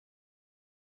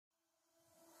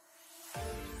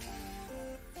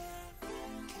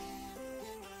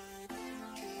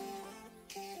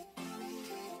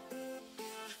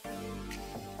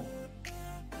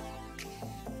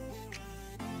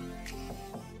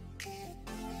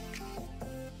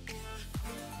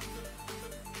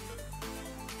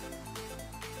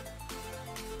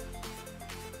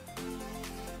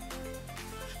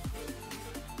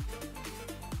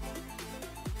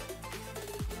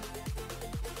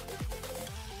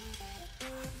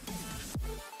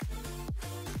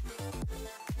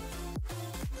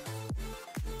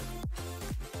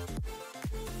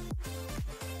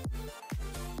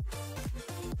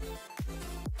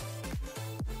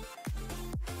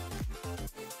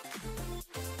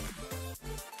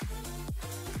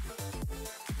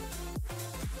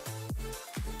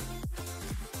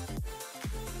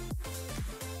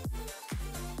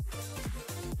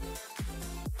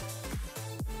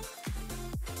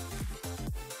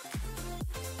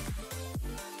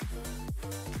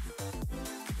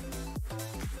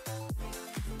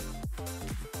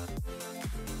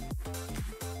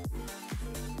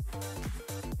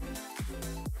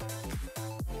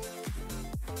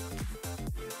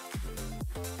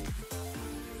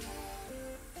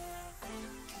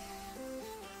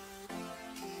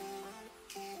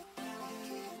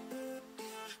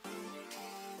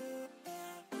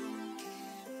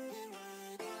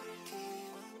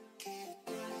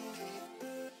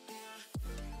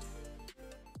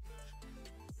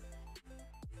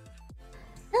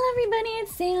everybody,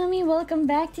 it's Xaela. Welcome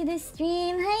back to the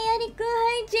stream. Hi Ariku,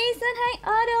 hi Jason, hi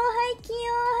Otto, hi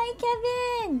Kyo, hi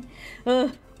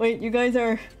Kevin. Wait, you guys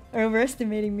are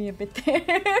overestimating me a bit there.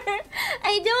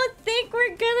 I don't think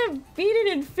we're gonna beat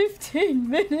it in 15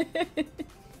 minutes.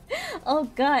 Oh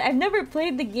god, I've never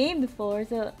played the game before,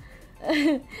 so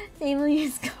Xaela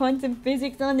used quantum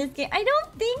physics on this game. I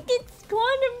don't think it's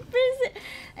quantum physics.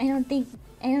 I don't think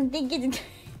it's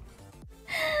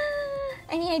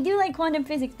I mean, I do like quantum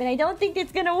physics, but I don't think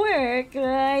it's gonna work.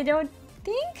 I don't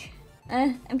think.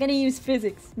 I'm gonna use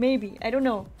physics, maybe. I don't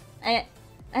know. I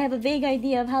have a vague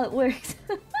idea of how it works.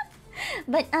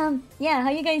 But yeah, how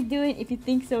you guys doing? If you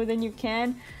think so, then you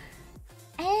can.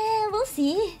 We'll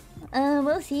see.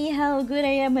 We'll see how good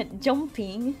I am at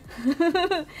jumping.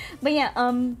 But yeah,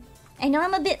 I know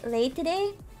I'm a bit late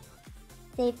today.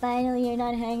 Say finally you're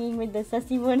not hanging with the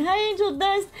sussy one. Hi Angel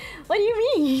Dust! What do you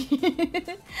mean?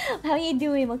 How you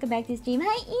doing? Welcome back to the stream.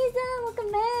 Hi Isa!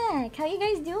 Welcome back! How you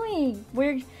guys doing?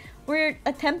 We're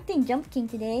attempting Jump King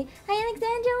today. Hi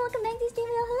Alexandra! Welcome back to the stream.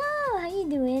 Hello! How you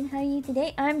doing? How are you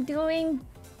today? I'm doing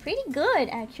pretty good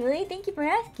actually. Thank you for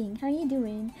asking. How you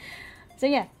doing? So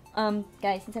yeah,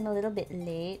 guys, since I'm a little bit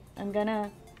late,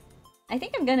 I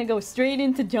think I'm gonna go straight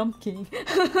into Jump King.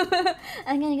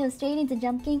 I'm gonna go straight into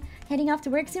Jump King. Heading off to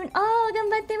work soon. Oh,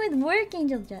 ganbatte with work,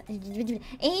 Angel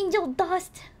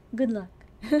Dust. Good luck.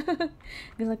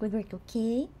 Good luck with work,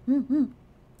 okay?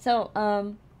 So,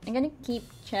 I'm gonna keep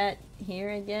chat here,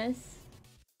 I guess,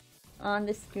 on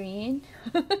the screen.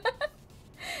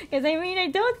 Because I mean, I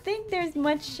don't think there's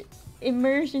much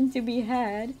immersion to be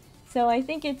had. So I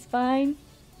think it's fine.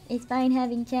 It's fine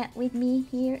having chat with me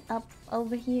here, up,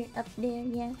 over here, up there,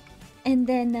 yeah. And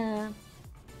then,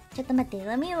 chotomate,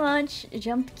 let me launch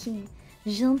Jump King.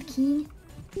 Jump King.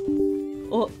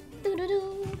 Oh.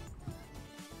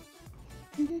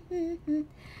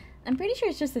 I'm pretty sure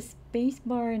it's just a space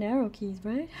bar and arrow keys,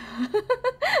 right?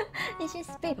 It's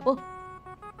just space. Oh.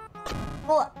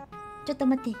 Oh.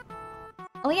 Chotomate.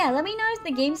 Oh yeah, let me know if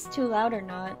the game's too loud or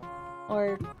not.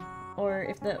 Or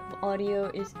if the audio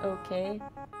is okay.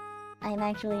 I'm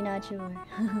actually not sure.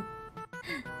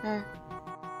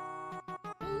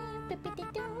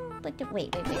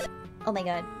 Wait. Oh my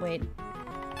god, wait.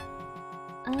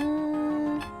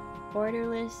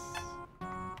 Borderless.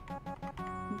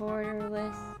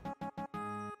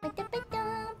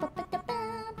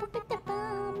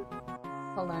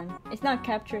 Hold on. It's not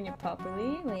capturing it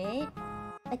properly. Wait.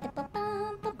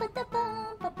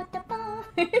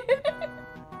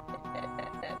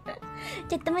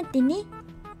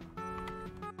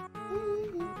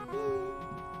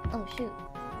 Oh shoot.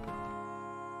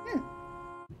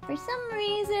 For some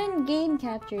reason, game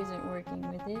capture isn't working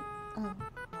with it. Oh.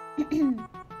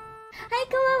 Hi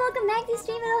Koa, welcome back to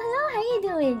stream. Hello, how you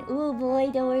doing? Oh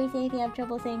boy, don't worry, say if you have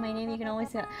trouble saying my name, you can always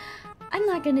say... I'm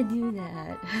not gonna do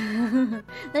that.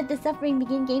 Let the suffering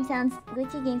begin. Game sounds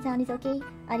glitchy, game sound is okay.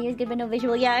 Audio is good but no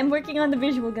visual. Yeah, I'm working on the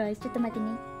visual, guys. Does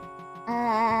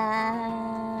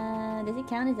it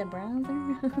count as a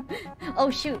browser?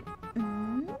 Oh shoot.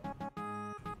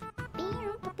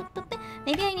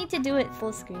 Maybe I need to do it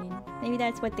full screen. Maybe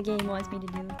that's what the game wants me to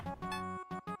do.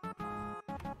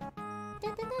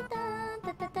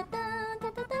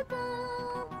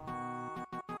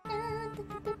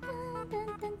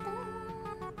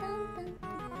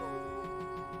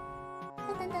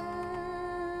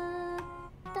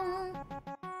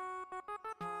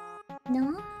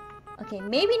 No? Okay,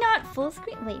 maybe not full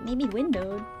screen. Wait, maybe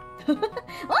windowed.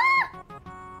 Ah!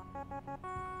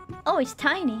 Oh, it's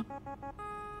tiny.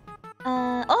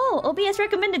 Oh, OBS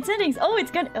recommended settings. Oh,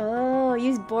 it's gonna. Oh,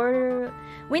 use border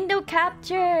window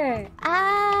capture.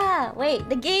 Ah, wait,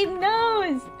 the game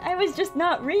knows. I was just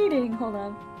not reading. Hold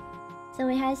on. So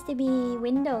it has to be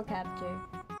window capture.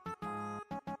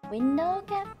 Window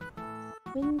cap.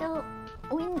 Window.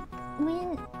 Window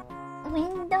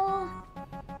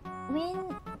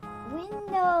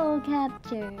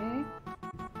capture.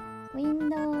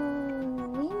 Window.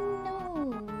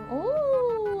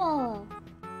 Oh.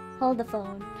 Hold the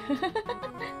phone.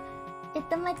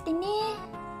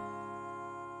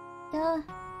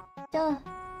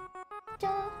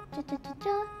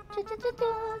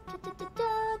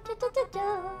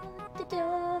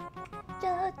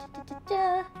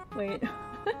 Wait.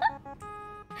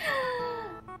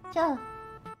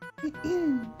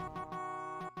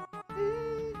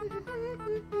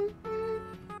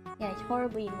 Yeah, it's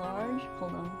horribly large.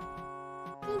 Hold on.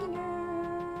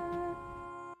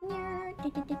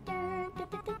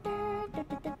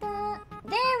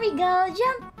 There we go!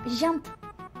 Jump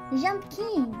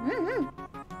King!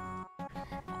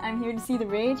 I'm here to see the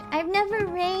rage. I've never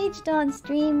raged on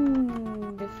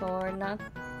stream before. before, not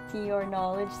to your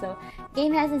knowledge, so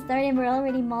game hasn't started and we're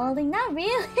already modeling. Not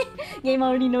really. Game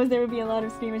already knows there will be a lot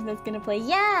of streamers that's gonna play.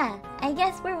 Yeah, I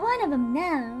guess we're one of them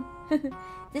now. Is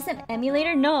this an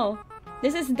emulator? No,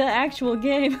 this is the actual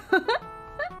game.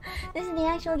 This is the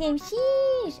actual game.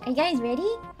 Sheesh. Are you guys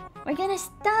ready? We're gonna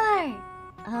start.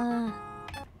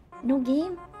 No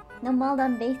game? No mod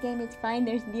on base game, it's fine,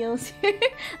 there's DLC.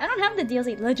 I don't have the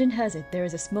DLC. Legend has it, there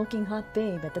is a smoking hot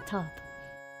babe at the top.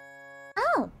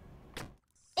 Oh!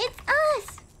 It's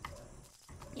us!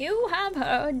 You have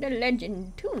heard the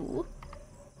legend too.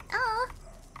 Oh!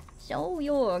 So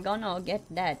you're gonna get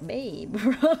that babe,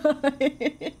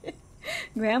 right?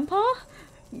 Grandpa?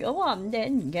 Go on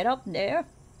then, get up there.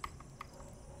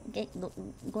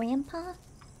 Grandpa?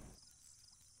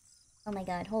 Oh my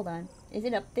god, hold on. Is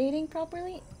it updating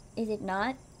properly? Is it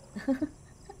not?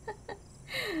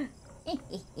 Yeah,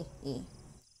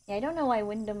 I don't know why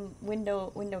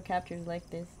window captures like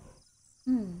this.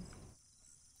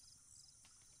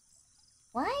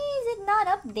 Why is it not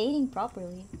updating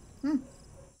properly?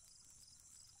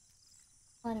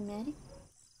 Automatic.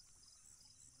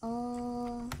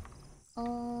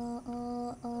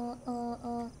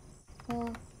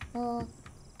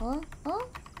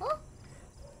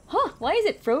 Huh? Why is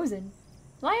it frozen?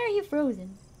 Why are you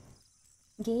frozen?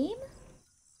 Game?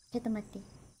 Chotto.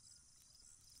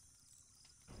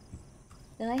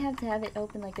 Do I have to have it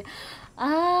open like this?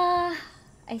 I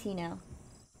see now.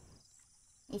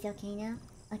 It's okay now?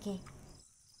 Okay.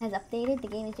 Has updated. The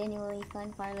game is genuinely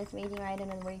fun, far less raging right on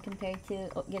the word compared to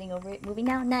getting over it. Moving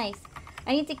now? Nice.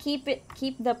 I need to keep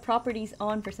the properties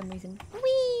on for some reason.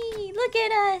 Whee! Look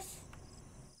at us!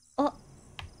 Oh.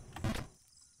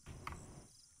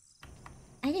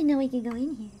 I didn't know we could go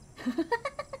in here.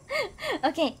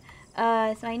 Okay,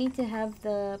 so I need to have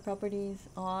the properties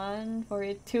on for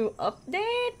it to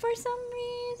update for some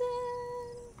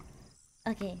reason.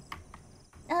 Okay.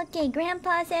 Okay,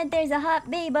 Grandpa said there's a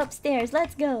hot babe upstairs.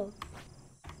 Let's go.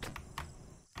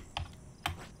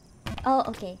 Oh,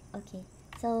 okay, okay.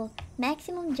 So,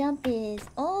 maximum jump is...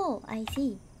 Oh, I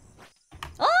see.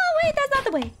 Oh, wait, that's not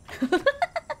the way.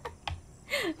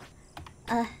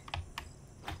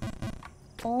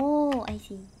 Oh, I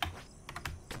see.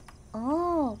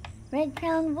 Oh, Red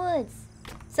Crown Woods.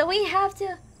 So we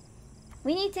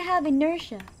need to have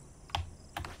inertia.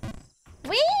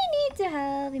 We need to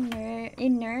have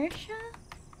inertia?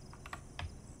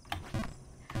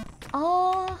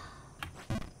 Oh,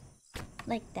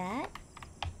 like that?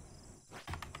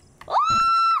 Oh!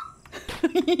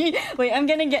 Wait, I'm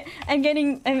getting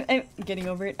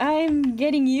over it. I'm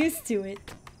getting used to it.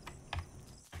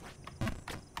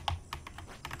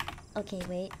 Okay,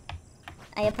 wait.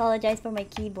 I apologize for my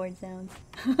keyboard sounds.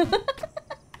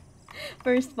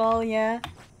 First of all, yeah.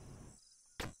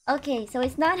 Okay, so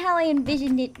it's not how I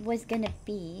envisioned it was gonna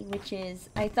be, which is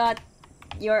I thought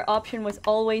your option was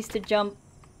always to jump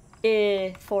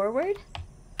forward.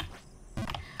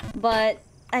 But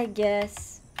I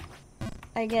guess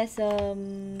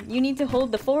you need to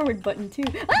hold the forward button too.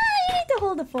 Ah, you need to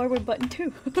hold the forward button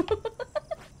too.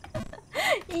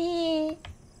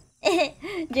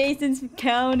 Jason's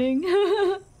counting.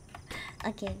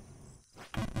 Okay.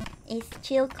 It's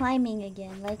chill climbing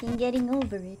again, like in getting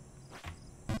over it.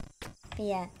 But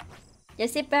yeah.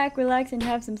 Just sit back, relax, and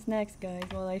have some snacks, guys,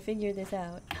 while I figure this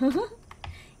out.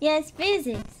 Yes,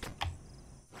 physics!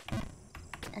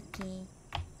 Okay.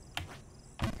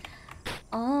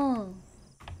 Oh.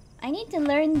 I need to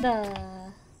learn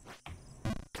the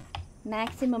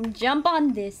maximum jump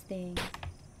on this thing.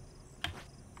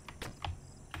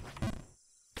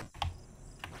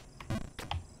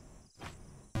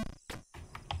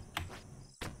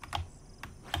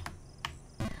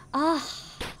 Ah,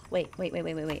 wait.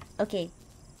 Okay.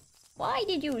 Why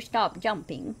did you stop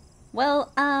jumping?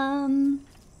 Well,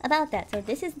 about that. So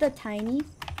this is the tiny,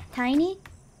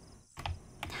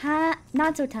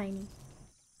 not so tiny.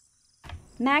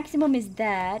 Maximum is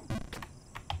that.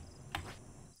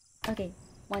 Okay,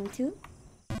 1, 2.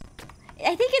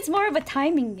 I think it's more of a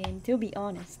timing game, to be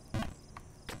honest.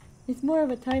 It's more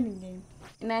of a timing game.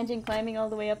 Imagine climbing all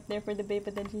the way up there for the babe,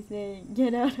 but then she's saying,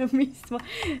 "Get out of me,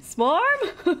 Swarm!"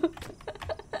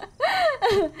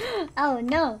 Oh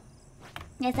no!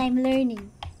 Yes, I'm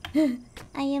learning.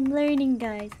 I am learning,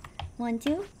 guys. 1,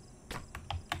 2.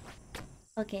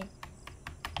 Okay.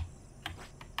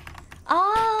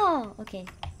 Oh, okay.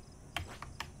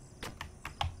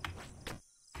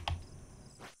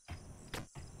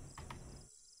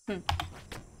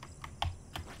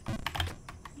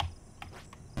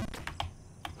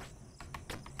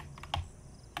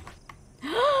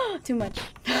 Too much.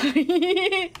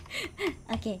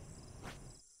 Okay.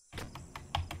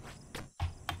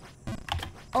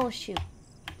 Oh shoot.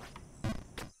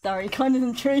 Sorry,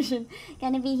 concentration.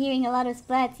 Gonna be hearing a lot of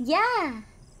splats. Yeah!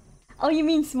 Oh, you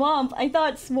mean swamp? I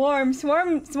thought swarm.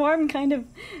 Swarm kind of...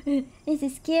 It's a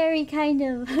scary kind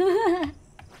of...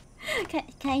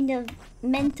 kind of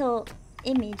mental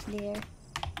image there.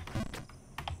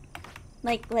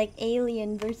 Like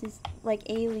alien versus like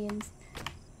aliens.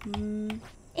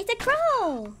 It's a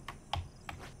crow!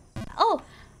 Oh!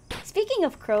 Speaking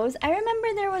of crows, I remember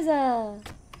there was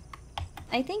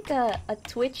I think a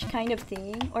Twitch kind of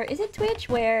thing, or is it Twitch,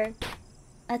 where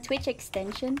a Twitch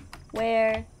extension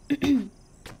where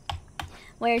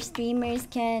where streamers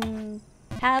can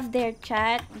have their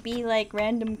chat be like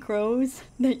random crows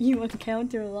that you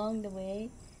encounter along the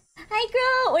way. Hi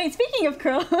crow! Wait, speaking of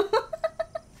crow, welcome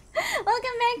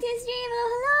back to the stream.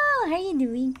 Hello, how are you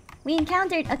doing? We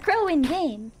encountered a crow in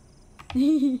game.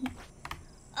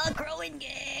 A crow in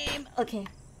game. Okay,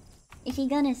 is he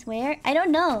gonna swear? I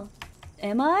don't know.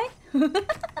 Am I?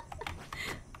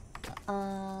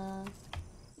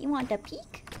 You want a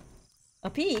peek? A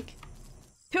peek?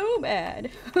 Too bad.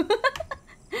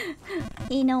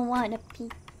 He don't want a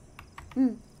peek.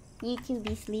 YouTube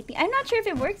be sleeping. I'm not sure if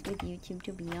it works with YouTube,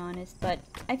 to be honest, but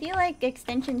I feel like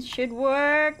extensions should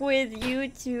work with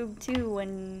YouTube too.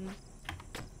 And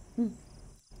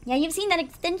yeah, you've seen that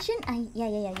extension? Yeah,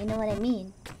 you know what I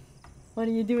mean. What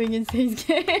are you doing in Say's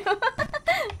game?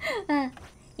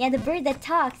 Yeah, the bird that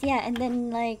talks, yeah, and then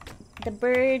like the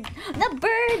bird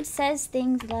says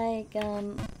things like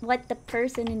what the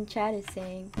person in chat is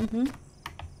saying.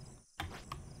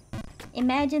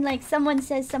 Imagine like someone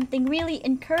says something really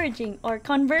encouraging, or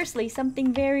conversely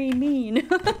something very mean.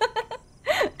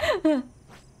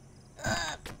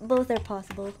 Both are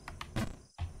possible.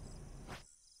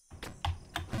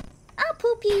 Ah,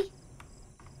 poopy!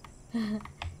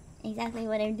 Exactly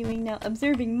what I'm doing now,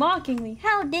 observing mockingly.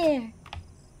 How dare!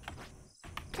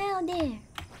 How dare!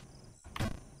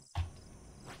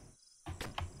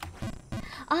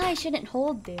 Oh, I shouldn't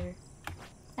hold there.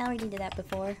 I already did that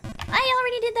before.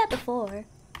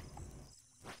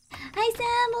 Hi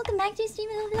Sam, welcome back to stream.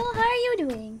 Hello, how are you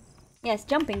doing? Yes,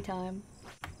 jumping time.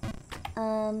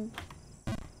 I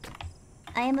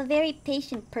am a very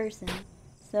patient person,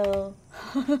 so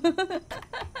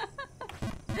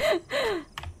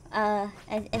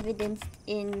as evidenced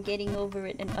in Getting Over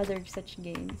It and other such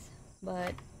games.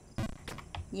 But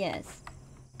yes,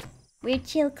 we're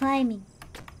chill climbing,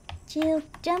 chill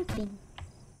jumping.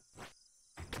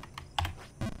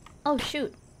 Oh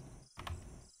shoot.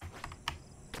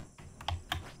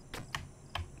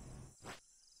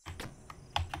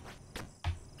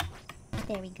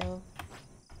 There we go.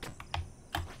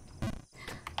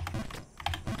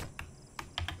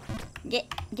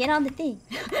 Get on the thing.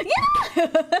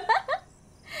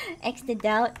 X the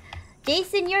doubt.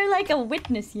 Jason, you're like a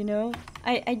witness, you know.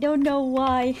 I don't know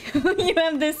why you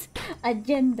have this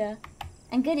agenda.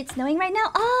 I'm good, it's snowing right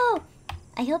now. Oh!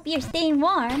 I hope you're staying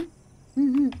warm.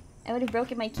 I would have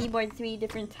broken my keyboard 3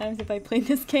 different times if I played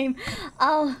this game.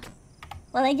 Oh.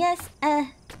 Well, I guess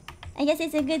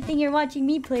it's a good thing you're watching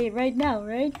me play it right now,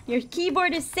 right? Your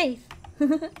keyboard is safe.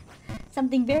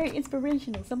 Something very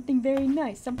inspirational, something very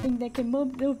nice, something that can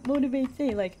motivate,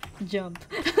 say, like, jump.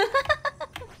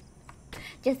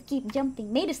 Just keep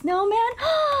jumping. Made a snowman?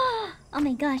 Oh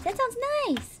my gosh, that sounds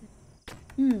nice.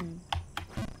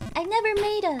 I've never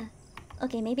made a...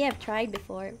 Okay, maybe I've tried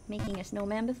before, making a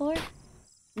snowman before.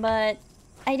 But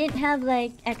I didn't have,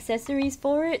 like, accessories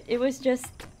for it. It was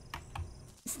just...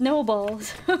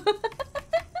 snowballs.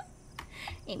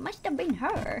 It must have been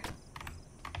her.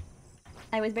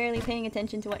 I was barely paying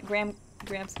attention to what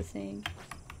Gramps was saying.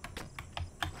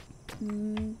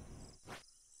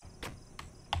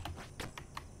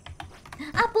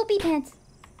 Ah, poopy pants!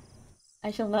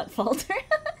 I shall not falter.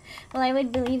 Well, I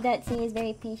would believe that Say is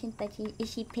very patient, but is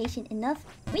she patient enough?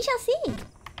 We shall see!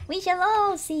 We shall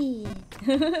all see!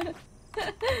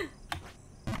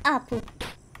 Ah, poop.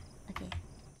 Okay.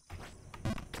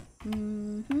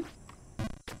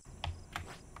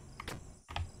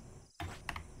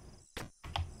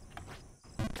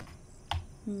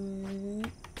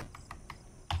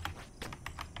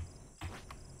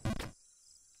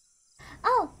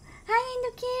 Oh! Hi,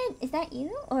 Indo Kid! Is that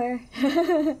you? Or...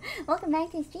 Welcome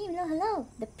back to the stream. Hello, hello!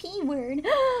 The P word!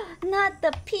 Not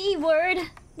the P word!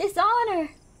 Dishonor!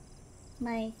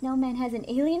 My snowman has an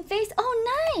alien face?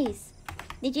 Oh, nice!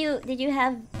 Did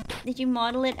you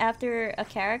model it after a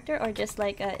character, or just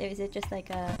like is it just like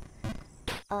a...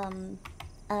 an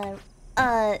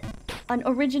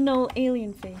original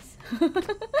alien face?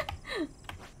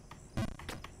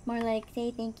 More like,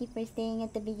 say thank you for staying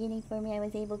at the beginning for me. I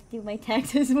was able to do my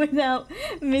taxes without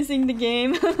missing the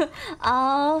game.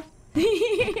 Oh.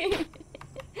 Yay,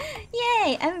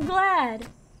 I'm glad.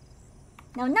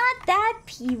 Now, not that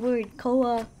P word,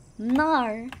 Koa.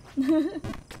 Nar. Yeah,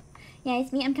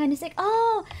 it's me. I'm kind of sick.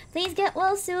 Oh, please get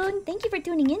well soon. Thank you for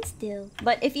tuning in still.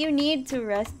 But if you need to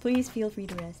rest, please feel free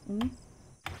to rest.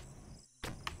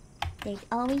 There's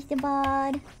always the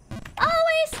bod.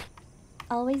 Always!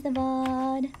 Always the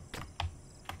bod.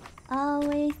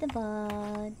 Always the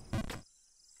bod.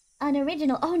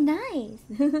 Unoriginal. Oh, nice!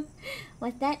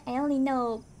 What's that? I only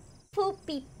know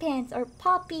poopy pants or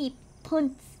poppy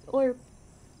punts or...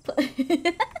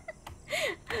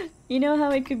 You know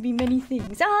how it could be many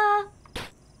things. Ah!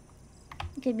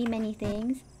 It could be many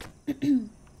things.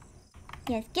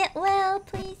 Yes, get well,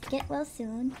 please. Get well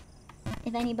soon.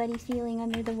 If anybody's feeling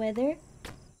under the weather,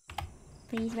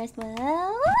 please rest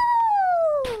well.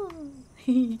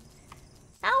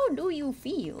 How do you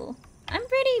feel? I'm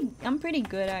pretty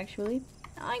good actually.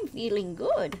 I'm feeling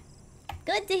good.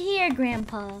 Good to hear,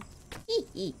 Grandpa.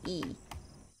 Is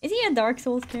he a Dark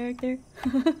Souls character?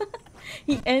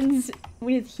 He ends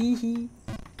with hee hee.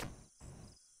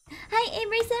 Hi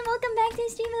Abraham, welcome back to the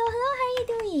stream. Hello, how are you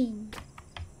doing?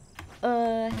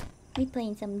 We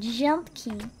playing some Jump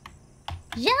King.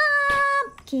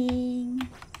 Jump King!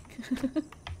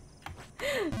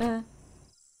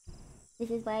 This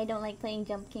is why I don't like playing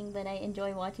Jump King, but I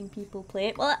enjoy watching people play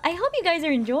it. Well, I hope you guys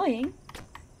are enjoying.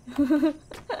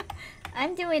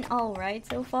 I'm doing alright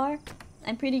so far.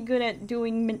 I'm pretty good at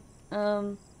doing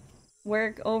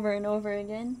work over and over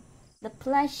again. The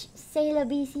plush Xaela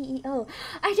BCEO.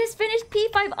 I just finished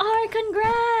P5R.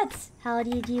 Congrats! How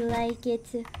did you like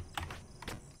it?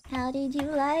 How did you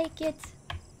like it?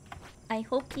 I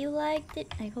hope you liked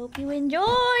it. I hope you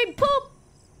enjoyed poop.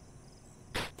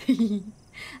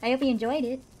 I hope you enjoyed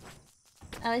it.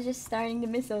 I was just starting to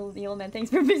miss the old man.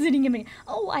 Thanks for visiting him again.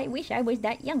 Oh, I wish I was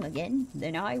that young again.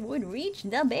 Then I would reach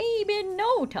the babe in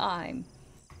no time.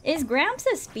 Is Gramps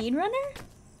a speedrunner?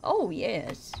 Oh,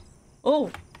 yes.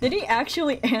 Oh, did he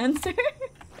actually answer?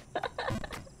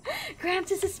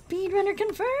 Gramps is a speedrunner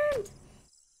confirmed!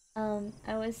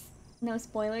 I was... No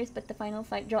spoilers, but the final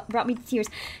fight brought me to tears.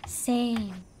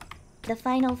 Same. The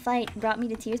final fight brought me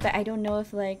to tears, but I don't know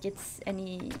if, like, if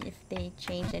they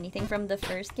changed anything from the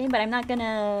first game, but I'm not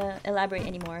gonna elaborate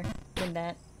anymore than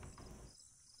that.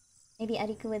 Maybe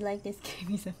Ariku would like this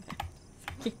game sometime.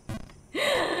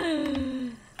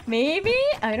 Maybe?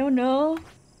 I don't know.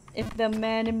 If the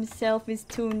man himself is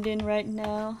tuned in right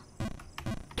now.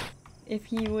 If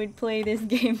he would play this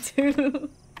game too.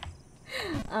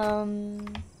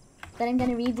 But I'm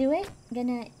gonna redo it. I'm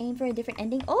gonna aim for a different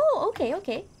ending. Oh, okay,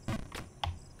 okay.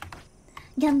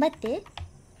 Ganbatte.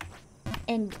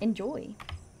 And enjoy.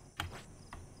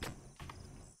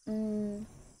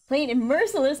 Played in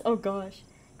Merciless? Oh gosh.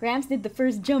 Gramps did the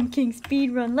first Jump King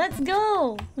speedrun. Let's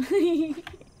go!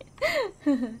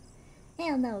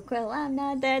 Hell no, Crow, I'm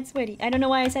not that sweaty. I don't know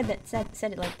why I said that.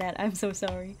 Said it like that. I'm so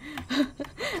sorry.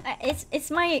 It's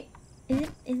my...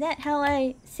 Is that how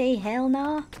I say hell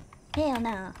nah? Hell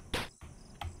nah.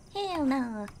 Hell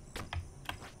nah.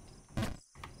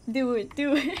 Do it,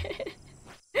 do it.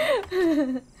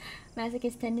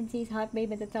 Masochist tendencies, hot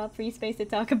babe at the top, free space to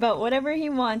talk about whatever he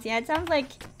wants. Yeah, it sounds like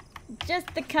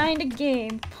just the kind of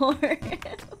game for him.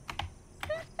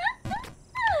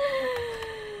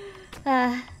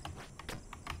 And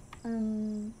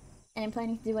I'm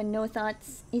planning to do a no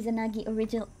thoughts Izanagi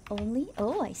original only.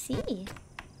 Oh, I see.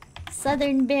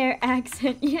 Southern Bear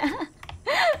accent, yeah.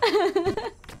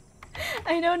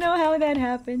 I don't know how that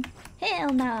happened. Hell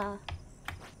nah.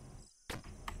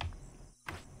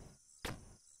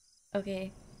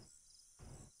 Okay.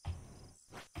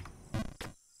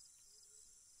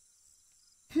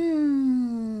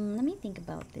 Let me think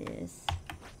about this.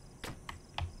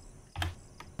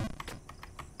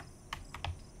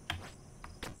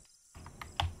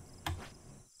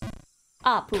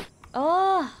 Ah, poop.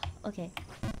 Oh, okay.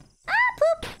 Ah,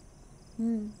 poop!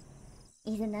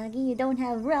 Izanagi, you don't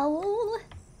have Raoul?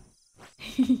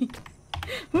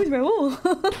 Who's Raoul?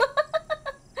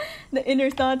 The inner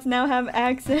thoughts now have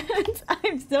accents.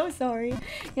 I'm so sorry.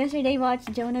 Yesterday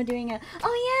watched Jono doing a...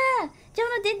 Oh yeah!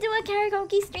 Jono did do a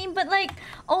karaoke stream, but like...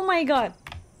 Oh my god.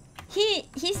 He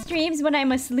streams when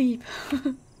I'm asleep.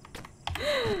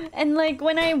 And like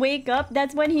when I wake up,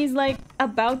 that's when he's like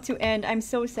about to end. I'm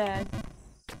so sad.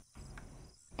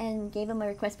 And gave him a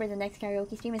request for the next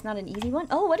karaoke stream. It's not an easy one.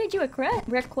 Oh, what did you request?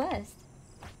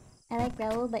 I like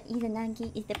Raoul, but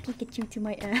Izanagi is the Pikachu to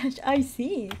my Ash. I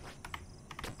see.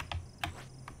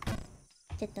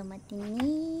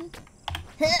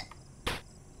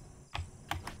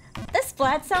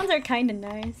 flat sounds are kind of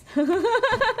nice.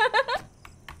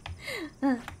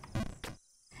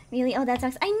 Really? Oh, that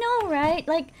sucks. I know, right?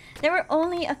 Like, there were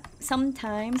only some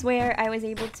times where I was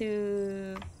able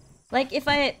to... Like, if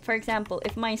I, for example,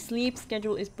 if my sleep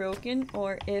schedule is broken,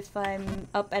 or if I'm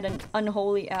up at an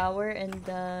unholy hour and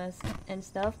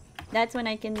stuff, that's when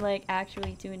I can, like,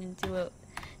 actually tune into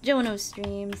Jono's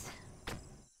streams.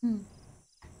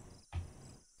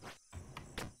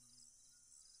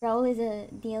 Brawl is a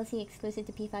DLC exclusive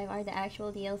to P5R, the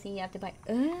actual DLC you have to buy.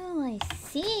 Oh, I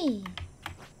see.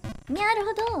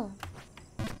 Naruhodo.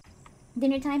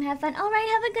 Dinner time, have fun. Alright,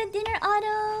 have a good dinner,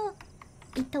 Otto.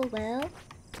 Eat well.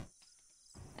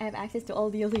 I have access to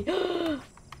all DLC.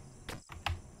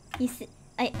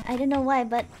 I don't know why,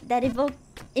 but that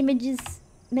evoked images,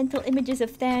 mental images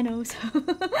of Thanos.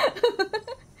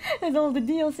 That's all the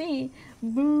DLC.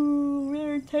 Boo,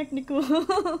 we're technical.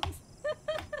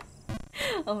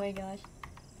 Oh my gosh.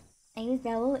 I use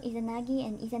Raoul, Izanagi,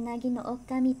 and Izanagi no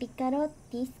Okami Picaro,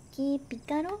 Tisuki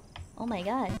Picaro? Oh my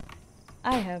god.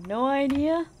 I have no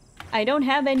idea. I don't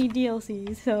have any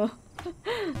DLCs, so...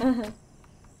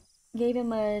 Gave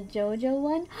him a JoJo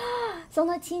one.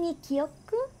 Sonochi ni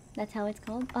Kyoku? That's how it's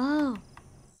called? Oh.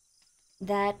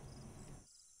 That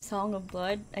Song of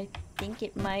Blood, I think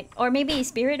it might... Or maybe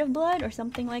Spirit of Blood or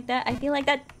something like that. I feel like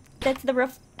that's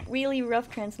the really rough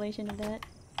translation of that.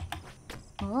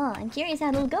 Oh, I'm curious how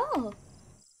it'll go.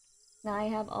 Now I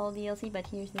have all DLC, but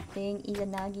here's the thing.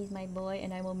 Izanagi's my boy,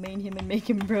 and I will main him and make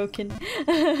him broken.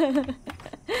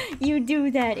 You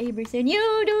do that, Aberson.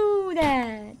 You do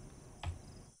that!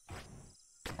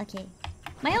 Okay.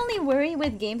 My only worry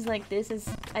with games like this is...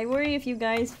 I worry if you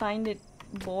guys find it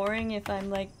boring if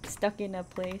I'm, like, stuck in a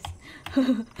place.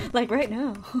 Like right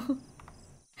now.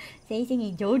 Say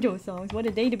singing JoJo songs. What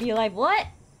a day to be alive. What?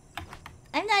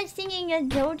 I'm not singing a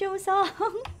JoJo song.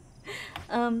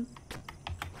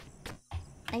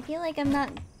 I feel like I'm not...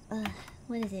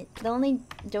 what is it? The only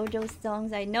JoJo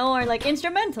songs I know are like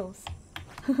instrumentals.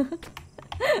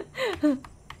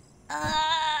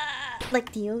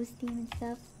 Like Dio's theme and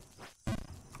stuff.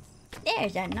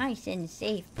 There's a nice and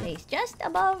safe place just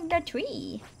above the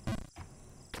tree.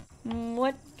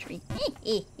 What tree?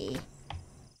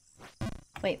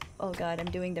 Wait, oh god, I'm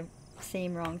doing the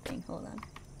same wrong thing. Hold on.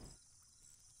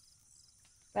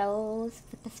 Raoul's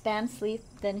spam sleep,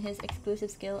 then his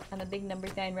exclusive skill. I'm a big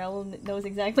numbers guy and Raoul knows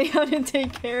exactly how to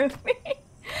take care of me.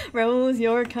 Raoul's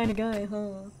your kind of guy,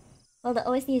 huh? Well, the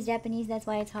OST is Japanese, that's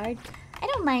why it's hard. I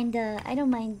don't mind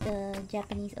the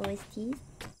Japanese OSTs.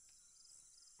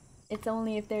 It's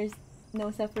only if there's no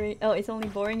suffering. Oh, it's only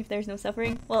boring if there's no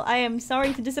suffering. Well, I am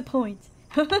sorry to disappoint.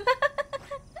 How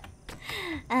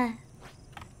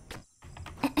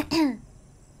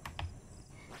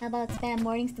about spam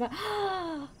Morningstar?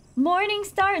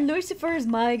 Morningstar Lucifer's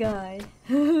my guy.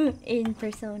 In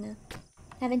Persona.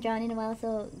 Haven't drawn in a while,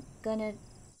 so I'm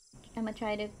gonna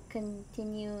try to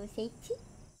continue Seichi?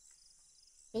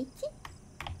 Seichi?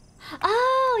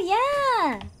 Oh,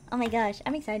 yeah! Oh my gosh,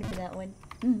 I'm excited for that one.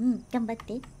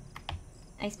 Ganbatte.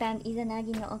 I spammed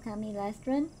Izanagi no Okami last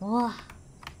run. Wow.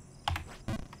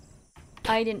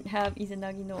 I didn't have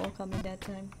Izanagi no Okami that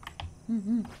time.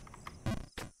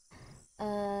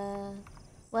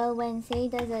 Well, when Sei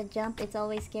does a jump, it's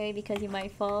always scary because you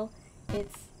might fall.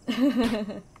 It's...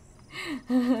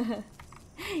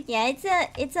 yeah,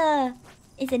 it's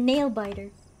a nail biter.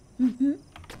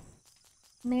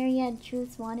 Myriad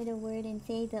Truths wanted a word and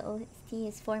say the OST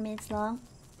is 4 minutes long.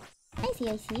 I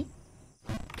see.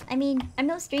 I mean, I'm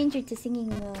no stranger to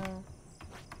singing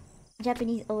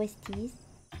Japanese OSTs.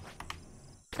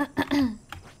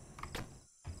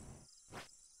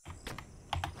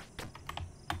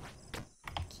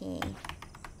 Okay.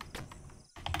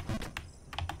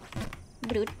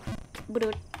 Broot.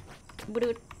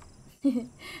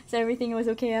 So everything was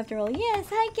okay after all. Yes,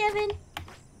 hi Kevin!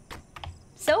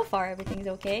 So far everything's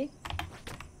okay.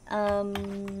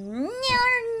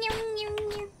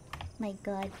 My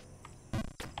god.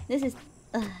 This is...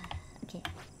 okay.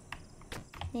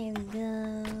 There we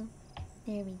go.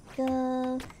 There we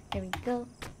go. There we go.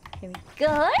 There we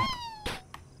go.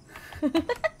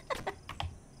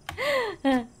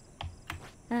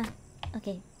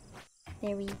 Okay.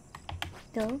 There we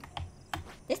go.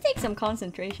 This takes some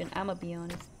concentration, I'ma be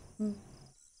honest.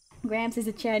 Gramps is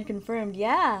a Chad confirmed,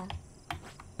 yeah!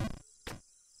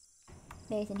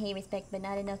 There's an hey respect, but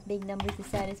not enough big numbers to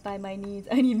satisfy my needs.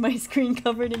 I need my screen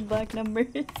covered in black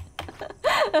numbers.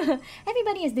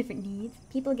 Everybody has different needs.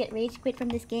 People get rage quit from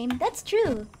this game. That's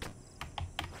true!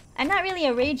 I'm not really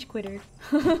a rage quitter.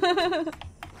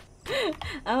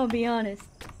 I'll be honest.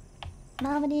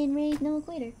 Mama didn't raise no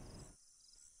quitter.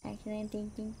 Actually, I'm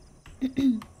thinking.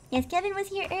 Yes, Kevin was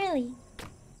here early.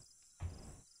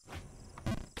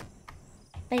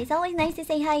 But it's always nice to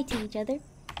say hi to each other.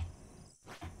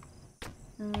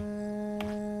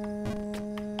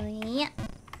 Yeah.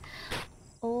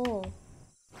 Oh.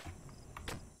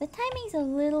 The timing's a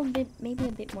little bit, maybe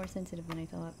a bit more sensitive than I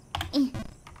thought.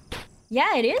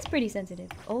 Yeah, it is pretty sensitive.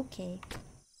 Okay.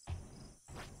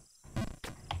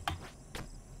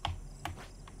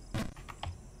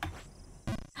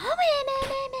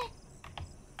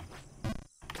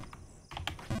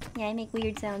 Yeah, I make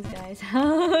weird sounds, guys.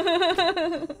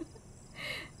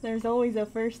 There's always a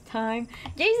first time.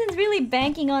 Jason's really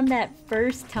banking on that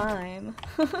first time.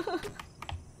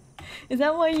 Is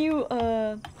that why you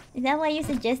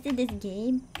suggested this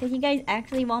game? Because you guys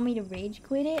actually want me to rage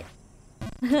quit it?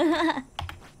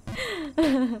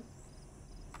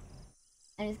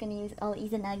 I'm just gonna use all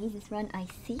Izanagi's this run. I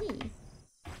see.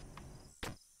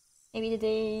 Maybe the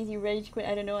days you rage quit,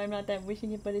 I don't know, I'm not that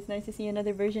wishing it, but it's nice to see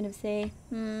another version of Say.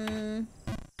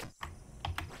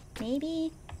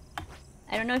 Maybe?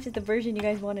 I don't know if it's the version you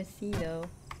guys want to see, though.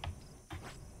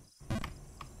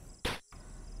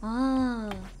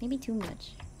 Ah, maybe too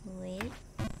much. Wait.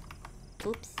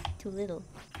 Oops, too little.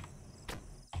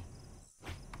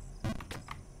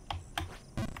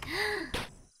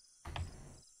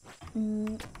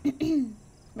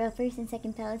 Well, first and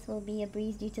second palace will be a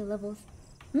breeze due to levels.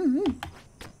 And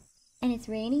it's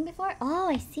raining before? Oh,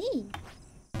 I see.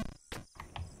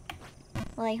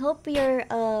 Well, I hope you're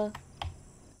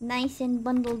nice and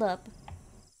bundled up.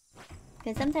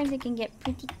 Because sometimes it can get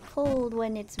pretty cold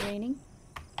when it's raining.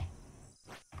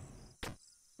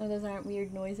 Oh, those aren't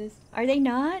weird noises. Are they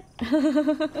not?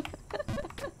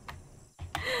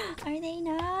 Are they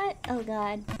not? Oh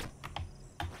god.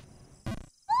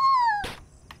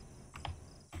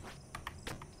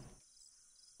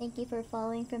 Thank you for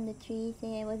falling from the tree,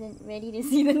 saying I wasn't ready to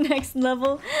see the next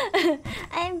level.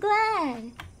 I'm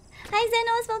glad. Hi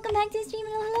Zenos, welcome back to the stream.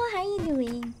 Hello, how are you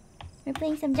doing? We're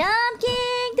playing some Jump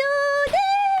King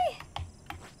today.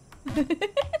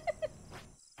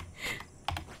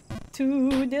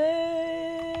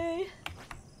 Today.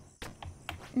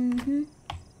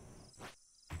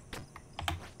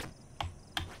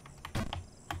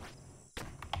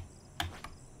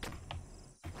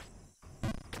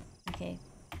 Okay.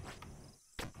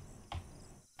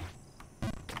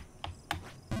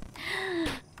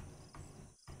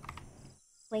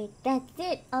 Wait, that's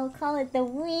it! I'll call it the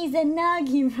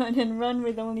Izanagi run and run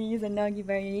with only Izanagi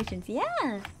variations.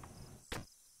 Yeah!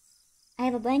 I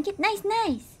have a blanket? Nice,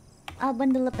 nice! I'll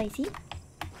bundle up, I see.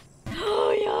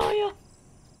 Oh, yeah.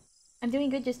 I'm doing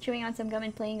good, just chewing on some gum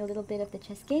and playing a little bit of the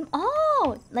chess game.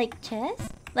 Oh! Like chess?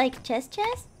 Like chess?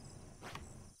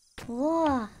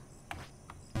 Whoa!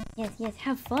 Yes,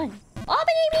 have fun. Oh,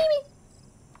 baby!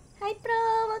 Hi,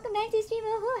 bro! Welcome back to the stream.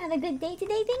 Oh, have a good day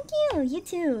today. Thank you! You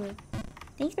too!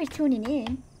 Thanks for tuning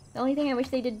in. The only thing I wish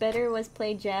they did better was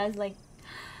play jazz like...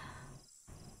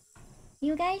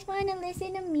 You guys wanna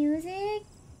listen to music?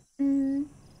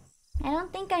 I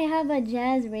don't think I have a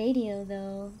jazz radio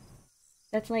though.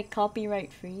 That's like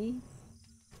copyright free.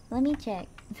 Let me check.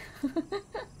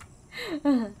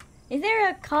 Is there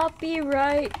a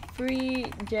copyright free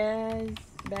jazz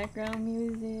background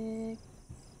music?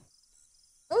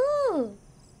 Ooh!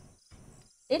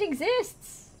 It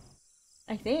exists!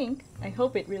 I think. I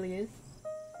hope it really is.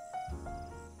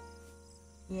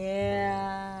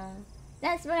 Yeah.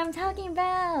 That's what I'm talking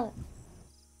about!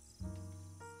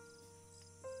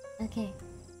 Okay.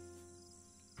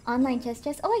 Online chess.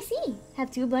 Oh, I see!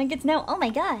 Have 2 blankets now? Oh my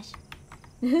gosh!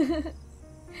 No,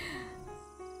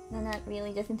 not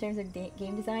really. Just in terms of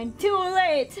game design. Too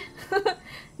late!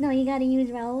 No, you gotta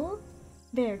use Raoul.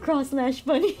 There, /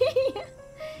 funny.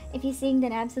 If you sing,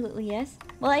 then absolutely yes.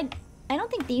 Well, I don't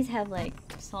think these have like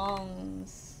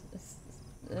songs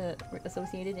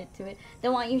associated to it.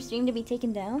 Don't want your stream to be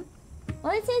taken down?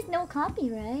 Well, it says no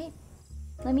copyright.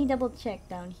 Let me double check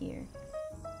down here.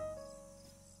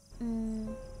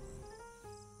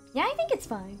 Yeah, I think it's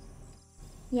fine.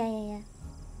 Yeah.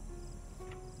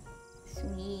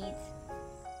 Sweet.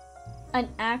 An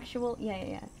actual... Yeah.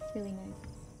 It's really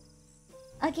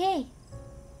nice. Okay.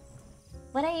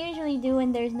 What I usually do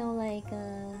when there's no, like,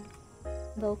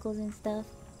 vocals and stuff,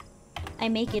 I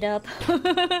make it up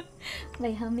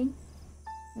by humming.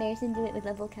 Barrison do it with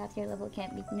level caps. Your level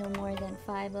can't be no more than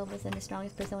 5 levels, and the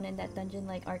strongest persona in that dungeon,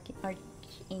 like Archangel,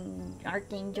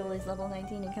 is level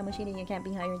 19, and Kamoshida, you can't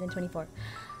be higher than 24.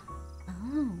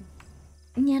 Oh.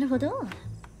 Naruhodo.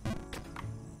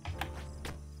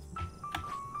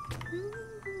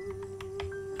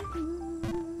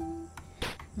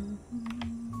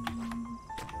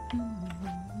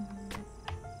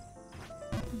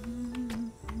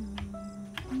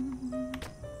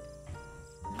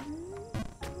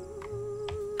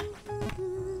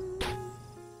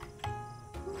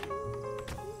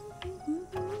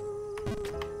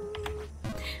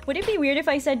 Would it be weird if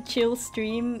I said chill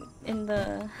stream in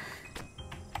the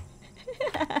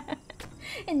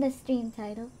in the stream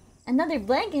title? Another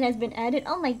blanket has been added.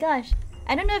 Oh my gosh.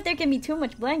 I don't know if there can be too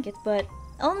much blankets, but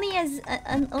only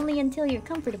until you're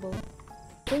comfortable.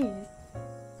 Please.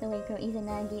 So wait, Pro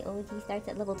Izanagi OG starts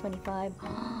at level 25.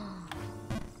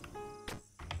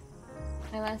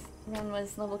 My last run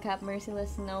was level cap,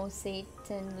 Merciless, No,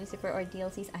 Satan, Lucifer, or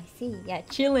DLCs. I see. Yeah,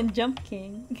 chill and jump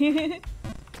king.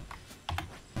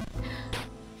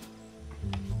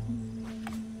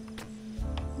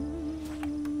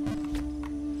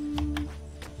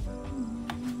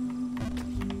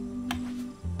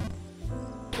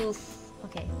 Oof.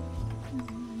 Okay.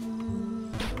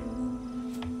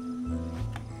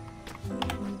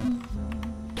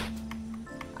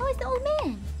 Oh, it's the old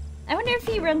man. I wonder if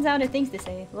he runs out of things to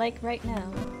say, like right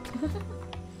now.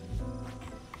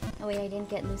 Oh wait, I didn't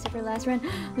get Lucifer last run.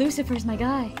 Lucifer's my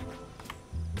guy.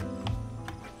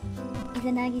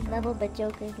 Izanagi's level, but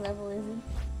Joker's level isn't.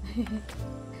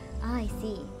 Ah, I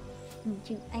see.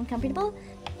 I'm comfortable?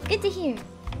 Good to hear.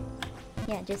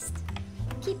 Yeah, just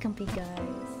keep comfy, guys.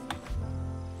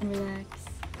 And relax.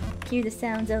 Hear the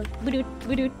sounds of budoot,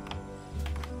 budoot,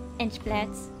 and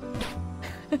splats.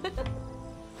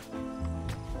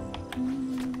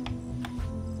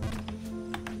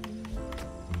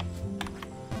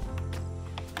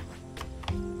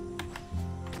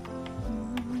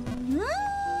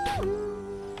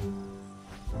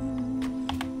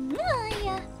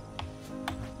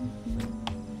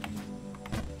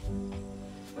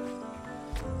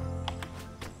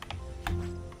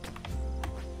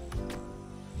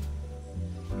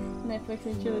 Netflix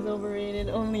and chill is overrated.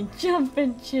 Only jump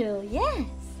and chill. Yes!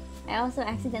 I also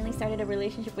accidentally started a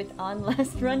relationship with On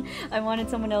last run. I wanted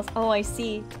someone else. Oh, I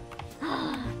see.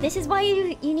 This is why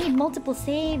you need multiple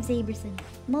saves, Aberson.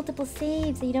 Multiple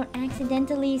saves so you don't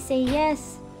accidentally say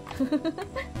yes.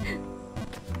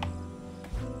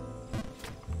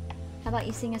 How about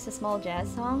you sing us a small jazz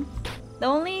song? The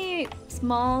only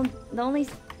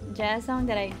jazz song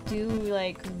that I do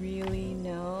like really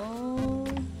know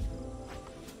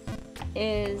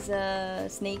is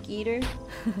Snake Eater.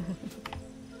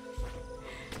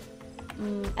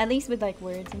 At least with like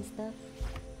words and stuff.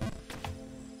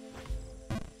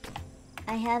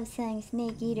 I have sang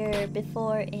Snake Eater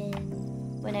before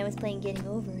when I was playing Getting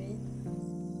Over It.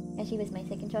 And she was my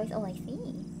second choice. Oh, I see.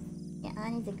 Yeah,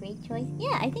 Annie's a great choice.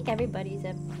 Yeah, I think everybody's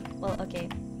a... Well, okay.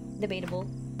 Debatable.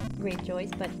 Great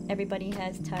choice, but everybody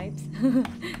has types.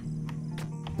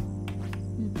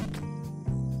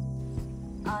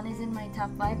 On is in my top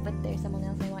 5, but there's someone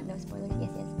else I want. No spoilers.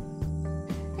 Yes, yes.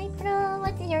 Hi, Pro.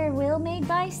 What's your will made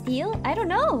by? Steel? I don't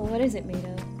know. What is it made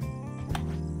of?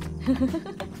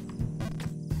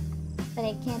 But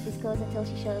I can't disclose until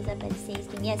she shows up at Say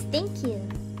Stream. Yes, thank you.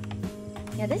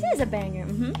 Yeah, this is a banger.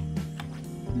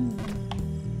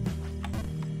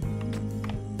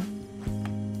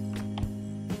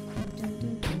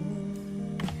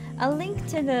 I'll link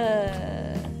to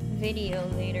the video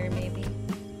later, maybe.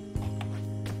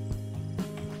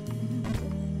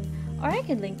 Or I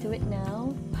could link to it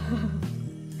now.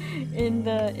 In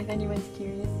the, if anyone's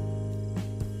curious.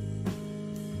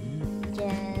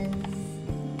 Jazz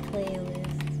playlist.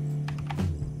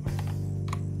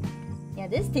 Yeah,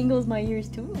 this tingles my ears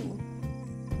too.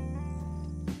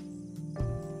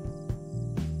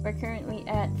 We're currently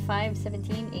at 5,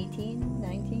 17, 18,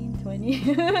 19, 20.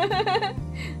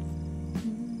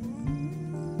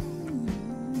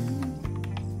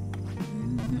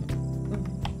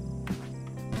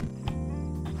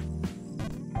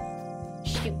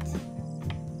 Shoot.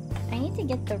 I need to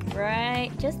get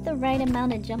just the right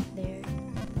amount of jump there.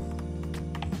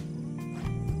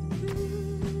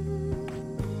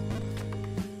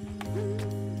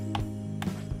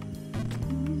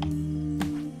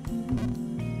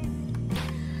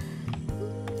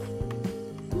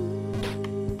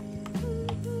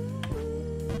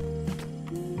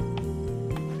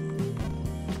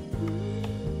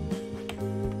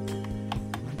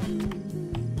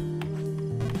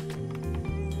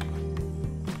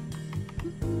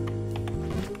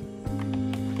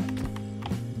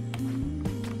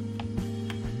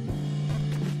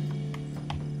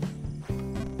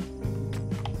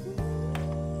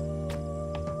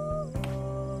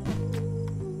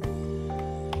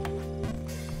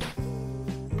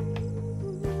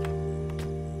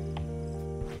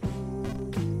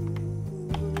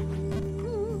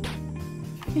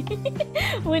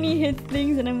 When he hits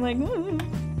things and I'm like,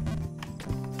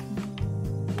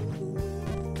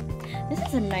 This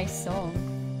is a nice song.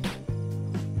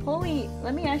 Holy,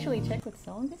 let me actually check what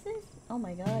song this is. Oh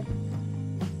my god.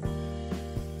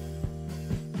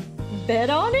 Bet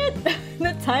on it?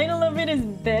 The title of it is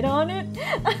Bet on it?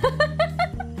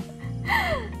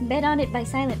 Bet on it by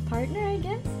Silent Partner, I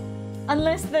guess?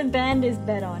 Unless the band is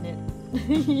Bet on it.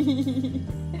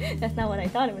 That's not what I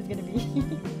thought it was gonna be.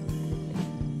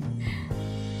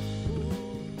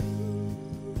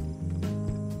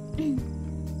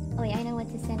 Oh yeah, I know what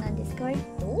to send on Discord.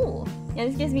 Oh, yeah,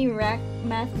 this gives me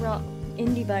math rock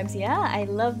indie vibes. Yeah, I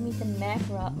love me some math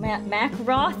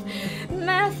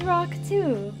rock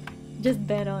too. Just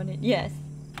Bet on it, yes.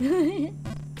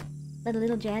 But a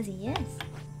little jazzy, yes.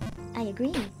 I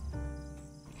agree.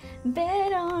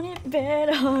 Bet on it, bet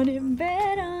on it,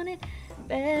 bet on it,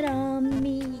 bet on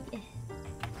me.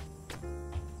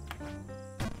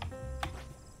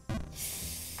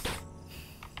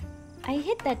 I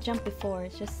hit that jump before,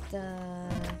 it's just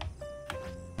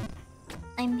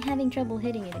I'm having trouble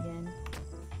hitting it again.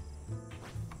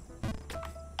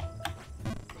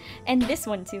 And this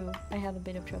one too, I have a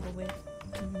bit of trouble with.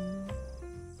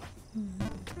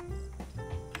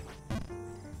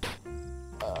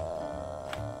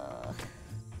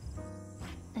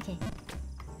 Okay.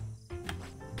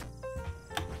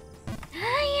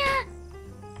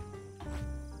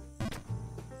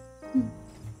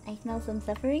 I smell some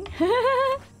suffering.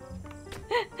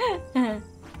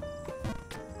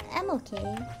 I'm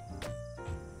okay.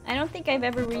 I don't think I've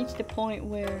ever reached a point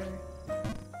where...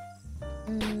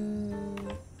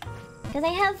 Because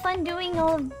I have fun doing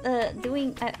all of the...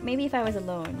 maybe if I was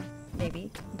alone. Maybe.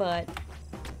 But...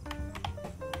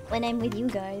 when I'm with you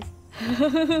guys...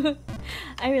 I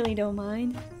really don't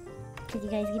mind. Because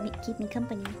you guys keep me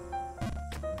company.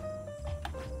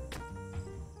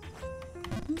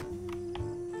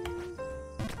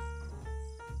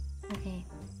 Okay.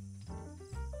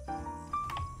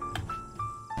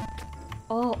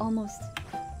 Oh, almost.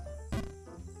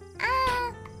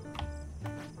 Ah!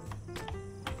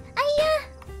 Aya!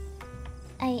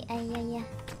 Ay.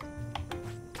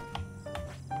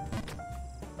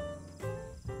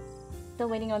 Still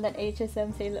waiting on that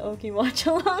HSM say Loki watch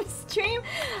along stream?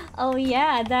 Oh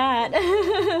yeah, that.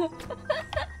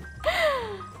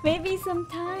 Maybe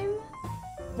sometime?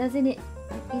 Isn't it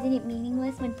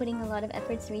meaningless when putting a lot of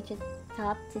efforts to reach a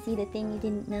top to see the thing you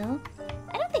didn't know?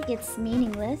 I don't think it's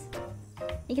meaningless.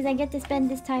 Because I get to spend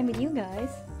this time with you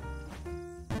guys.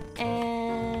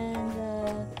 And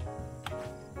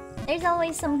there's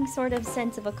always some sort of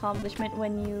sense of accomplishment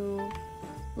when you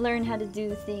learn how to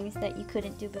do things that you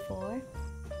couldn't do before.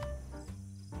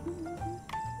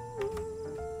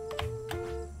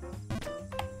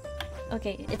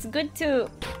 Okay, it's good to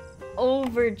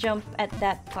over jump at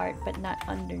that part, but not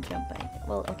under jump.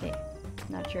 Well, okay.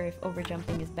 Not sure if over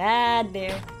jumping is bad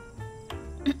there.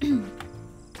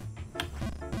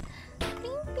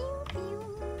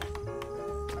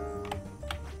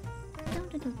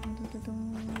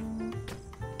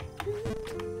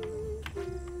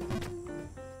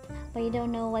 But you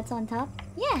don't know what's on top?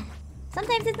 Yeah!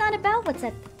 Sometimes it's not about what's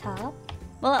at the top.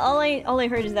 Well, all I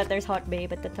heard is that there's hot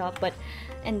babe at the top, but...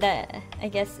 And that, I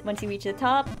guess, once you reach the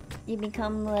top, you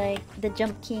become like the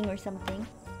jump king or something.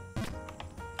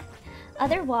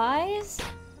 Otherwise...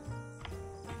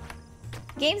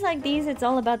 games like these, it's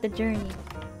all about the journey.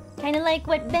 Kinda like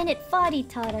what Bennett Foddy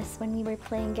taught us when we were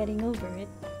playing Getting Over It.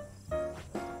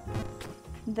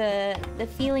 The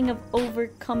feeling of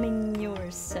overcoming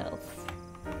yourself.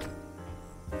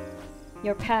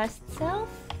 Your past self,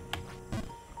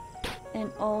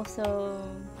 and also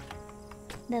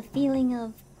the feeling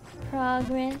of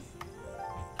progress,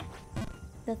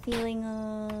 the feeling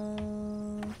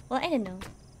of... well, I don't know.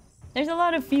 There's a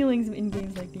lot of feelings in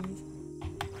games like these.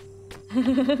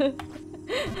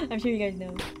 I'm sure you guys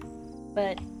know.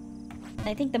 But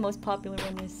I think the most popular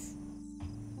one is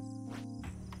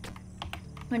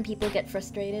when people get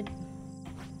frustrated.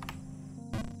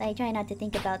 I try not to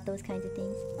think about those kinds of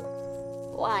things.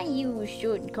 Why you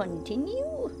should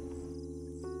continue?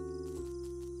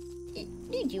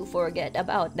 Did you forget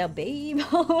about the babe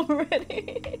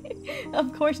already?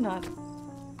 Of course not.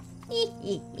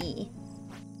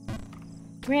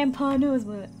 Grandpa knows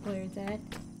where it's at.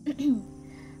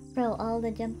 Bro, all the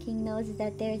Jump King knows is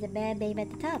that there is a bad babe at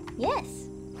the top. Yes!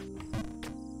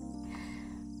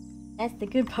 That's the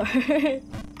good part.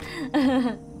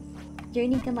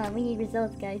 Journey, come on, we need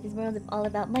results, guys. This world is all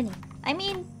about money. I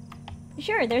mean...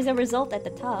 sure, there's a result at the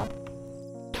top.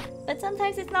 But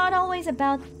sometimes it's not always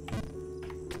about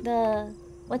the...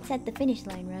 what's at the finish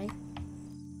line, right?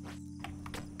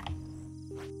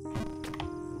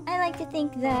 I like to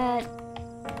think that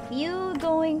you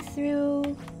going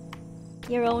through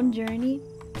your own journey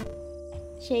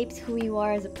shapes who you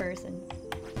are as a person.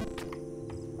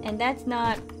 And that's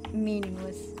not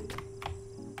meaningless.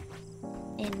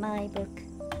 in my book.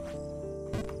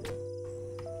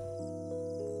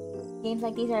 Games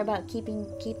like these are about keeping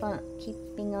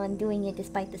on doing it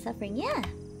despite the suffering. Yeah.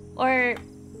 Or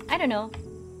I don't know.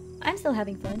 I'm still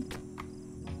having fun.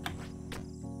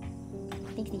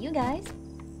 Thanks to you guys.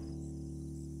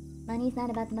 Money's not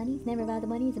about the money. It's never about the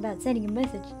money. It's about sending a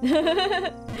message.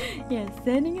 Yeah,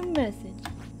 sending a message.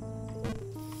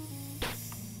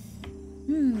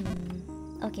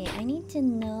 Okay, I need to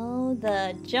know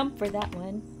the jump for that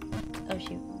one. Oh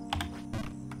shoot.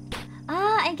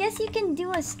 I guess you can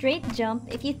do a straight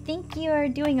jump if you think you are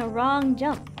doing a wrong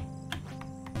jump.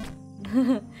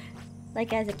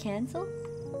 Like as a cancel?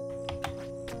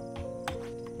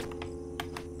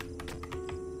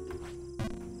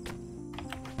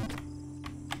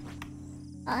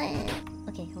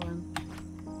 Okay, hold on.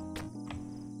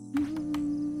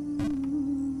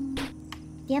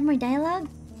 Do you have more dialogue?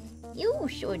 You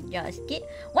should just get...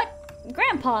 What?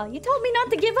 Grandpa, you told me not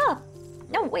to give up!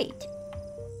 No, wait.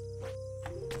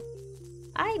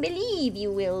 I believe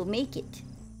you will make it.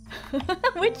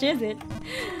 Which is it?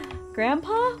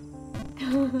 Grandpa?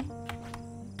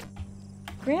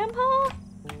 Grandpa?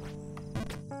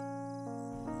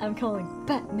 I'm calling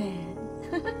Batman.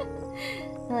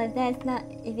 Well, if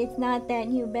it's not that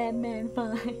new Batman,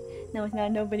 fine. No, it's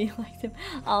not. Nobody likes him.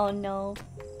 Oh no.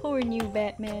 Poor new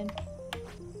Batman.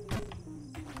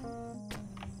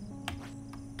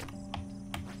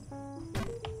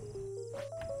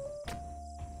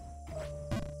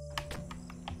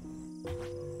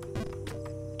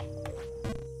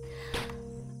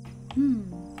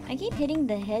 I keep hitting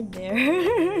the head there.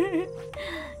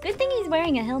 Good thing he's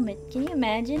wearing a helmet. Can you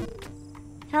imagine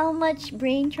how much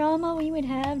brain trauma we would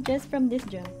have just from this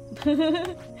jump?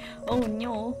 Oh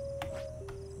no.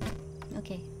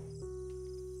 Okay.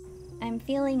 I'm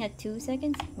feeling at 2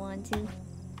 seconds. 1, 2.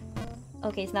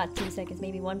 Okay, it's not 2 seconds,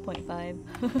 maybe 1.5.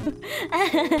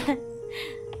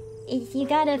 You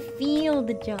gotta feel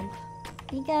the jump.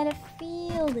 You gotta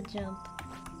feel the jump.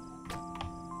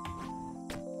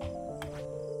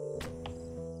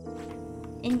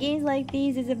 In games like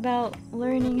these, it's about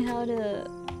learning how to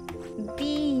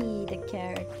be the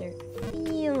character.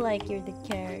 Feel like you're the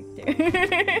character.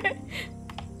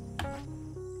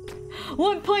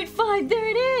 1.5, there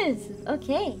it is!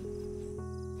 Okay.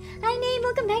 Hi Nate,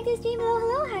 welcome back to the stream. Hello,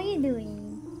 hello, how are you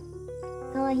doing?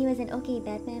 Oh, he was an okay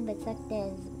Batman, but sucked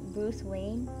as Bruce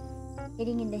Wayne.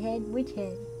 Hitting in the head? Which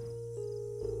head?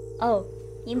 Oh,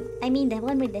 I mean the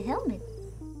one with the helmet.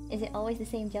 Is it always the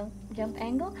same jump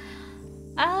angle?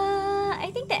 I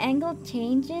think the angle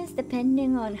changes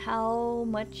depending on how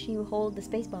much you hold the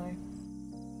spacebar.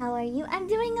 How are you? I'm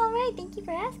doing alright, thank you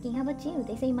for asking. How about you?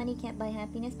 They say money can't buy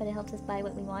happiness, but it helps us buy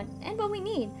what we want and what we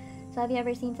need. So have you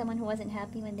ever seen someone who wasn't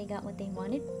happy when they got what they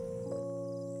wanted?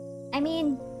 I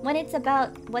mean, when it's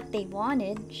about what they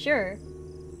wanted, sure.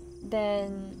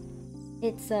 Then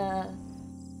it's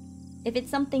if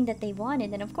it's something that they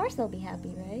wanted, then of course they'll be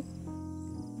happy, right?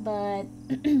 But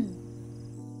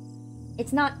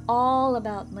it's not all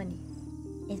about money,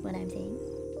 is what I'm saying.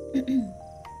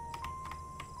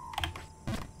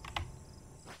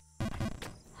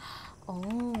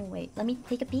 Oh, wait, let me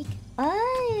take a peek.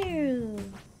 Oh,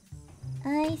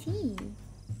 I see.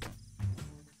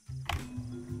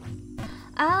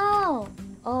 Ow!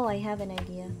 Oh, I have an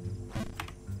idea.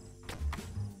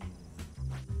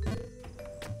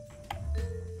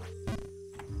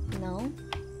 No?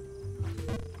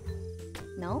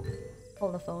 No?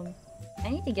 Hold the phone. I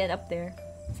need to get up there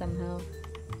somehow.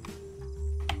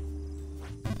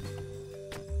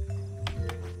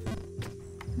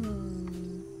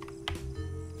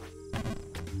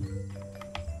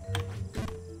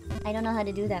 I don't know how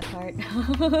to do that part.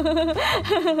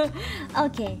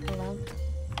 Okay, hold on.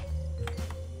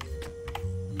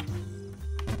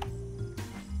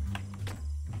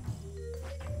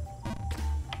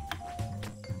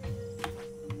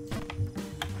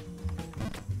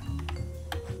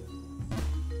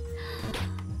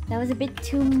 That was a bit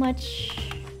too much.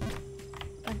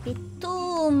 A bit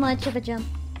too much of a jump.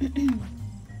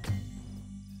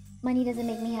 Money doesn't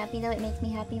make me happy though, it makes me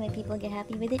happy when people get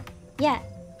happy with it. Yeah,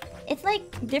 it's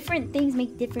like different things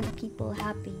make different people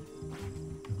happy.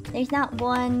 There's not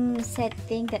one set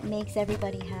thing that makes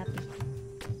everybody happy.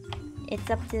 It's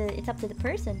up to the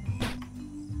person.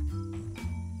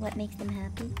 What makes them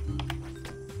happy.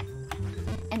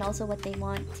 And also what they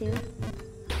want too.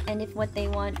 And if what they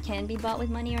want can be bought with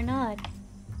money or not.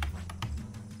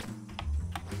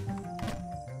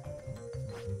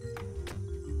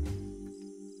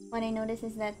 What I notice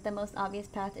is that the most obvious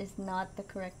path is not the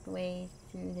correct way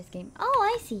through this game. Oh,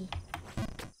 I see.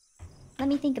 Let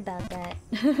me think about that.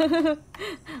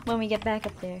 When we get back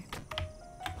up there.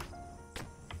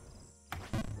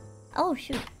 Oh,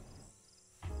 shoot.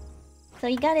 So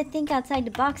you gotta think outside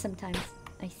the box sometimes.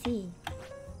 I see.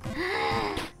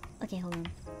 Okay, hold on.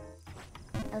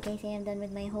 Okay, say I'm done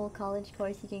with my whole college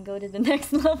course. You can go to the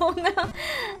next level now.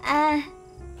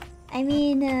 I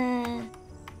mean,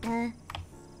 I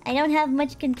don't have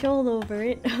much control over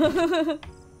it.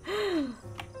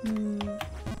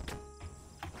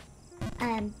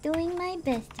 I'm doing my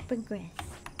best to progress.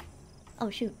 Oh,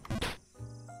 shoot.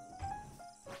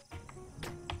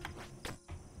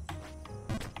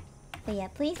 But yeah,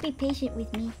 please be patient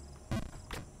with me.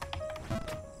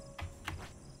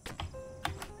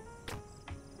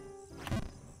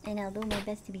 And I'll do my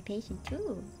best to be patient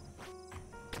too.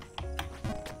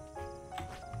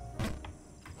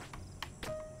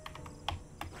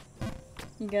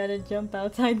 You gotta jump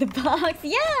outside the box.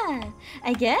 Yeah!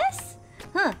 I guess?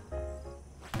 Huh.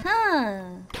 Huh.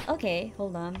 Okay,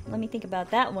 hold on. Let me think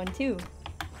about that one too.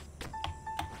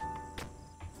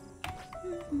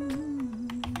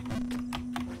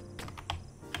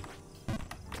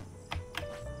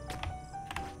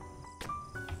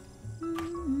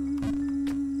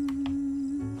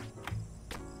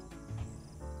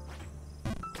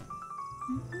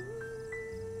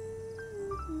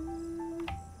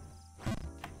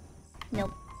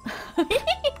 Nope.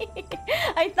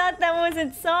 I thought that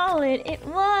wasn't solid. It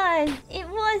was. It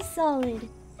was solid.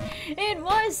 It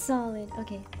was solid.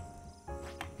 Okay.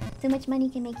 Too much money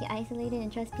can make you isolated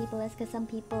and trust people less because some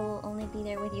people only be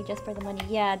there with you just for the money.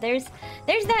 Yeah, there's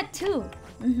that too.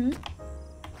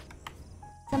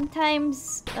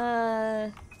 Sometimes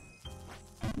the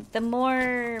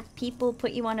more people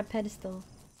put you on a pedestal,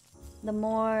 the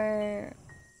more,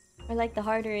 or like the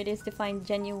harder it is to find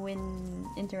genuine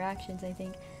interactions, I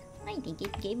think. I think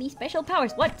it gave me special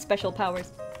powers. What special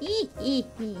powers? He's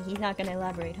not gonna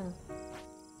elaborate, huh?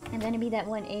 I'm gonna be that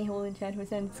one a-hole in chat who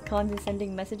sends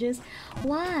condescending messages.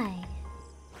 Why?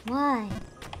 Why?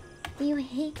 Do you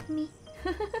hate me?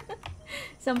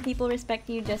 Some people respect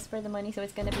you just for the money, so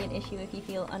it's gonna be an issue if you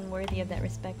feel unworthy of that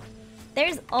respect.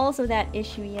 There's also that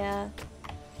issue, yeah.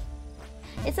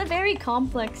 It's a very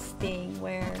complex thing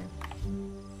where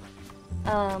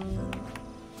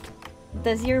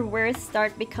does your worth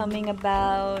start becoming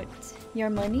about your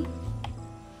money?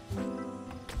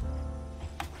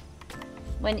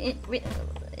 When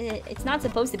it's not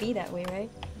supposed to be that way, right?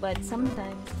 But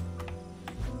sometimes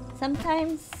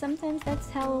that's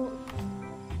how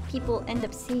people end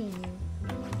up seeing you.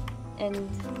 And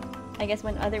I guess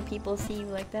when other people see you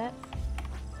like that,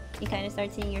 you kind of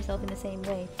start seeing yourself in the same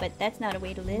way. But that's not a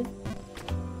way to live.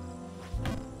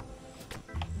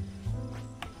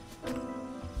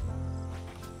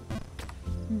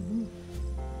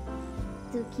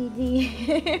 Dookie.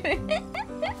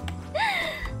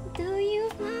 Do you?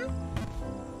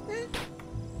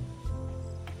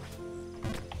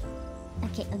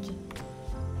 Okay, okay.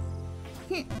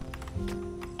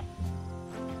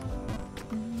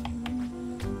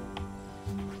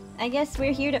 I guess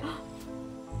we're here to...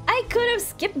 I could have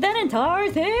skipped that entire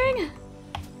thing!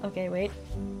 Okay, wait.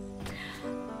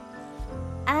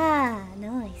 Ah,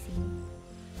 now I see.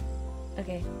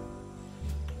 Okay.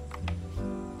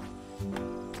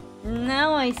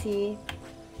 Now I see.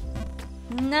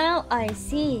 Now I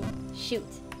see. Shoot.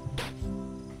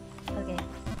 Okay.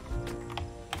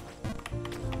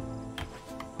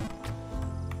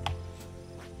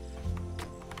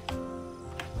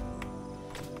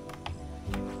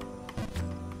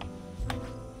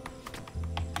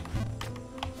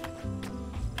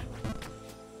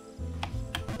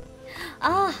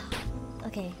 Ah!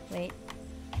 Okay, wait.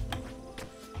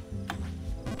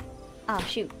 Oh,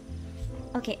 shoot.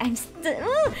 Okay, I'm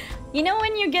still... You know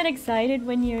when you get excited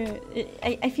when you're...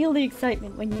 I feel the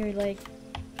excitement when you're, like,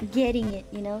 getting it,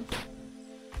 you know?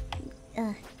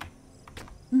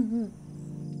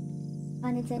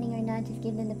 Condescending or not, just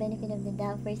give them the benefit of the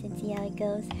doubt first and see how it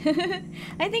goes.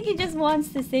 I think he just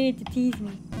wants to say it to tease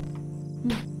me.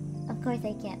 Of course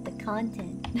I can't, but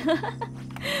content.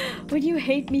 Would you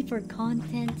hate me for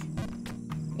content?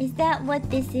 Is that what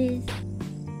this is?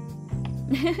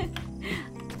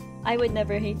 I would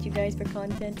never hate you guys for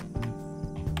content.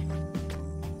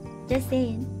 Just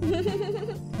saying.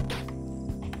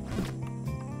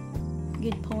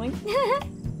 Good point.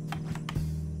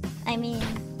 I mean...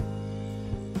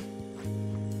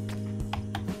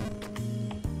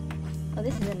 Oh,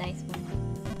 this is a nice one.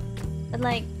 But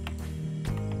like...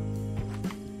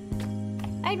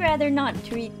 I'd rather not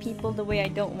treat people the way I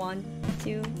don't want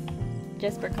to,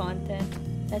 just for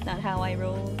content. That's not how I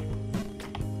roll.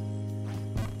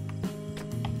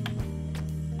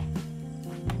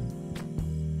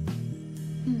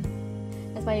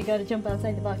 That's why you gotta jump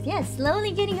outside the box. Yeah,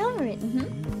 slowly getting over it.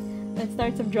 Let's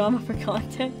start some drama for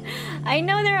content. I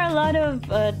know there are a lot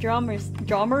of drama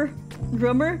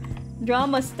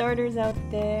starters out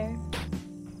there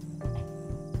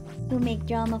who make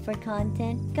drama for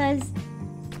content. Cause,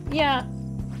 yeah,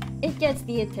 it gets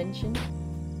the attention.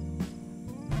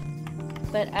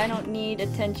 But I don't need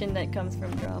attention that comes from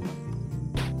drama.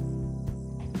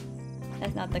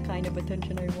 That's not the kind of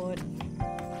attention I want.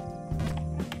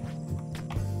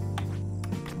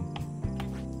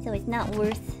 So it's not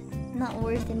worth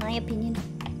in my opinion.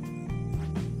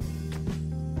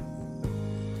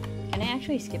 Can I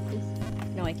actually skip this?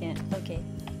 No, I can't. Okay.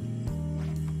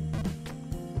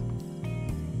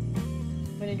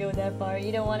 Would it go that far?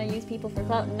 You don't want to use people for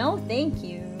clout? No, thank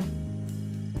you.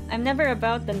 I'm never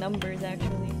about the numbers,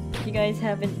 actually. If you guys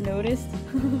haven't noticed.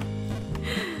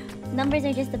 Numbers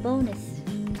are just a bonus.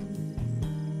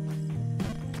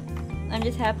 I'm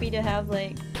just happy to have,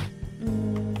 like,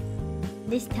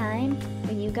 this time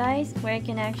with you guys where I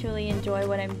can actually enjoy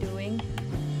what I'm doing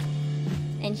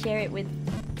and share it with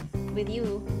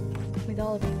you, with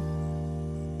all of you.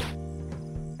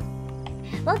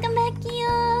 Welcome back, Kia!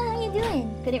 How you doing?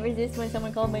 Couldn't resist when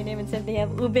someone called my name and said they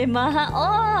have ube maha.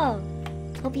 Oh!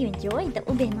 Hope you enjoyed the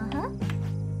ube maha.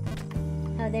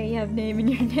 Oh, there you have name in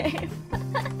your name.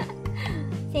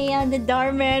 Say on the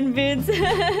Darman vids.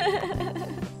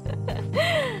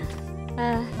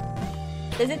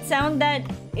 Does it sound that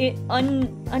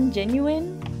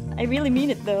ungenuine? I really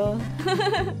mean it though.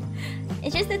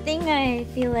 It's just the thing I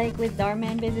feel like with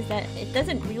Darman vids is that it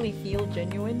doesn't really feel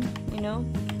genuine, you know?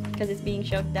 Because it's being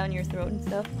shoved down your throat and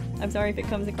stuff. I'm sorry if it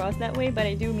comes across that way, but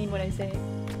I do mean what I say.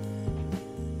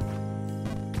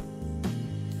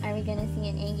 Are we gonna see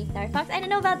an Angie Star Fox? I don't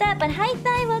know about that, but hi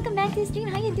Thai! Welcome back to the stream,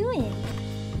 how you doing?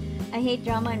 I hate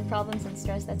drama and problems and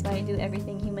stress, that's why I do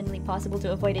everything humanly possible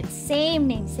to avoid it. Same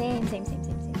name, same.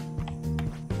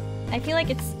 I feel like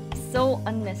it's so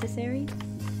unnecessary.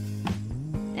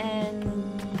 And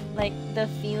like the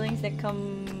feelings that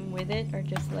come with it are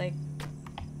just like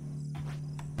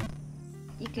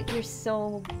you're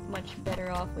so much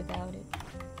better off without it.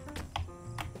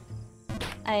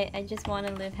 I just want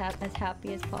to live as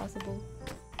happy as possible.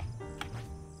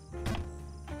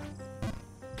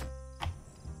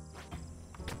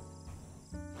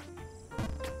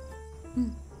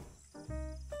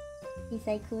 He's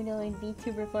Saikuno in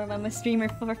VTuber form. I'm a streamer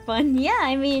for fun. Yeah,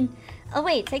 I mean... Oh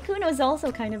wait, Saikuno is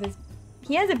also kind of his...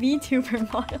 He has a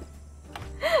VTuber model.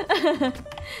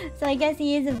 So I guess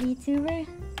he is a VTuber.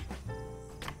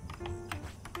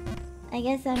 I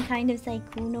guess I'm kind of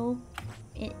Saikuno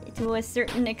to a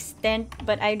certain extent,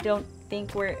 but I don't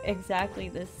think we're exactly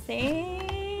the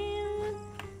same.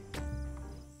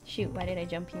 Shoot, why did I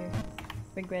jump here?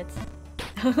 Regrets.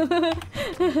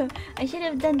 I should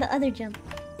have done the other jump.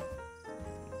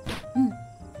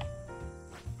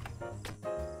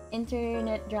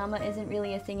 Internet drama isn't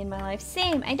really a thing in my life.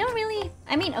 Same. I don't really...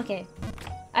 I mean, okay.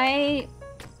 I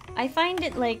find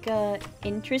it like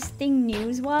interesting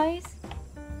news-wise.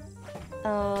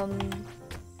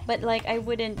 But like I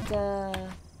wouldn't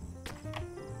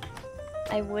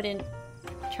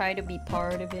try to be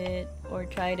part of it or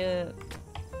try to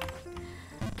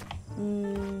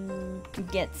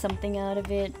get something out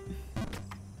of it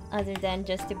other than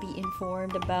just to be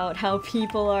informed about how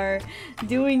people are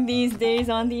doing these days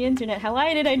on the internet.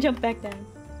 Why did I jump back down?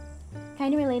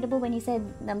 Kind of relatable when you said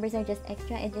numbers are just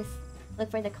extra. I just look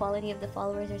for the quality of the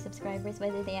followers or subscribers,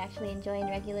 whether they actually enjoy and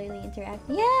regularly interact.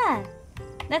 Yeah!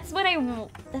 That's what I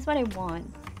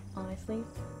want, honestly.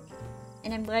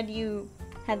 And I'm glad you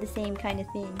have the same kind of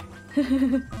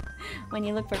thing when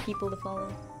you look for people to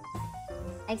follow.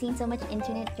 I've seen so much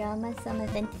internet drama, some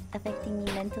affecting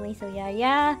me mentally, so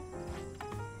yeah.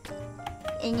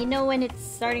 And you know when it's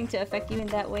starting to affect you in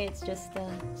that way, it's just,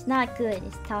 it's not good,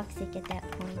 it's toxic at that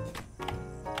point.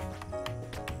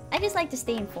 I just like to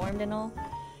stay informed and all.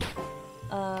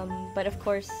 But of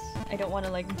course, I don't want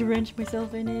to like drench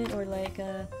myself in it or like,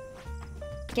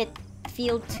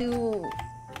 feel too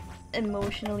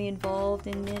emotionally involved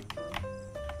in it.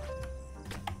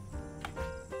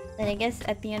 And I guess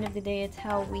at the end of the day, it's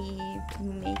how we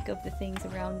make of the things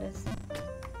around us.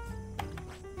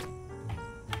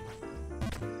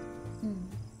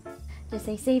 Just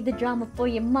say, save the drama for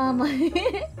your mama.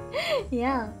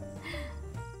 Yeah.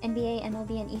 NBA,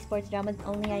 MLB, and esports drama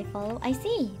only I follow. I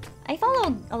see. I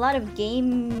follow a lot of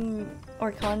game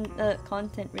or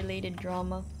content related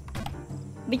drama.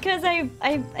 Because I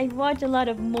watch a lot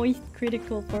of Moist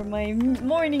Critical for my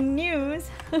morning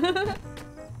news.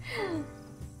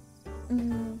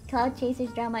 Cloud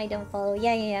Chasers drama I don't follow.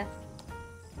 Yeah.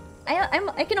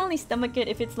 I can only stomach it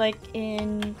if it's like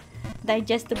in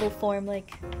digestible form,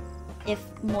 like if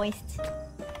Moist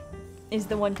is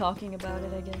the one talking about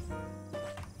it, I guess.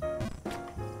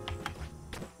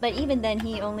 But even then,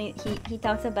 he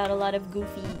talks about a lot of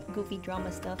goofy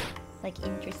drama stuff, like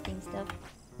interesting stuff.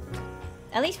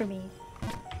 At least for me.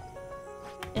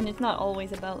 And it's not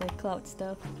always about like clout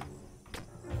stuff.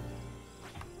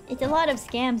 It's a lot of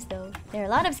scams though. There are a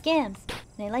lot of scams.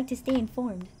 And I like to stay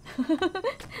informed.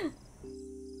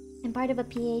 I'm part of a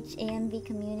PHAMV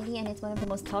community and it's one of the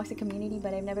most toxic community,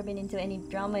 but I've never been into any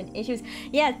drama and issues.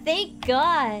 Yeah, thank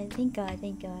God! Thank God,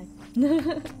 thank God.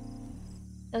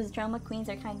 Those drama queens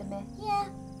are kinda meh. Yeah.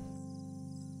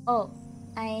 Oh,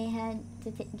 I had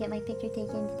to get my picture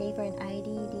taken today for an ID.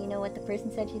 Do you know what the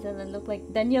person said? She said I look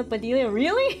like Daniel Padilla.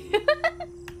 Really?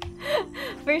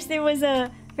 First it was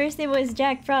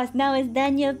Jack Frost. Now it's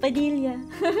Daniel Padilla.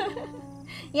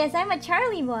 Yes, I'm a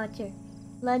Charlie watcher.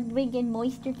 Ludwig and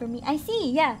Moisture for me. I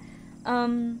see. Yeah.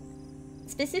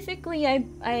 Specifically,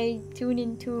 I tune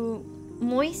into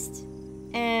Moist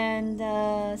and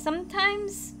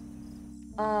sometimes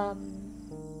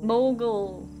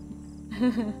Mogul.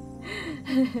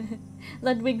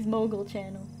 Ludwig's Mogul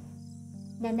channel.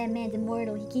 That man's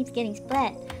immortal. He keeps getting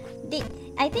splat.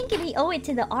 I think we owe it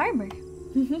to the armor.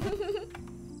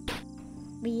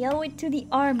 We owe it to the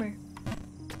armor.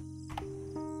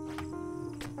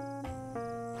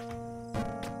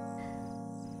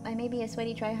 I may be a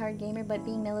sweaty try-hard gamer, but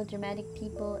being melodramatic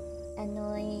people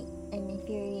annoy and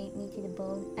infuriate me to the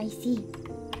bone. I see.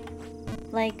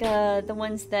 Like the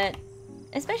ones that,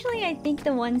 especially I think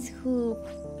the ones who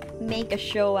make a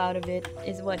show out of it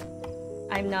is what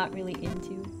I'm not really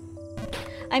into.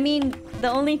 I mean,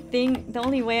 the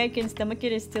only way I can stomach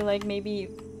it is to like maybe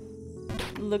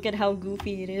look at how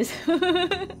goofy it is.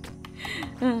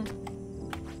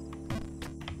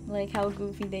 Like how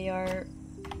goofy they are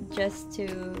just to,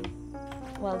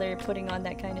 while they're putting on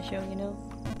that kind of show, you know?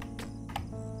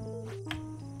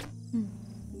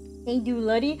 They do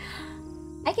Luddy?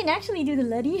 I can actually do the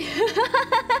Luddy.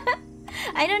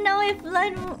 I don't know if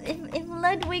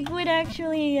Ludwig would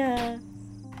actually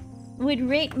would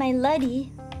rate my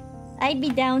Luddy. I'd be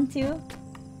down to.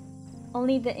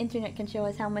 Only the internet can show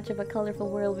us how much of a colorful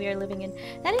world we are living in.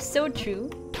 That is so true.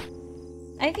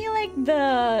 I feel like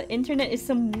the internet is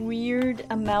some weird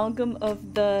amalgam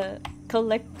of the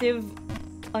collective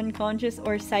unconscious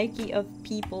or psyche of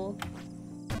people.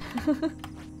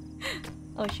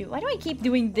 Oh shoot, why do I keep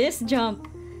doing this jump?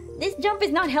 This jump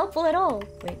is not helpful at all.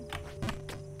 Wait.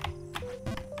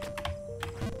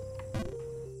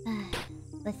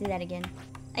 Let's do that again.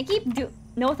 I keep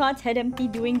no thoughts, head empty,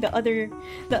 doing the other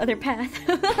path.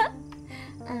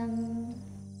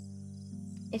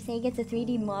 If Say gets a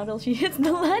 3D model, she hits the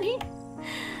Luddy.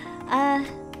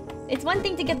 It's one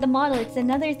thing to get the model, it's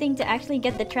another thing to actually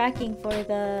get the tracking for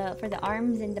the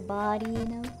arms and the body, you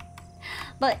know.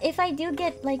 But if I do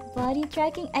get like body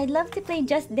tracking, I'd love to play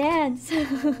Just Dance.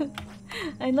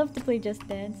 I'd love to play Just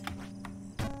Dance.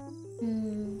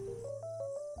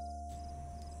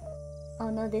 Oh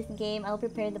no, this game. I'll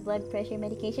prepare the blood pressure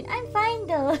medication. I'm fine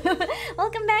though.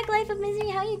 Welcome back, Life of Misery.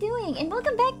 How you doing? And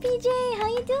welcome back, PJ. How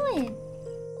you doing?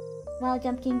 Wow,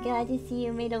 Jump King, glad to see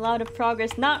you made a lot of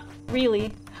progress. Not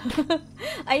really.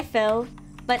 I fell,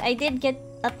 but I did get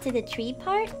up to the tree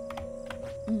part.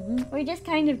 We're just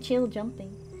kind of chill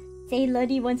jumping. Say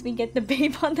Luddy once we get the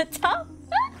babe on the top.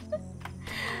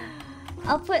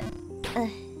 I'll put.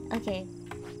 Okay.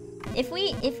 If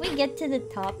we get to the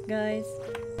top, guys.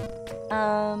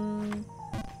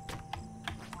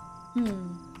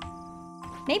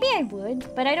 Maybe I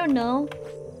would, but I don't know.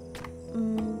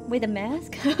 With a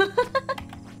mask?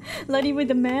 Luddy with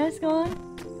the mask on?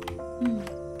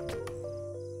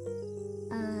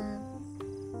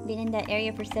 Been in that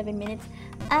area for 7 minutes.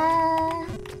 I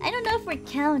don't know if we're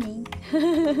counting.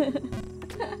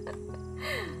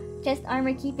 Just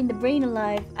armor keeping the brain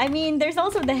alive. I mean, there's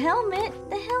also the helmet.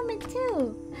 The helmet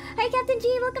too. Hi Captain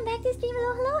G, welcome back to stream.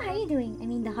 Hello, hello, how are you doing? I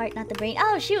mean the heart, not the brain.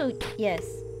 Oh shoot! Yes.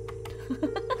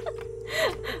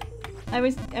 I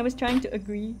was trying to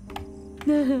agree.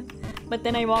 But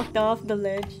then I walked off the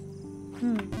ledge.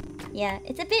 Yeah,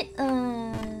 it's a bit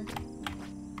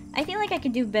I feel like I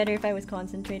could do better if I was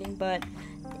concentrating, but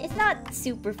it's not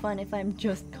super fun if I'm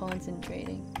just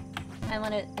concentrating. I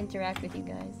want to interact with you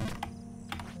guys.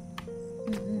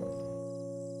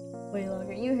 Way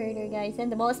longer. You heard her, guys.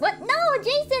 Send the most. What? No,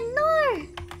 Jason, no!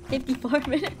 54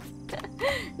 minutes.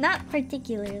 Not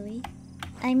particularly.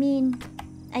 I mean,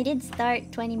 I did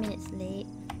start 20 minutes late.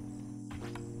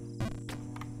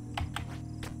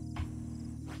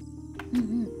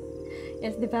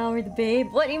 Yes, devour the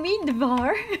babe. What do you mean,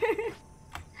 devour?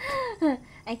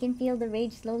 I can feel the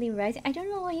rage slowly rising. I don't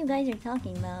know what you guys are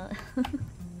talking about.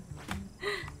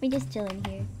 We're just chilling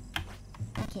here.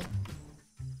 Okay.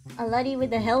 A laddie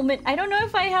with a helmet. I don't know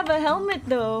if I have a helmet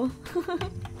though.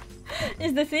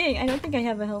 Is the thing. I don't think I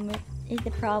have a helmet. Is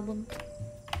the problem.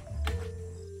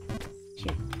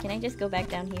 Shoot. Can I just go back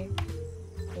down here?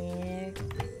 There.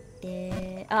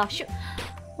 There. Oh, shoot.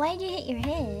 Why did you hit your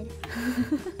head?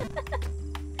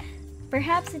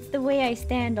 Perhaps it's the way I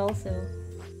stand also.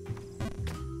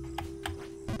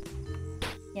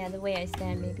 Yeah, the way I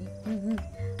stand maybe.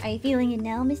 Are you feeling it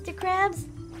now, Mr. Krabs?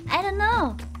 I don't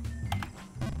know.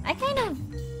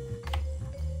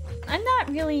 I'm not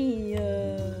really,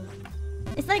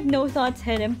 It's like no thoughts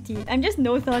head empty. I'm just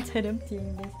no thoughts head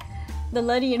emptying this. The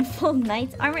Luddy in full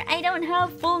knight's armor. I don't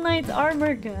have full knight's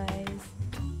armor, guys.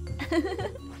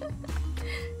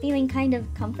 Feeling kind of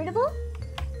comfortable?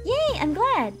 Yay, I'm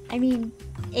glad. I mean,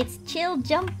 it's chill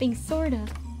jumping, sorta.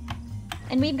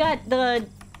 And we've got the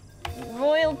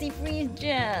royalty-free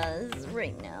jazz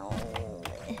right now.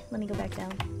 Let me go back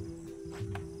down.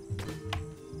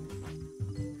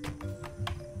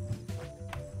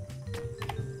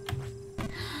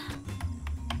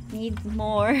 Needs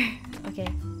more. Okay.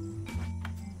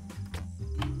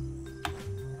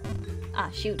 Ah,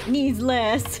 shoot. Needs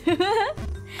less.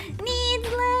 Needs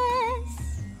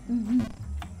less.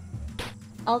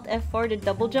 Alt F4 to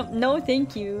double jump? No,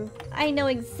 thank you. I know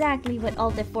exactly what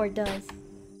Alt F4 does.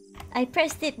 I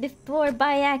pressed it before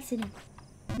by accident.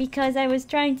 Because I was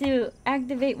trying to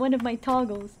activate one of my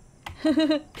toggles.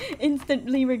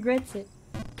 Instantly regrets it.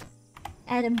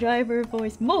 Adam Driver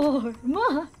voice. More.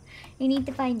 You need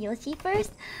to find Yoshi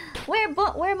first?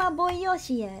 Where my boy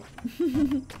Yoshi at?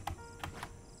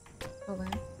 Hold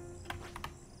on.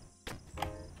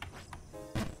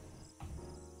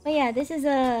 But yeah, this is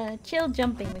a chill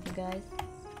jumping with you guys.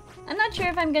 I'm not sure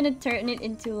if I'm gonna turn it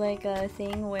into like a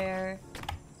thing where,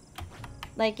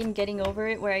 like in Getting Over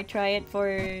It, where I try it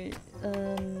for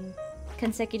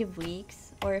consecutive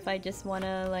weeks, or if I just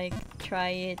wanna like try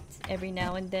it every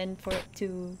now and then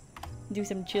to do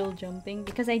some chill jumping,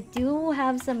 because I do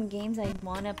have some games I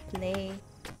wanna play.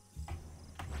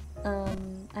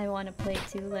 I wanna play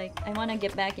too, like I wanna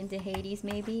get back into Hades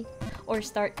maybe, or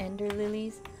start Ender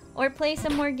Lilies, or play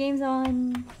some more games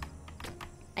on...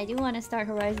 I do wanna start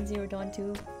Horizon Zero Dawn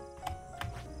 2.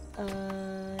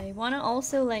 I wanna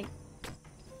also like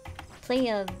play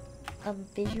a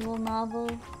visual novel.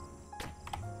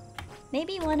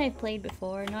 Maybe one I've played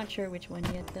before, not sure which one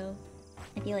yet though.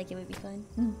 I feel like it would be fun.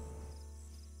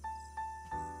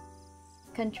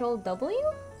 Control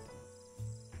W?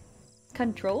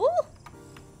 Control?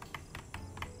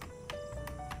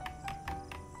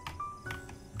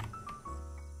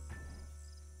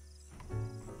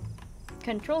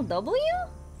 Control W?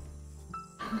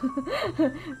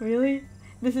 Really?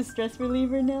 This is stress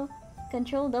reliever now?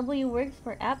 Control W works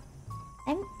for app...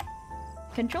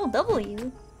 Control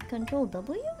W? Control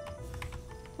W?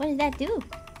 What does that do?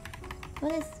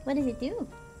 What does it do?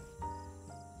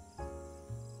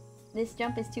 This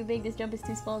jump is too big, this jump is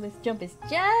too small, this jump is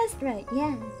just right.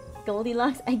 Yeah.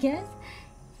 Goldilocks, I guess.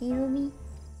 Feel me?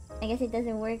 I guess it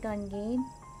doesn't work on game.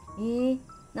 Eh?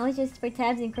 No, it's just for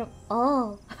tabs and Chrome.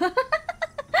 Oh!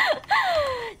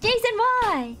 Jason,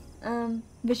 why?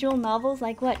 Visual novels,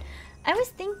 like what? I was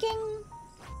thinking...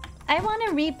 I want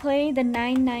to replay the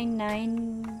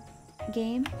 999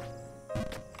 game.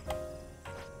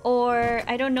 Or,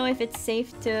 I don't know if it's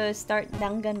safe to start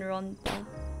Danganronpa.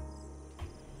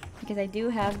 Because I do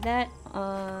have that.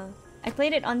 I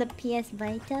played it on the PS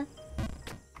Vita.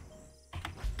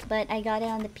 But I got it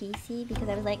on the PC because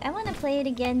I was like, I want to play it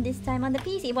again this time on the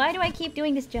PC. Why do I keep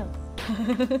doing this jump?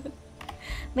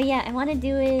 But yeah, I want to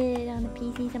do it on the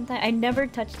PC sometime. I never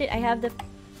touched it. I have the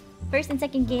first and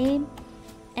second game.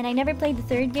 And I never played the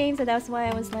third game, so that's why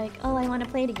I was like, oh, I want to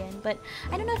play it again. But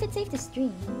I don't know if it's safe to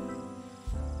stream.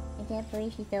 I can't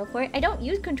believe she fell for it. I don't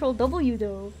use Control W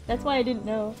though. That's why I didn't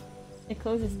know. It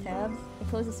closes tabs. It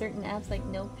closes certain apps like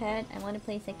Notepad. I want to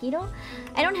play Sekiro.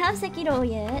 I don't have Sekiro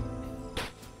yet.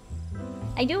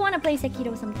 I do want to play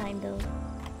Sekiro sometime though.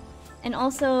 And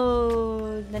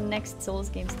also the next Souls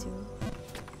games too.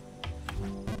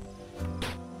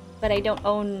 But I don't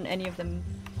own any of them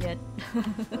yet.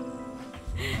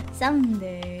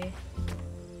 Someday.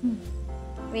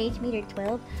 Rage meter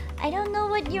 12? I don't know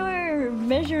what you're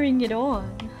measuring it on.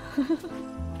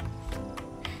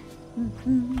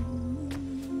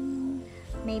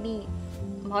 Maybe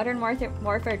Modern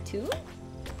Warfare 2?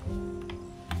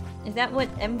 Is that what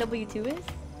MW2 is?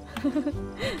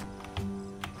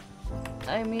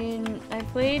 I mean, I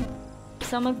played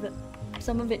some of the...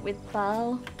 some of it with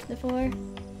Bao before.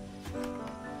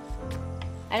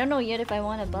 I don't know yet if I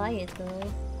want to buy it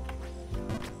though.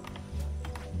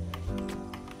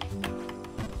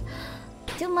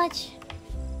 Too much.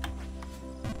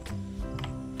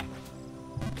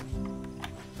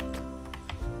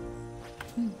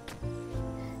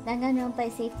 Danganronpa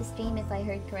is safe to stream if I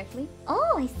heard correctly.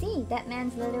 Oh, I see. That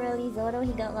man's literally Zoro.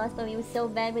 He got lost, but he was so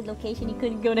bad with location he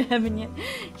couldn't go to heaven yet.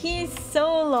 He's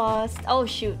so lost. Oh,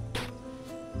 shoot.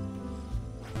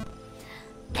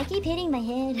 I keep hitting my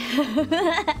head.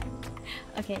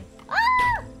 Okay.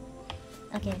 Ah!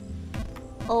 Okay.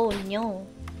 Oh, no.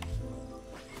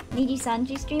 Niji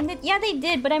Sanji streamed it? Yeah, they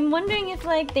did, but I'm wondering if,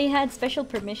 like, they had special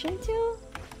permission to?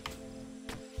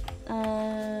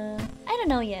 I don't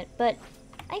know yet, but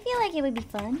I feel like it would be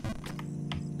fun.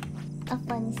 A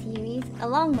fun series. A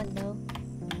long one, though.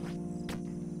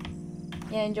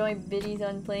 Yeah, enjoy biddies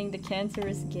on playing the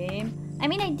cancerous game. I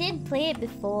mean, I did play it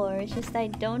before. It's just I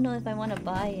don't know if I want to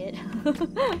buy it.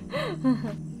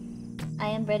 I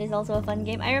Am Bread is also a fun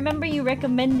game. I remember you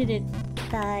recommended it,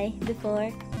 Thai,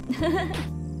 before.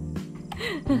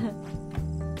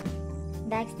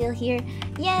 Back still here?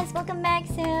 Yes, welcome back,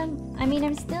 Sam. I mean,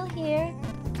 I'm still here.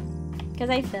 Because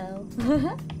I fell.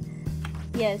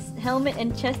 Yes, helmet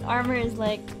and chest armor is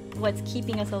like what's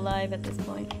keeping us alive at this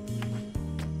point.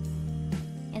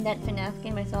 And that FNAF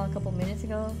game I saw a couple minutes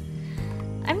ago.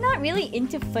 I'm not really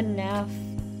into FNAF.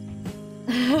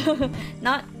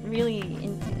 Not really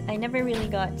into... I never really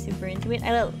got super into it.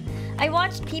 I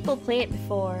watched people play it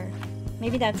before.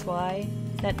 Maybe that's why.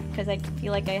 That because I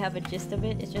feel like I have a gist of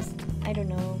it. It's just... I don't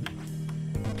know.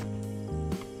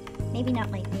 Maybe not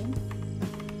my thing.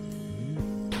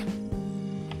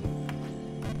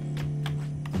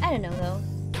 I don't know though.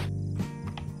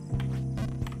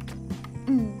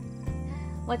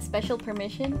 What special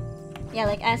permission? Yeah,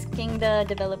 like asking the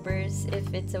developers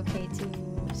if it's okay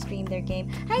to stream their game.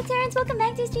 Hi Terrence, welcome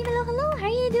back to stream. Hello, hello, how are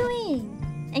you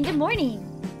doing? And good morning.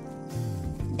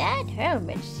 That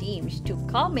helmet seems to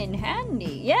come in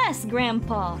handy. Yes,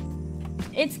 Grandpa.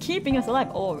 It's keeping us alive.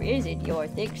 Or is it your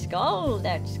thick skull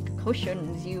that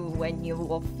cushions you when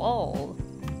you fall?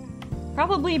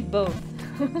 Probably both.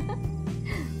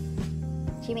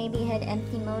 She maybe had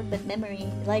empty mode but memory,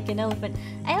 like an elephant.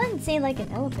 I wouldn't say like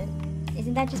an elephant.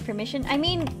 Isn't that just permission? I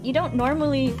mean, you don't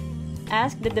normally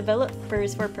ask the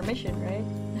developers for permission, right?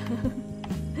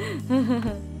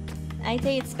 I'd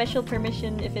say it's special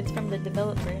permission if it's from the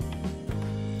developer.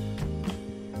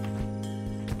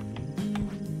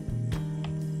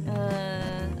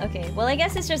 Okay, well I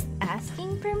guess it's just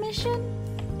asking permission?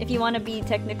 If you want to be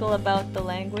technical about the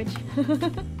language.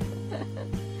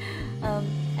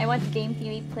 I watch Game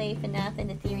Theory play FNAF and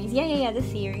the theories. Yeah, the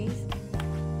series.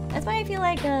 That's why I feel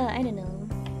like, I don't know.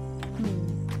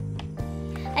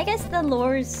 I guess the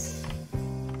lore's...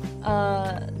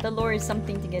 the lore is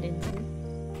something to get into.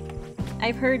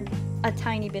 I've heard a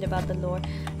tiny bit about the lore.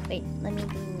 Wait, let me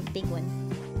do big one.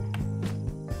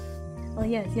 Oh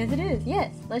yes it is,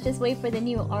 yes! Let's just wait for the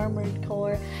new Armored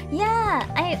Core. Yeah!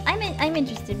 I'm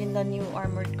interested in the new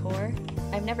Armored Core.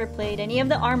 I've never played any of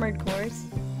the Armored Cores.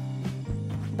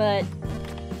 But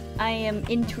I am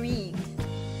intrigued.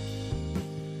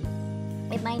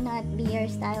 It might not be your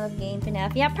style of game,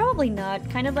 FNAF. Yeah, probably not.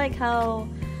 Kind of like how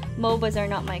MOBAs are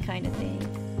not my kind of thing.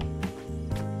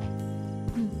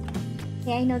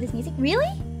 Yeah, I know this music.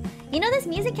 Really? You know this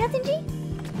music, Captain G?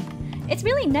 It's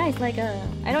really nice. Like,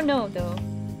 I don't know though.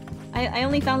 I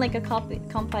only found like a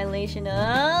compilation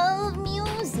of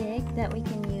music that we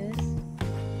can use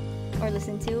or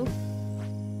listen to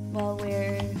while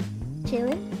we're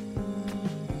chilling.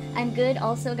 I'm good.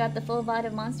 Also got the full VOD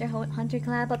of Monster Hunter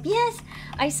collab up. Yes,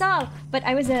 I saw, but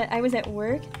I was at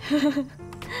work.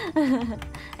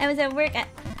 I was at work.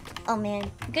 Oh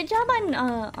man, good job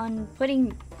on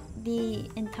putting the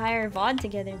entire VOD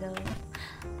together though.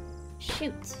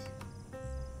 Shoot.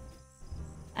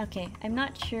 Okay, I'm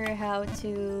not sure how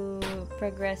to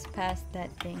progress past that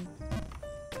thing.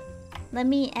 Let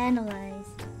me analyze.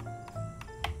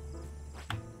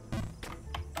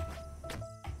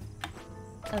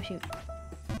 Oh shoot.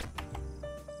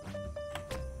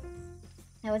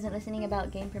 I wasn't listening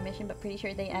about game permission, but pretty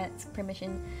sure they ask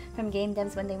permission from game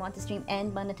devs when they want to stream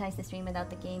and monetize the stream without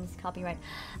the game's copyright.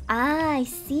 Ah, I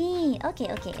see.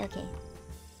 Okay.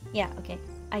 Yeah, okay.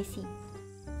 I see.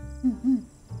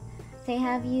 Say,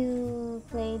 have you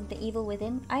played The Evil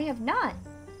Within? I have not.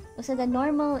 So the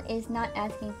normal is not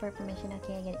asking for permission.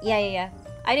 Okay, I get it. Yeah.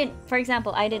 I didn't, for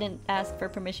example, I didn't ask for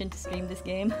permission to stream this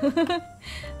game.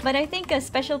 But I think a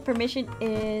special permission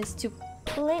is to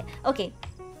play... Okay.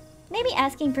 Maybe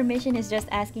asking permission is just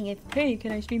asking if, hey,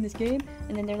 can I stream this game?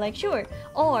 And then they're like, sure.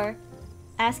 Or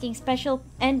asking special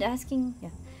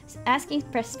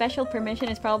special permission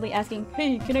is probably asking,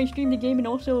 hey, can I stream the game and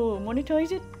also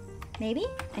monetize it? Maybe?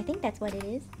 I think that's what it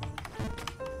is.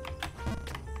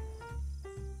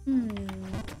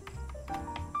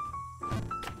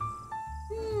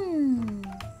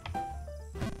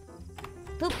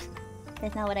 Oops.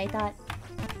 That's not what I thought.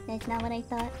 That's not what I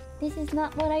thought. This is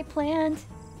not what I planned.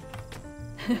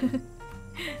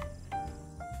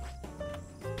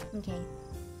 Okay.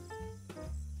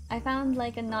 I found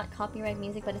like a not copyright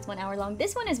music, but it's 1 hour long.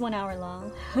 This one is 1 hour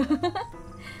long.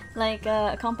 Like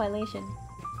a compilation.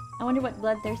 I wonder what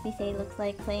Bloodthirsty Say looks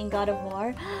like playing God of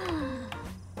War.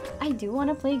 I do want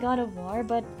to play God of War,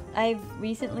 but I've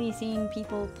recently seen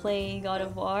people play God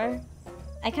of War.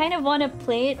 I kind of want to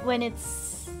play it when I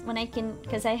can,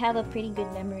 because I have a pretty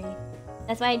good memory.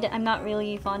 That's why I'm not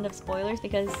really fond of spoilers,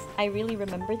 because I really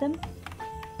remember them.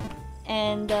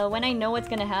 And when I know what's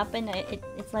gonna happen,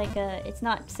 it's like it's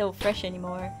not so fresh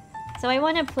anymore. So I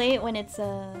want to play it when it's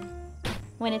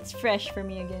fresh for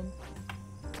me again.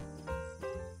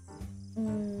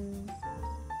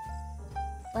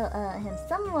 Well,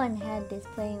 someone had this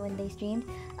playing when they streamed.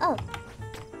 Oh,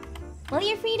 well,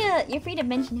 you're free to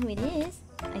mention who it is.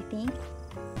 I think.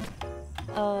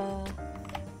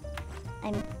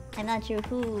 I'm not sure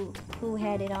who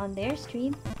had it on their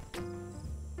stream.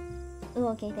 Oh,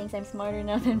 okay, thanks. I'm smarter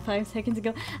now than 5 seconds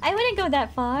ago. I wouldn't go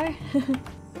that far.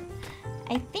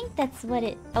 I think that's what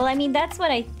it. Oh, I mean, that's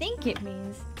what I think it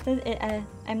means.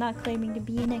 I'm not claiming to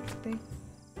be an expert,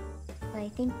 but I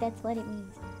think that's what it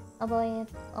means. Oh boy,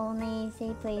 if only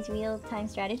Say plays real-time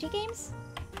strategy games?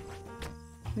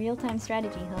 Real-time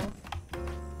strategy, huh?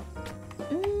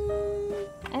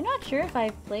 I'm not sure if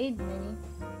I've played many.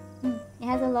 It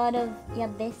has a lot of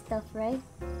best stuff, right?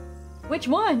 Which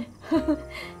one?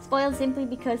 Spoiled simply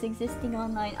because existing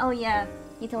online. Oh yeah,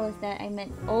 he told us that. I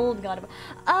meant old God of War.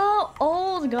 Oh,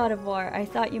 old God of War. I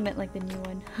thought you meant like the new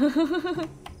one.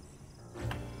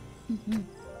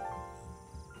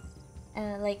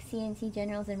 Like CNC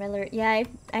Generals and Red Alert. Yeah,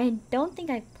 I don't think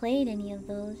I've played any of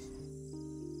those.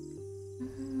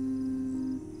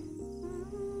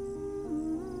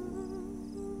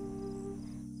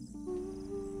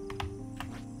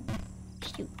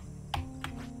 Shoot.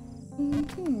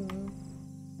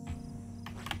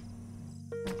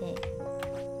 Okay.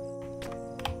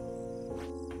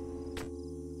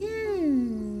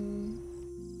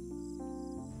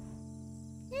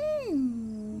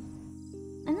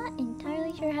 I'm not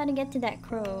entirely sure how to get to that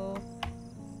crow.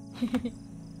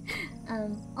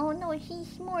 Oh no, she's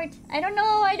smart. I don't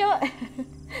know, I don't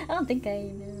think I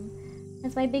am.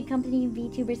 That's why big company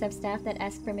VTubers have staff that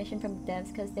ask permission from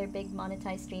devs, because they're big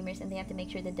monetized streamers and they have to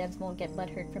make sure the devs won't get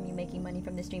butthurt from you making money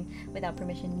from the stream without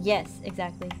permission. Yes,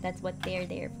 exactly. That's what they're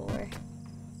there for.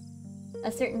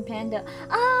 A certain panda.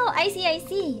 Oh, I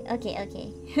see. Okay.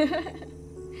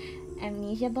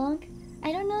 Amnesia bonk?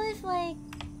 I don't know if, like,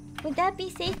 would that be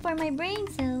safe for my brain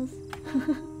cells?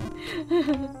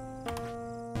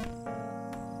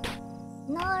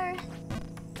 No.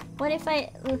 What if I...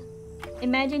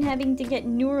 imagine having to get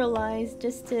neuralized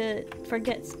just to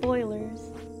forget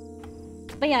spoilers.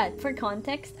 But yeah, for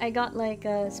context, I got like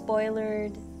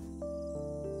spoilered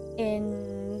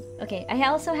in... Okay, I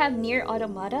also have Nier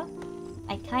Automata.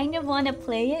 I kind of want to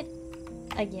play it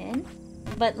again,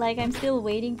 but like I'm still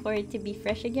waiting for it to be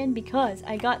fresh again, because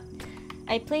I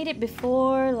played it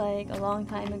before, like a long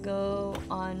time ago,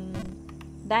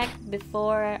 back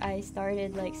before I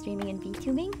started like streaming and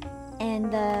VTubing,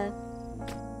 and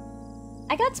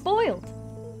I got spoiled.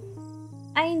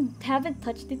 I haven't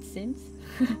touched it since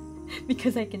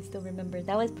because I can still remember.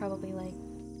 That was probably like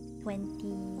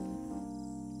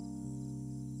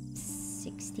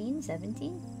 2016,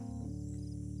 17?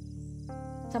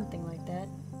 Something like that.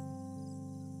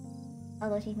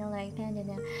 Although she's no like panda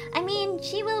now. I mean,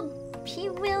 she will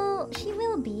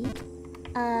be.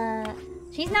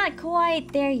 She's not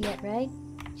quite there yet, right?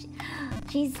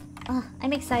 She's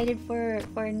I'm excited for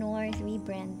Noir's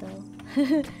rebrand though.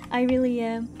 I really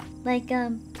am. Like,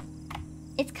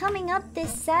 it's coming up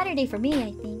this Saturday for me,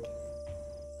 I think.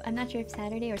 I'm not sure if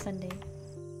Saturday or Sunday.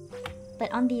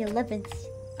 But on the 11th.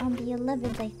 On the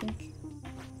 11th, I think.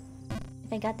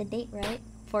 If I got the date right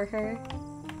for her.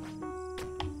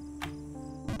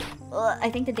 I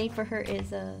think the date for her is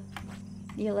the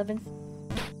 11th.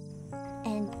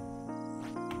 And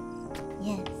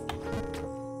yes.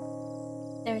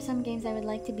 There are some games I would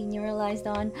like to be neuralized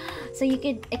on, so you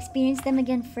could experience them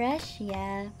again fresh.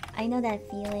 Yeah, I know that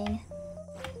feeling.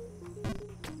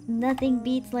 Nothing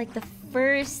beats like the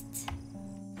first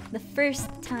The first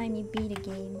time you beat a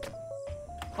game.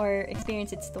 Or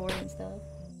experience its story and stuff.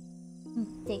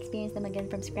 To experience them again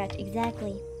from scratch.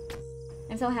 Exactly.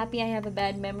 I'm so happy I have a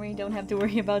bad memory. Don't have to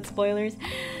worry about spoilers.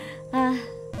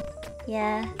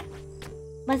 Yeah.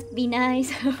 Must be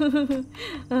nice.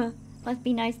 Must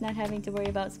be nice not having to worry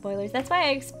about spoilers. That's why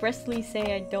I expressly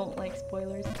say I don't like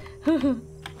spoilers.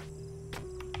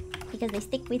 Because they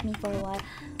stick with me for a while.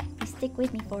 They stick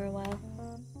with me for a while.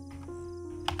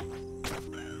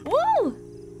 Woo!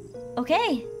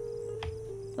 Okay.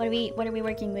 What are we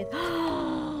working with?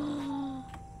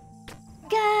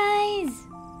 Guys!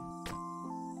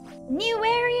 New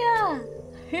area!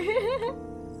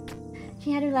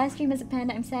 She had her last stream as a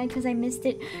panda. I'm sad because I missed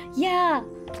it. Yeah!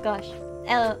 Gosh.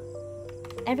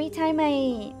 Every time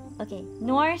okay,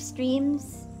 Noir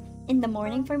streams in the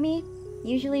morning for me.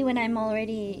 Usually when I'm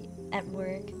already at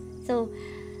work. So,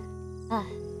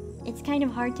 it's kind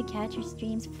of hard to catch her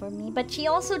streams for me. But she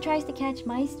also tries to catch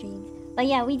my streams. But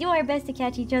yeah, we do our best to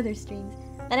catch each other's streams.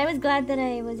 But I was glad that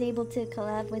I was able to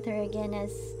collab with her again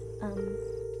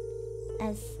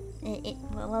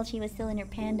while she was still in her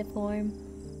panda form.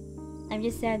 I'm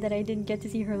just sad that I didn't get to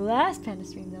see her last panda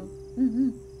stream though.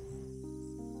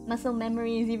 Muscle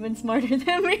memory is even smarter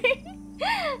than me.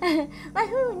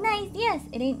 Wahoo! Nice! Yes!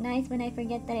 It ain't nice when I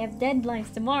forget that I have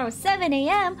deadlines tomorrow, 7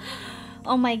 AM!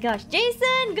 Oh my gosh.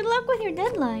 Jason! Good luck with your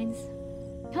deadlines!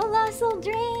 Colossal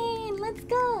Drain! Let's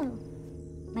go!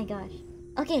 My gosh.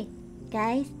 Okay,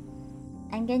 guys.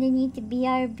 I'm gonna need to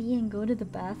BRB and go to the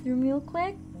bathroom real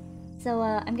quick. So,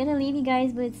 I'm gonna leave you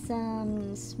guys with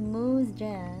some smooth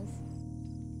jazz.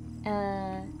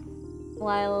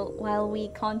 While we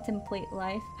contemplate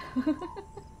life.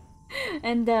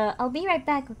 And I'll be right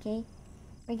back, okay?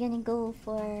 We're gonna go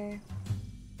for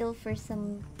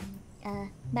some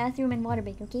bathroom and water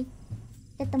break, okay?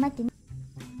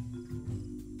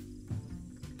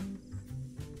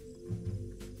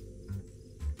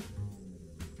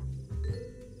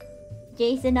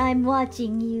 Jason, I'm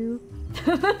watching you.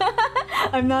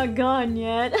 I'm not gone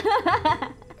yet.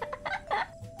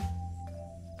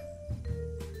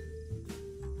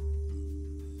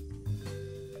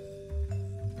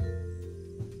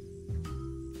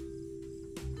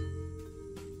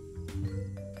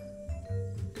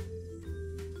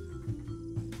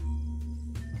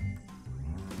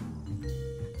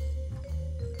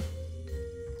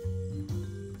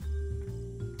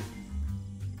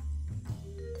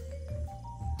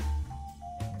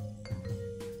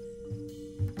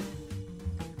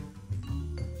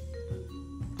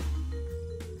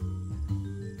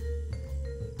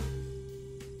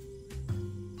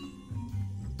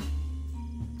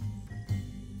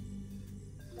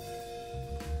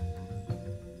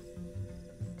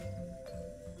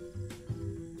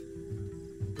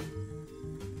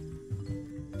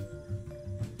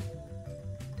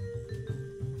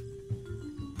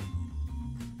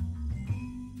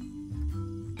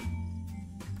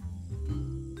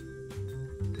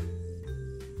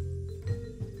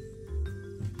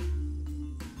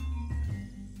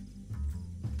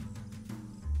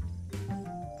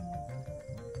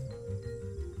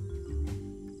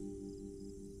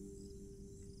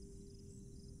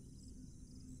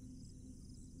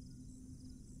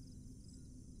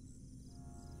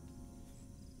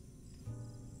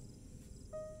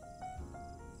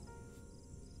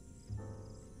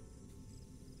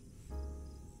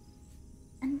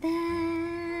 I'm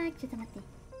back!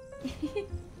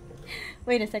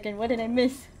 Wait a second, what did I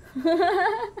miss?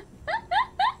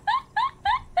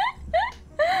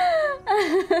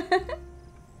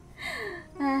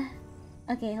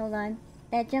 Okay, hold on.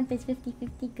 That jump is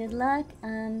 50-50, good luck.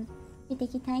 You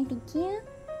take your time, thank you.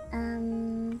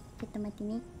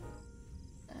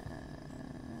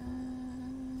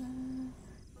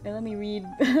 Let me read.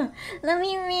 Let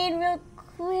me read real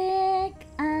quick.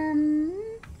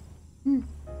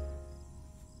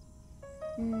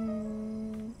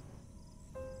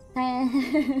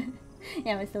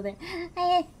 Yeah, I'm still there.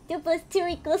 2 plus 2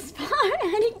 equals 4.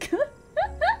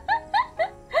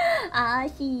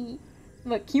 She.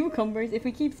 But cucumbers, if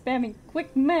we keep spamming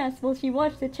quick math, will she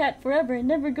watch the chat forever and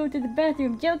never go to the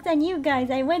bathroom? Joke's on you guys,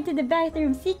 I went to the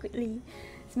bathroom secretly.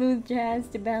 Smooth jazz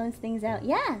to balance things out.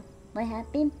 Yeah, what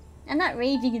happened? I'm not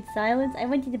raging in silence, I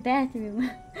went to the bathroom.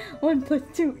 1 plus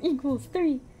 2 equals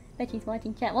 3. Bet she's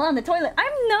watching chat while on the toilet.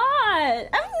 I'm not!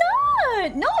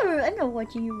 No, I'm not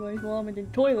watching you guys while I'm in the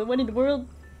toilet. What in the world?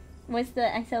 What's the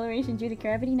acceleration due to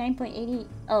gravity? 9.80.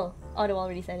 Oh, Otto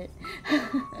already said it.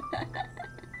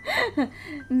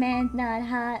 Man's not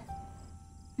hot.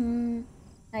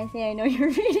 I say I know you're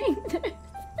reading this.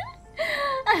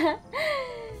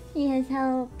 Yes,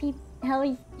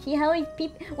 She always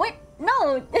peep. What?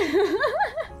 No!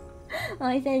 Oh,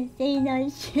 I said say no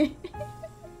shit.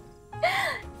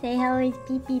 Say how is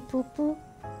pee pee poo poo.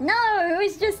 No, it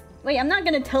was just. Wait, I'm not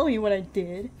gonna tell you what I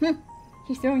did.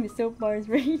 She's throwing the soap bars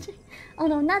raging. Oh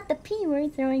no, not the P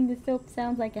word. Throwing the soap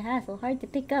sounds like a hassle. Hard to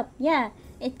pick up. Yeah,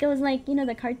 it goes like, you know,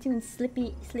 the cartoon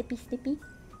Slippy Slippy.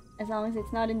 As long as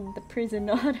it's not in the prison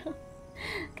auto.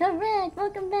 Correct!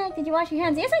 Welcome back! Did you wash your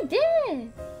hands? Yes, I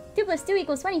did! 2 + 2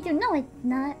 = 22. No, it's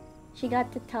not. She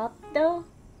got the top, though.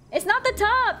 It's not the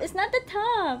top! It's not the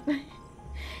top!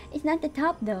 It's not the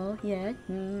top, though, yet.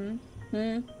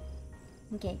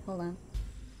 Okay, hold on.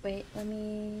 Wait, let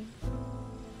me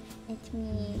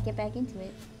get back into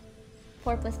it.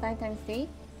 4 + 5 × 3?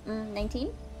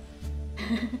 19?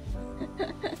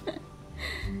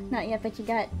 Not yet, but you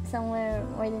got somewhere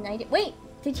more than I did. Wait!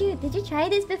 Did you try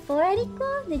this before,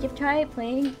 Eriko? Did you try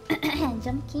playing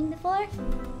Jump King before?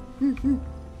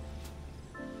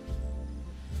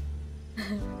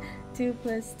 2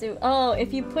 + 2. Oh,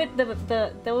 if you put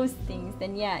those things,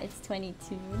 then yeah, it's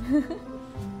 22.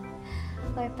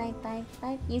 4 5 5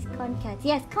 5. Use concats.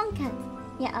 Yes, concats.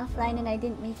 Yeah, offline, and I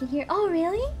didn't make it here. Oh,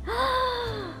 really?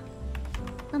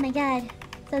 Oh my god.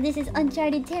 So this is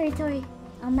uncharted territory.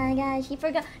 Oh my gosh, he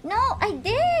forgot. No, I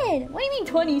did. What do you mean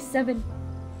 27?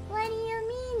 What do you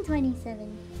mean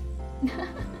 27?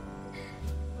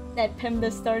 That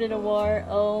Pemda started a war.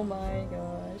 Oh my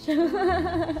gosh.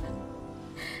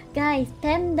 Guys,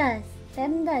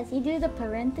 PEMDAS. You do the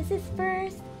parentheses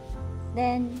first,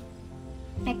 then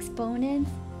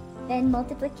exponents, then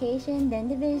multiplication, then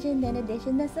division, then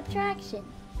addition, then subtraction.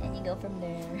 Then you go from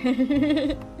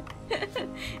there.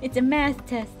 It's a math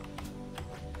test.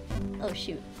 Oh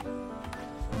shoot.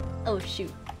 Oh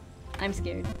shoot. I'm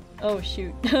scared. Oh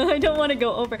shoot. I don't want to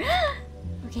go over.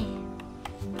 Okay.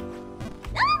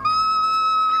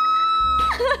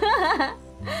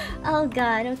 Oh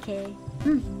god, okay.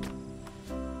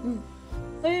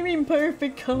 I mean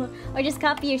perfect color. Or just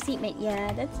copy your seatmate.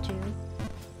 Yeah, that's true.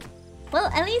 Well,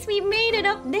 at least we made it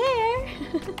up there.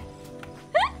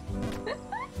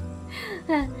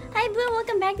 Hi Blue,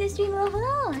 welcome back to the stream. Oh,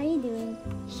 hello, how are you doing?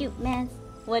 Shoot, man.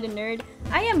 What a nerd.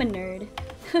 I am a nerd.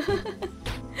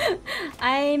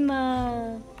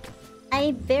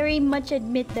 I very much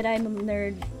admit that I'm a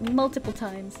nerd multiple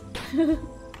times.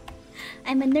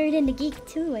 I'm a nerd and a geek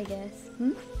too, I guess.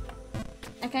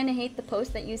 I kinda hate the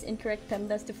posts that use incorrect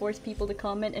PEMDAS to force people to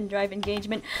comment and drive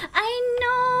engagement. I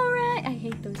know, right? I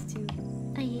hate those two.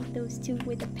 I hate those two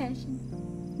with a passion.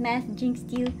 Math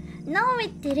jinxed you. No,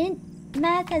 it didn't.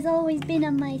 Math has always been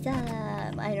on my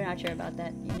side. I'm not sure about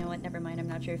that. You know what? Never mind. I'm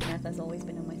not sure if math has always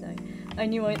been on my side. I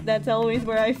knew it. That's always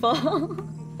where I fall.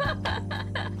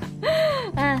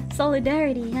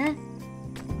 Solidarity, huh?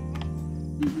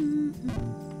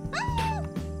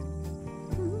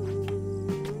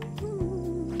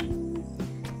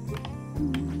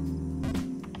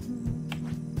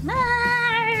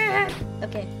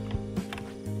 Okay.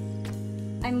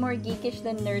 I'm more geekish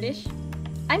than nerdish.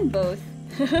 I'm both.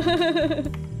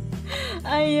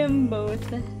 I am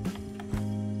both.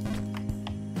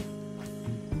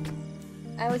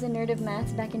 I was a nerd of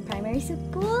maths back in primary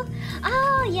school.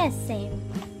 Oh, yes, same.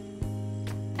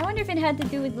 I wonder if it had to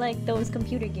do with like those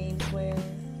computer games where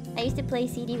I used to play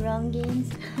CD-ROM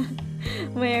games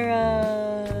where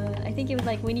I think it was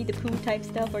like Winnie the Pooh type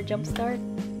stuff or Jumpstart.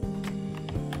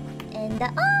 And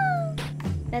oh,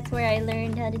 that's where I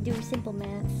learned how to do simple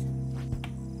maths.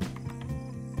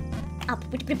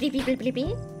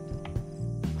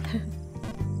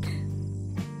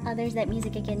 Oh, there's that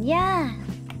music again. Yeah,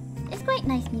 it's quite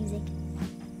nice music.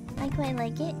 I quite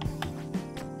like it.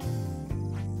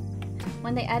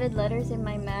 When they added letters in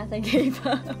my math, I gave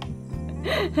up.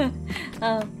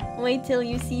 Wait till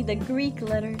you see the Greek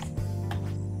letters.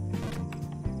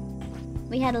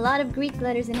 We had a lot of Greek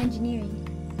letters in engineering.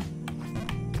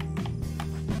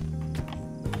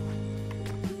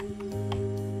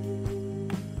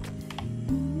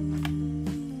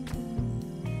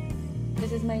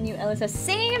 This is my new LSS.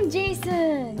 Same,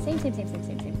 Jason! Same.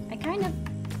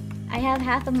 I have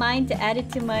half a mind to add it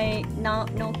to my no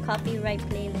copyright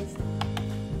playlist.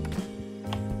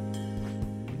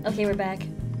 Okay, we're back.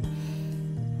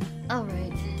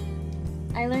 Alright.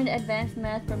 I learned advanced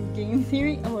math from game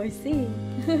theory. Oh, I see.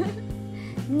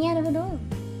 Naruhodo.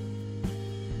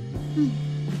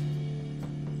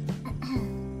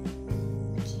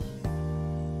 Okay.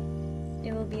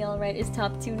 It will be alright. It's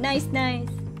top 2. Nice.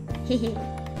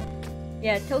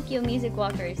 Yeah, Tokyo Music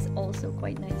Walker is also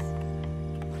quite nice.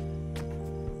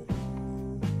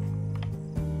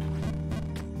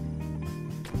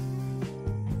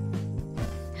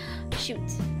 Shoot.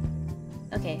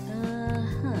 Okay,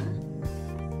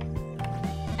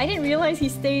 I didn't realize he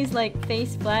stays like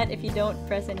face flat if you don't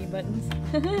press any buttons.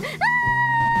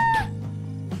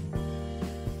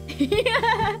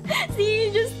 Yeah, see,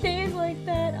 he just stays like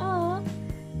that. Aw.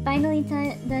 Finally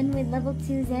done with level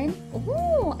 2 Zen.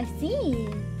 Oh, I see.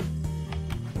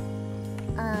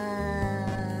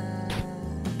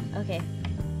 Okay.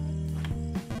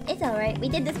 It's alright, we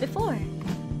did this before.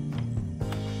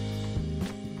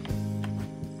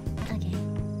 Okay.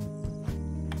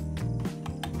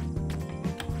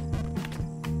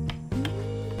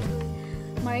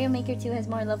 Mario Maker 2 has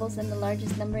more levels than the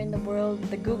largest number in the world,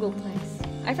 the Googleplex.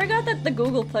 I forgot that the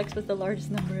Googleplex was the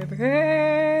largest number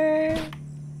ever.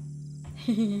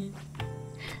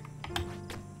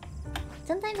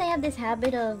 Sometimes I have this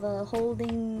habit of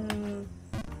holding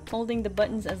the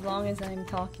buttons as long as I'm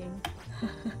talking.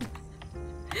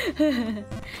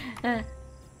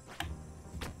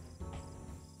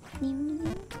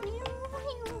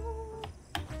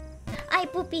 Ay,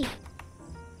 poopy!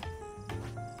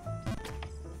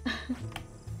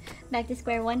 Back to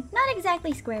square one. Not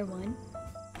exactly square one.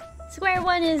 Square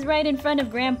one is right in front of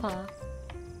Grandpa.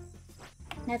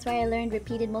 That's where I learned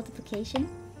repeated multiplication.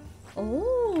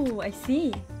 Oh, I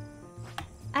see.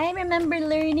 I remember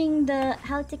learning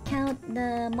how to count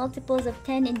the multiples of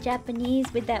 10 in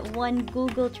Japanese with that one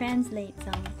Google Translate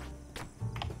song.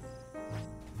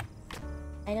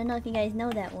 I don't know if you guys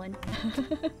know that one.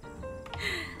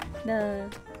 The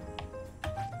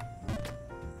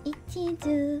 1、10、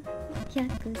100、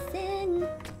1000、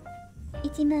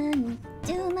1万、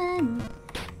10万、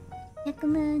100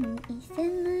万、1000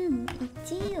万、1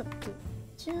億、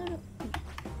16、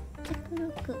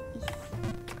106、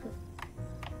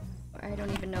I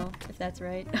don't even know if that's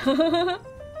right.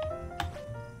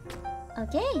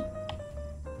 Okay.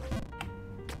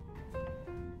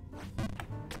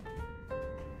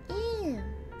 Ew.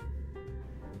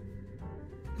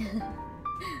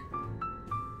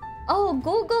 Oh,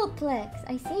 Googleplex.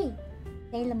 I see.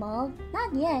 Xaela Mall.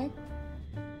 Not yet.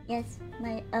 Yes,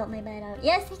 my bad.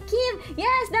 Yes, Hakim.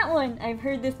 Yes, that one. I've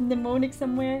heard this mnemonic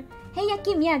somewhere. Hey,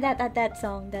 Hakim. Yeah, that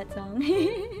song.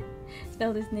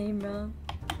 Spelled his name wrong.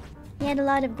 He had a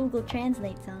lot of Google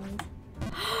Translate songs.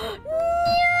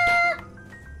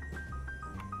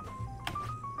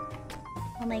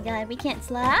 Oh my god, we can't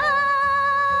slide.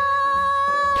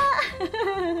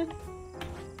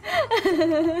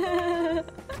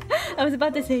 I was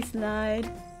about to say slide.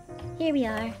 Here we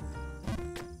are.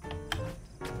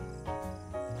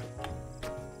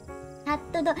 Hot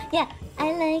dog. Yeah,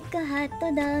 I like a hot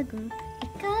dog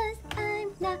because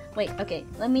I'm not. Wait, okay.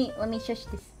 Let me shush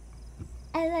this.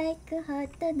 I like a hot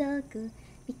dog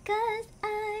because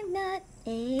I'm not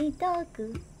a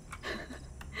dog.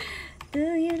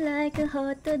 Do you like a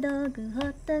hot dog?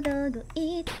 Hot dog,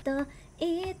 eat hot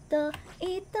dog.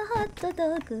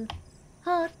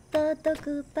 Hot dog,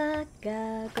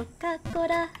 baga,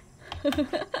 Coca-Cola.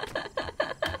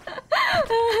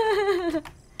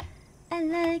 I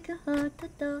like a hot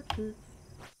dog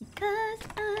because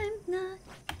I'm not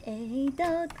a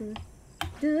dog.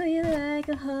 Do you like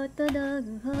a hot dog?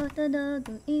 Hot dog,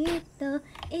 eat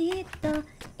hot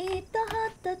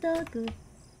dog.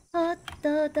 Hot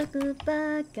dog,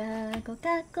 baga,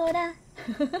 Coca-Cola.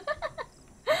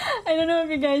 I don't know if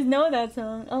you guys know that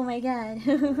song. Oh my god.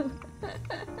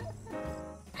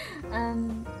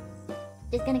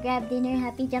 Just gonna grab dinner.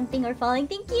 Happy jumping or falling.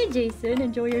 Thank you, Jason.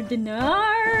 Enjoy your dinner.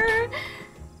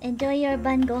 Enjoy your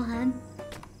bun, Gohan.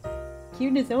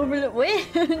 Cuteness over the way.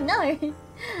 No.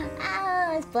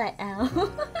 Ah, splat. Ow.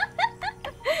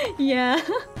 Yeah.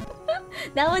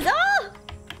 That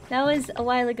was a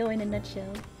while ago in a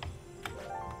nutshell.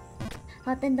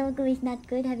 Hot dog is not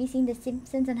good. Have you seen The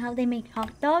Simpsons on how they make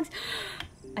hot dogs?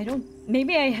 I don't.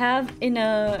 Maybe I have in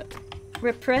a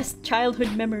repressed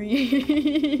childhood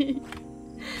memory.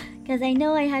 Because I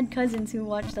know I had cousins who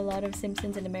watched a lot of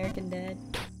Simpsons and American Dad.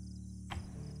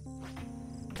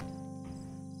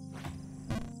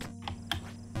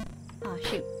 Oh,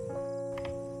 shoot.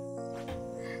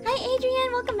 Hi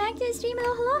Adrian, welcome back to the stream.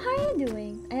 Hello, how are you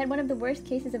doing? I had one of the worst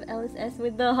cases of LSS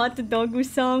with the Hot Dogu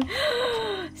song.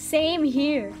 Same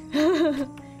here.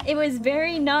 It was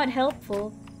very not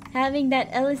helpful having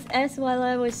that LSS while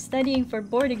I was studying for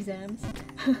board exams.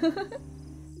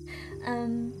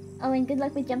 Oh, and good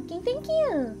luck with jumping. Thank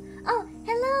you. Oh,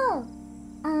 hello.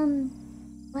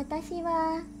 Watashi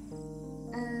wa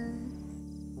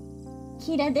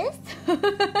Kira desu.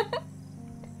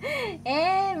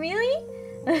 Eh, really?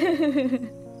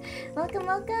 Welcome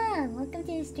to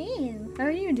the stream. How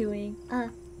are you doing?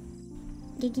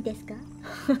 Genki desu ka?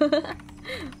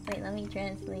 Wait, let me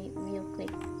translate real quick.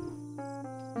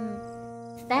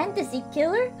 Fantasy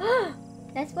killer?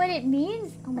 That's what it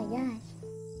means? Oh my gosh.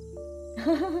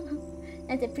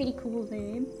 That's a pretty cool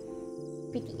name.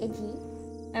 Pretty edgy.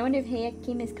 I wonder if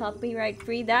Hayakim is copyright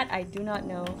free. That I do not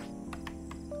know.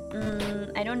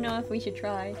 I don't know if we should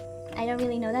try. I don't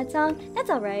really know that song. That's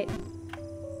alright.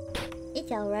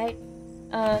 It's alright.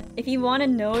 If you want to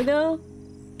know though,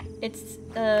 it's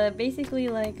basically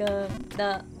like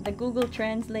the Google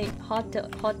Translate hot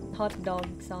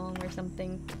dog song or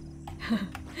something.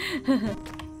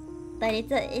 But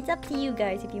it's up to you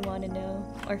guys if you want to know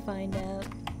or find out.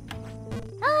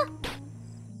 Ah!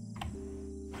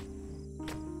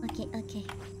 Okay.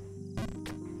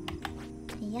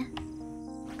 Yeah.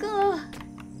 Go!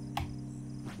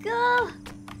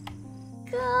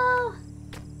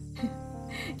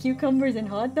 Cucumbers and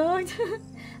hot dogs?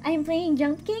 I am playing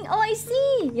Jump King? Oh, I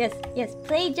see! Yes,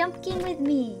 play Jump King with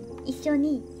me.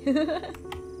 Ishoni.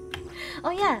 Oh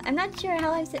yeah, I'm not sure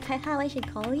how I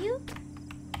should call you.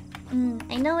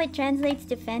 I know it translates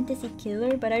to fantasy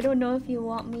killer, but I don't know if you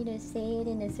want me to say it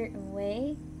in a certain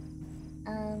way.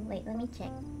 Wait, let me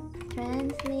check.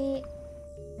 Translate.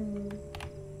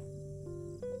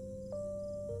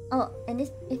 Oh, and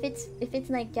this if it's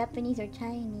like Japanese or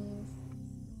Chinese.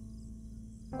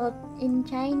 Well, in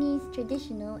Chinese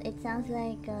traditional, it sounds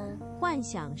like 幻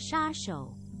想杀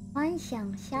手。幻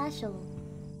想杀手。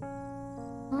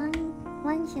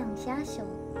幻想杀手。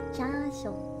杀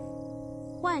手。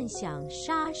幻想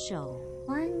杀手。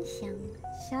幻想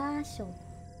杀手。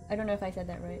I don't know if I said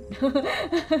that right.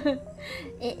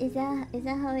 Is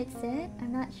that how it's said?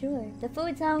 I'm not sure. The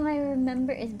food song I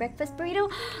remember is Breakfast Burrito.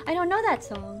 I don't know that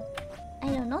song.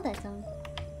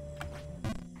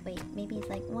 Wait, maybe it's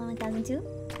like 1002?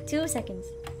 2 seconds.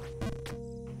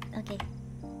 Okay.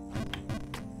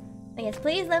 But yes,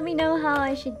 please let me know how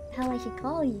I should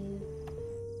call you.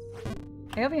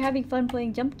 I hope you're having fun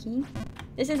playing Jump King.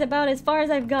 This is about as far as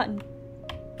I've gotten.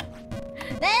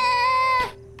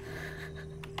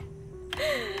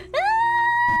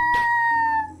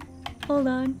 Hold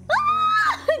on.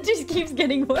 It just keeps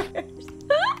getting worse.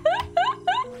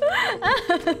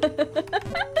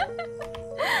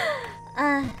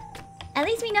 At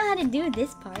least we know how to do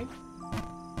this part.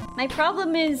 My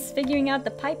problem is figuring out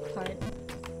the pipe part.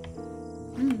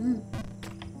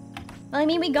 Well, I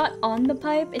mean, we got on the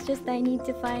pipe. It's just I need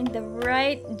to find the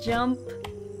right jump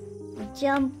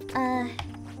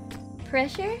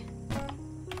pressure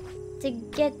to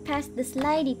get past the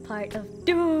slidey part of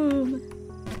doom.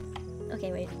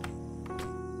 Okay, wait.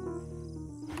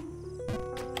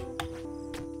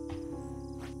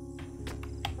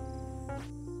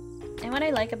 And what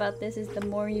I like about this is the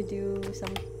more you do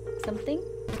something,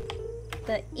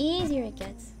 the easier it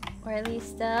gets. Or at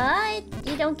least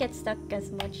you don't get stuck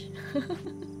as much.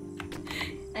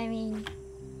 I mean...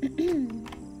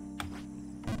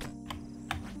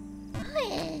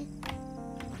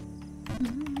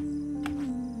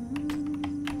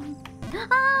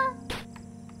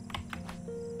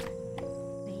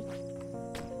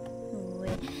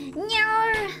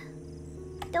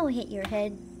 Don't hit your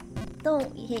head.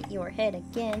 Don't hit your head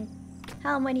again.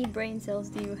 How many brain cells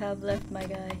do you have left, my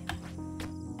guy?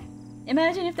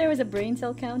 Imagine if there was a brain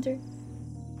cell counter.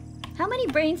 How many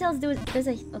brain cells does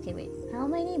a... Okay, wait. How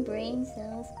many brain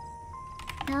cells?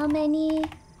 How many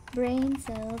brain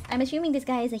cells? I'm assuming this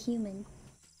guy is a human.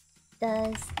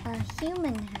 Does a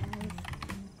human have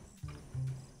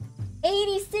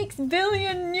 86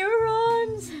 billion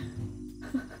neurons?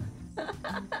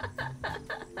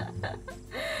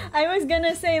 I was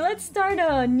gonna say, let's start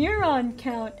a neuron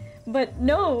count, but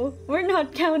no, we're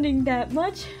not counting that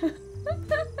much.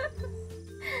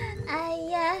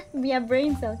 Yeah,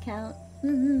 brain cell count.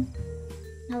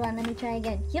 Hold on, let me try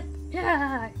again. Yep.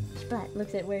 Splat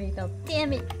looks at where he fell.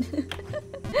 Damn it.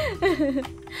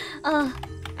 Oh,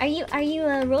 are you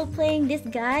role playing this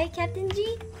guy, Captain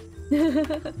G?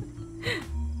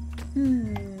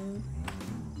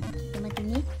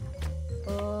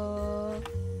 Oh.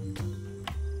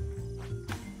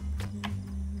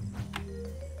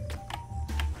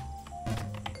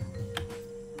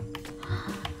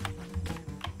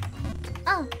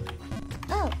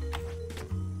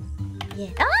 Yeah.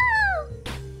 Oh!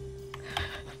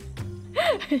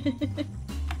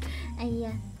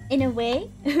 In a way.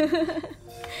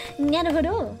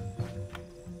 Naruhodo.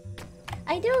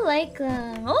 I do like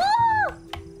the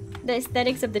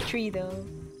aesthetics of the tree though.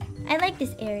 I like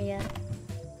this area.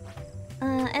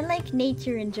 I like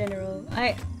nature in general.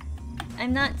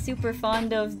 I'm not super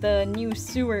fond of the new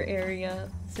sewer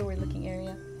looking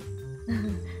area.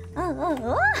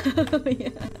 Oh.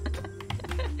 Yeah.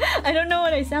 I don't know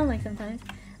what I sound like sometimes.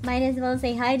 Might as well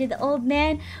say hi to the old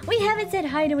man. We haven't said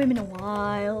hi to him in a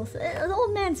while. So the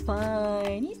old man's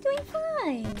fine. He's doing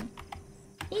fine.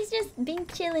 He's just been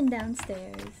chilling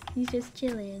downstairs. He's just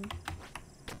chilling.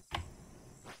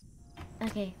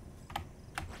 Okay.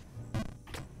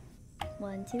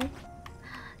 1, 2.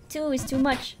 2 is too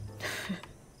much.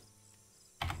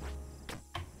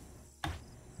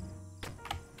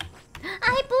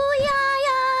 Ay, booyah!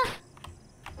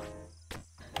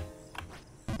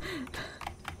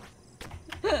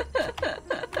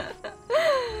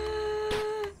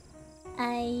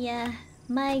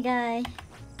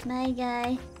 My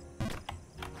guy.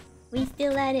 We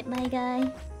still at it, my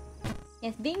guy.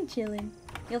 Yes, being chillin'.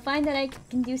 You'll find that I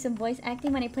can do some voice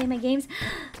acting when I play my games.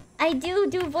 I do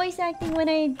voice acting when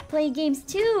I play games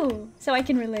too, so I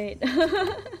can relate.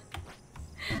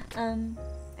 Are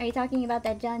you talking about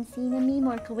that John Cena meme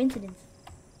or coincidence?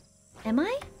 Am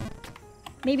I?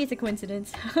 Maybe it's a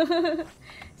coincidence.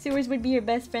 Sewers would be your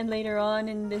best friend later on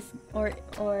in this or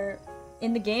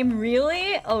in the game.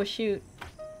 Really? Oh shoot.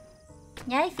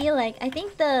 Yeah, I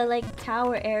think the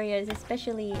tower areas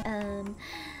especially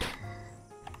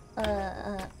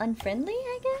unfriendly,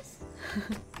 I guess.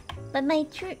 But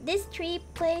this tree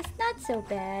place not so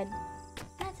bad.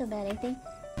 Not so bad, I think.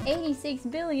 86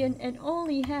 billion and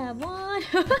only have one.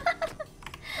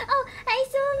 Oh, hi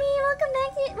Sumi, welcome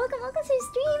to the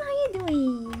stream. How you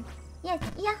doing? Yes,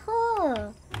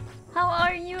 yahoo. How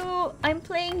are you? I'm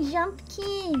playing Jump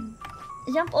King.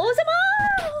 Jump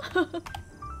Ozama.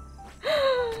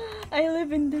 I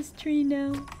live in this tree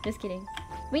now. Just kidding.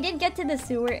 We did get to the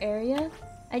sewer area.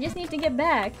 I just need to get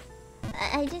back.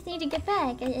 I just need to get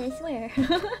back. I swear.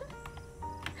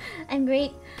 I'm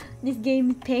great. This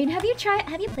game is pain. Have you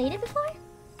played it before?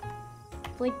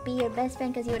 Would be your best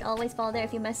friend because you would always fall there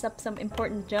if you mess up some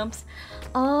important jumps.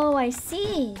 Oh, I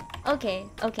see. Okay.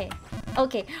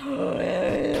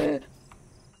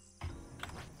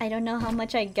 I don't know how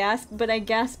much I gasped, but I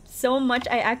gasped so much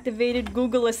I activated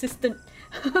Google Assistant.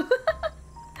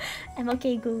 I'm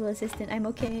okay, Google Assistant. I'm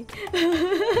okay.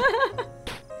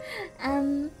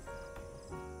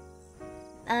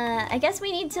 I guess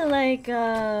we need to make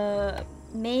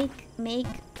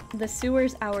the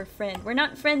sewers our friend. We're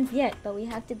not friends yet, but we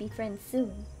have to be friends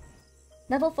soon.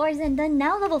 Level 4 isn't done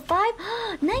now. Level 5.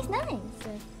 Nice.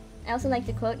 I also like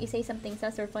to quote. You say something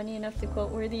sus or funny enough to quote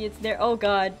worthy, it's there. Oh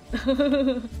god.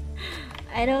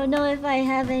 I don't know if I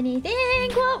have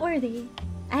anything quote worthy.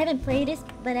 I haven't played this,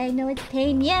 but I know it's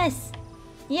pain. Yes,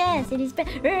 it is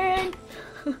pain.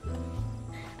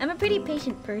 I'm a pretty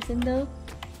patient person though,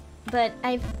 but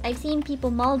I've seen people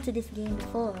maul to this game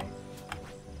before.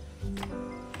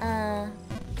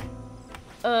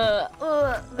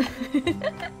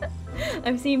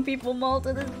 I've seen people maul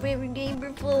to this favorite game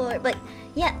before, but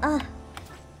yeah.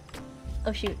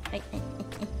 Oh shoot.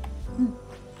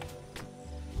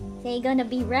 Say gonna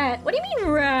be rat. What do you mean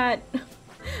rat?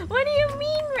 What do you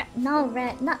mean rat? No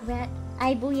rat, not rat.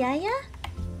 Ay booyaya?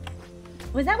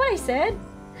 Was that what I said?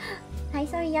 Hi,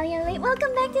 sorry, Yao Yao late.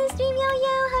 Welcome back to the stream, Yao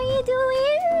Yao. How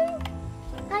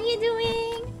you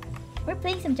doing? We're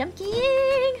playing some Jump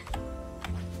King.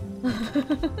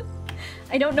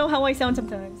 I don't know how I sound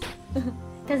sometimes.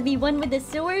 Because be one with the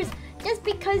sewers? Just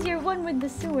because you're one with the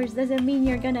sewers doesn't mean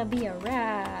you're gonna be a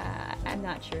rat. I'm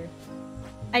not sure.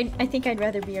 I think I'd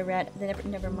rather be a rat than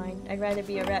never mind. I'd rather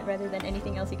be a rat rather than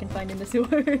anything else you can find in the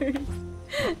sewers.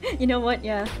 You know what?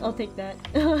 Yeah, I'll take that.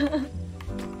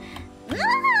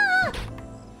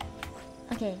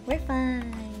 Okay, we're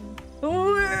fine.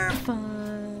 We're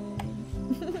fine.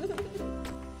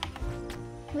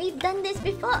 We've done this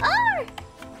before.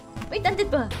 We've done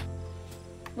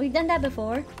that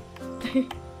before.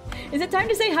 Is it time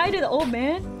to say hi to the old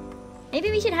man?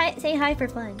 Maybe we should say hi for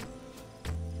fun.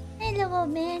 Hello, old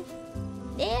man.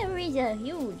 There is a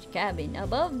huge cabin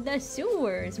above the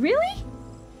sewers. Really?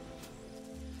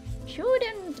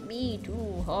 Shouldn't be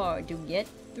too hard to get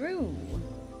through,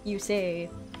 you say.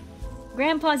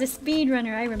 Grandpa's a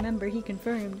speedrunner, I remember, he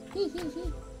confirmed.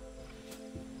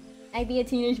 I'd be a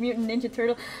Teenage Mutant Ninja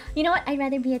Turtle. You know what? I'd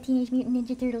rather be a Teenage Mutant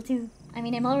Ninja Turtle too. I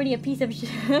mean, I'm already a piece of shit.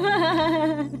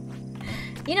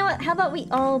 You know what? How about we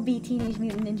all be Teenage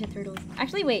Mutant Ninja Turtles?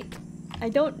 Actually, wait. I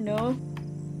don't know.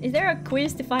 Is there a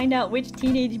quiz to find out which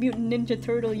Teenage Mutant Ninja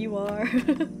Turtle you are?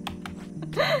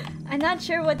 I'm not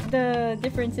sure what the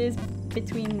difference is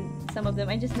between some of them.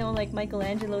 I just know like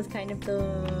Michelangelo's kind of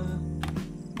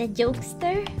the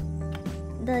jokester?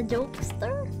 The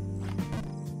jokester?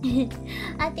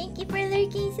 Thank you for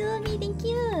lurking, Sumi. Thank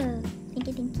you.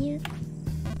 Thank you.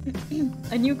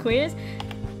 A new quiz?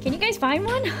 Can you guys find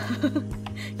one?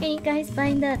 Can you guys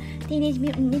find the Teenage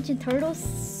Mutant Ninja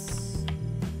Turtles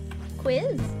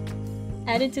quiz?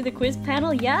 Added to the quiz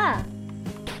panel? Yeah.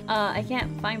 I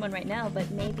can't find one right now, but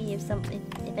maybe if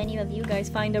any of you guys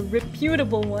find a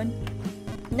reputable one.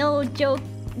 No joke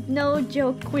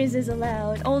quizzes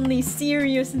allowed. Only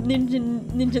serious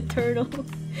Ninja Turtle.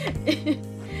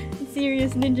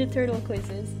 Serious Ninja Turtle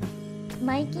quizzes.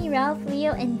 Mikey, Ralph,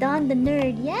 Leo, and Don the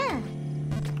Nerd. Yeah.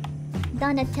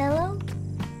 Donatello.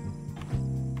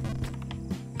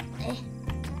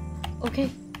 Okay.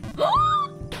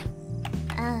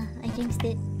 I jinxed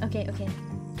it. Okay.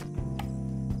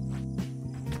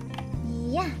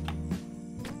 Yeah.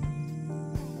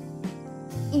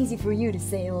 Easy for you to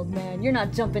say, old man. You're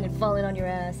not jumping and falling on your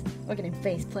ass. Or getting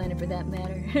face planted for that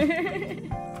matter.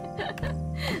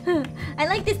 I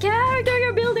like this character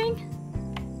you're building!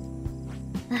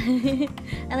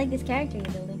 I like this character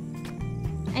you're building.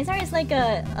 I'm sorry it's like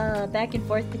a back and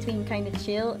forth between kind of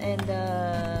chill and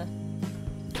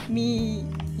me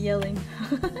yelling.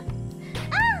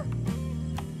 Ah!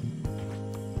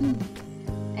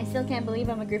 I still can't believe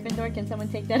I'm a Gryffindor. Can someone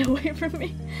take that away from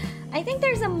me? I think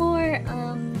there's a more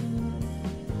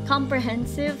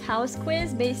comprehensive house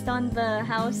quiz based on the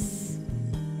house.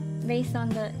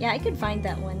 Yeah, I could find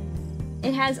that one.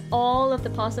 It has all of the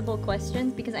possible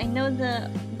questions because I know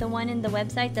the one in the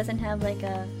website doesn't have like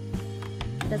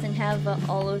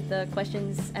all of the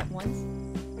questions at once.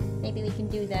 Maybe we can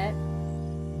do that.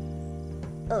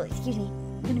 Oh, excuse me.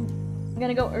 I'm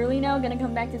gonna go early now. Gonna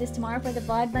come back to this tomorrow for the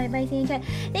VOD. Bye bye, saying chat.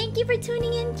 Thank you for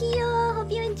tuning in, Kyo.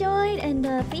 Hope you enjoyed, and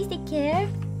please take care.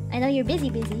 I know you're busy,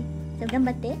 so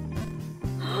ganbatte.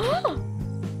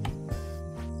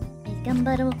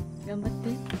 Ganbaro.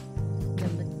 Ganbatte.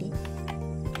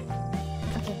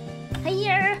 Okay.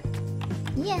 Hiya.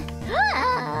 Yeah.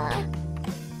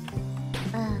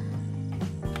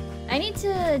 I need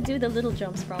to do the little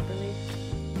jumps properly.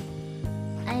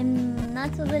 I'm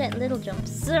not so good at little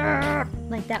jumps.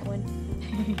 Like that one.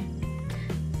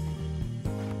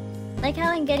 Like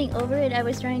how in Getting Over It, I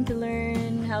was trying to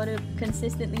learn how to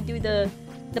consistently do the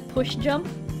push jump.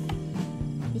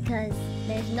 Because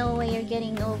there's no way you're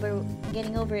getting over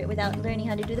it without learning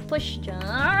how to do the push jump.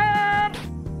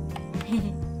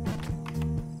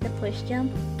 The push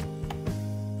jump.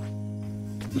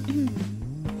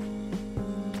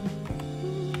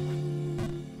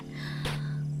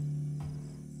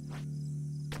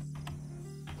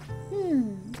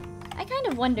 I kind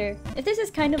of wonder if this is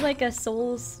kind of like a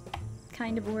Souls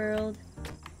kind of world.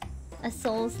 A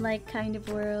Souls-like kind of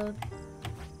world.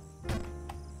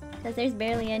 Because there's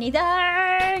barely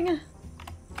anything!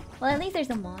 Well, at least there's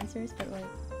some monsters, but like,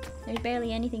 there's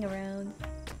barely anything around.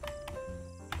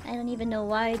 I don't even know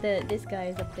why this guy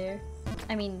is up there.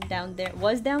 I mean, down there.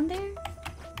 Was down there?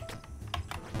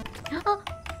 Oh!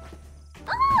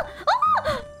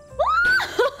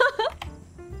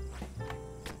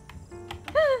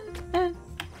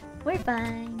 We're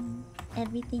fine.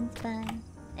 Everything's fine.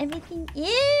 Everything is.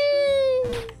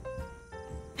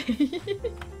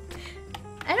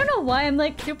 I don't know why I'm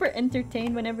like super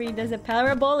entertained whenever he does a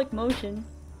parabolic motion.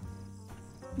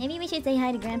 Maybe we should say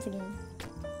hi to Gramps again.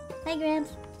 Hi,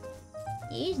 Gramps.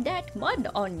 Is that mud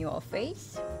on your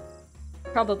face?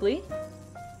 Probably.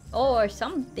 Or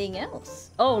something else.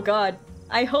 Oh god.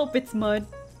 I hope it's mud.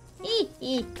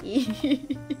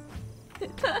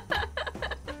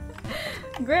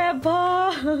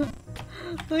 Grandpa!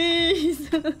 Please!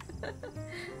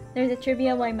 There's a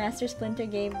trivia why Master Splinter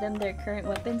gave them their current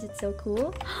weapons. It's so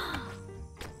cool.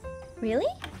 Really?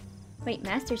 Wait,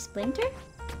 Master Splinter?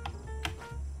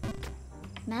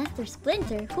 Master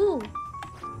Splinter? Who?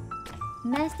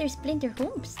 Master Splinter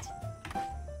Hoomst?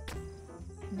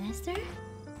 Master?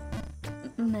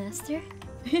 Master?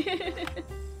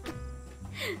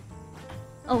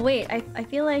 Oh wait, I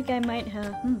feel like I might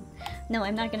have... No,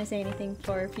 I'm not gonna say anything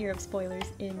for fear of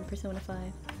spoilers in Persona 5.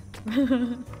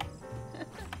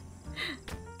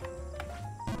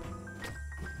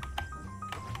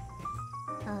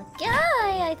 Okay,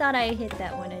 I thought I hit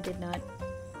that one, I did not.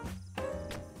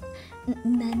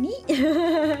 Nani?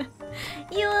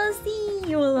 You will see,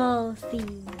 you will all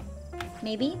see.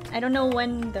 Maybe? I don't know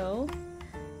when though.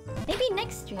 Maybe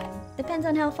next stream. Depends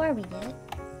on how far we get.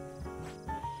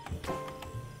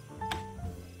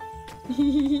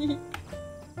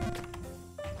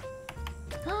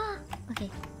 Okay.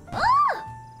 Oh!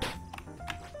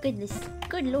 Goodness.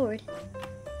 Good lord.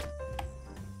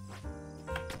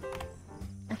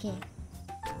 Okay.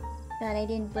 God, I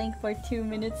didn't blink for 2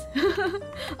 minutes.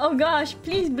 Oh gosh,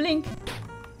 please blink.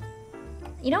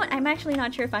 You know what? I'm actually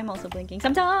not sure if I'm also blinking.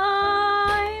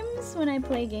 Sometimes when I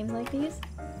play games like these.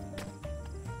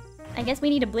 I guess we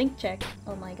need a blink check.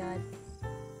 Oh my god.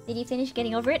 Did you finish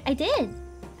Getting Over It? I did!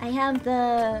 I have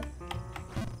the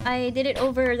I did it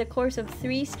over the course of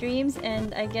 3 streams,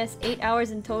 and I guess 8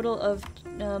 hours in total of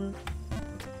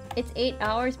it's 8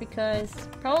 hours because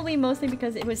probably mostly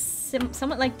because it was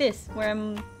somewhat like this, where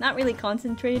I'm not really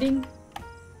concentrating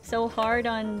so hard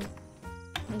on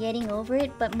getting over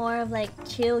it, but more of like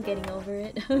chill getting over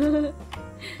it.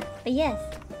 But yes,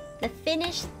 the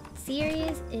finished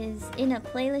series is in a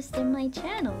playlist in my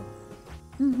channel.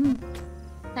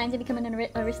 Time to become an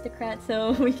aristocrat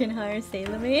so we can hire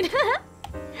Xaela maid.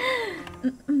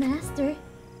 Master,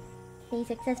 they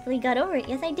successfully got over it.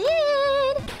 Yes, I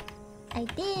did! I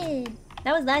did.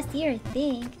 That was last year, I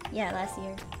think. Yeah, last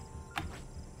year.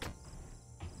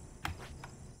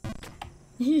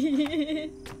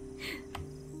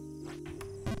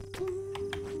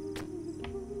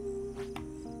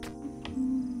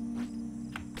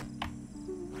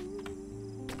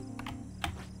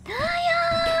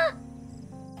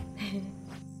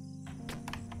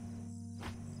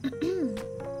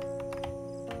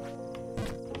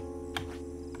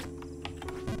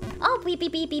 Oh, beep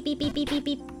beep beep beep beep beep beep beep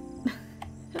beep.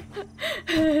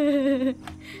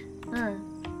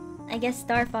 I guess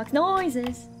Star Fox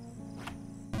noises.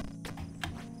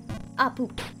 Ah,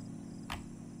 poop.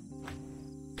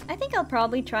 I think I'll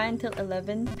probably try until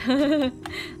 11.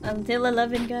 Until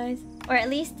 11, guys. Or at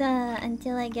least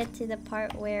until I get to the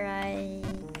part where I...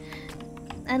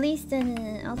 At least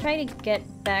I'll try to get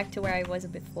back to where I was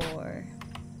before.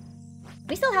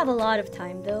 We still have a lot of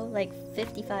time though, like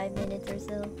 55 minutes or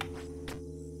so.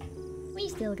 We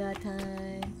still got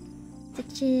time to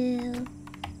chill.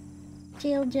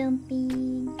 Chill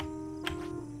jumping.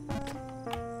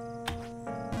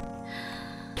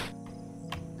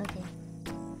 Okay.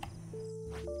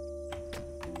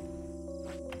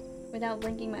 Without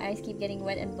blinking, my eyes keep getting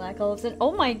wet and black all of a sudden.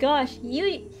 Oh my gosh!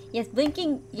 Yes,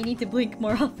 blinking. You need to blink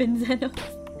more often, Zenos.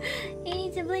 You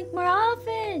need to blink more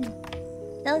often.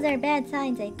 Those are bad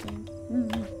signs, I think.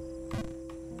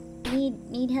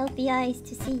 Need healthy eyes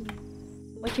to see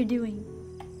what you're doing.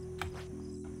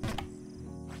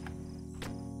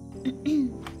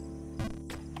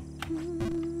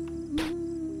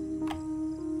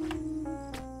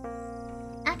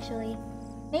 Actually,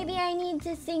 maybe I need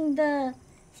to sing the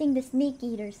Snake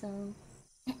Eater song.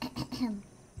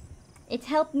 It's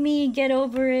helped me get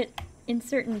over it in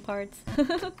certain parts.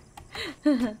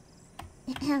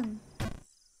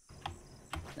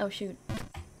 Oh shoot.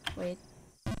 Wait.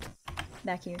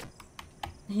 Back here.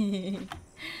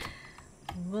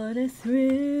 What a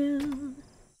thrill.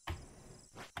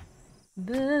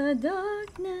 The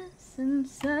darkness and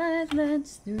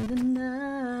silence through the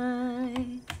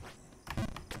night.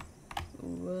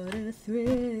 What a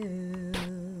thrill.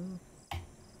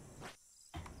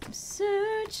 I'm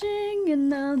searching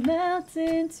and I'll melt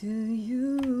into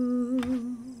you.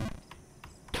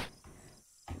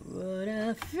 What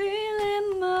I feel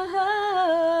in my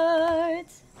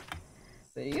heart.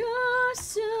 But you're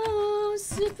so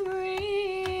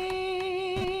supreme.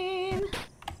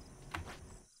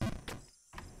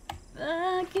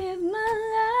 I give my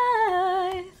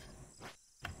life,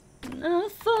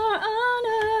 not for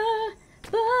honor,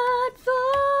 but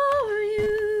for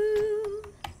you.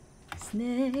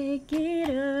 Snake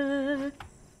Eater,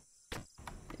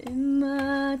 in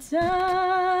my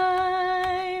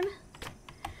time,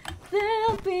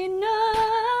 there'll be no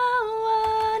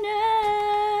one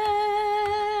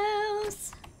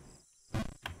else.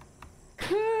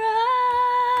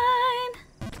 Crime,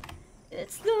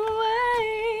 it's the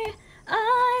way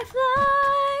I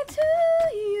fly to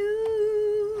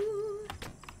you.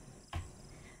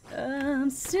 I'm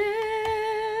still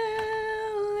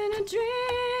in a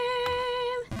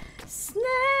dream.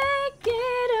 Snake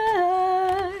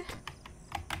Eater.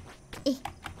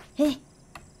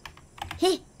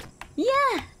 Hey.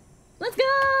 Yeah! Let's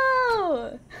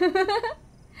go!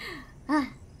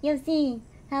 Yoshi,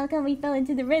 how come we fell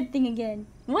into the red thing again?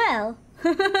 Well,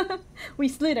 we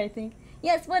slid, I think.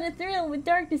 Yes, what a thrill with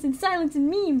darkness and silence and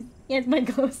memes. Yes, my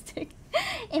glow stick.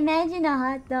 Imagine a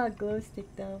hot dog glow stick,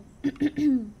 though.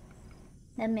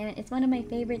 Man, it's one of my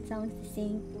favorite songs to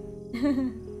sing.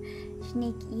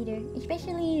 Snake Eater,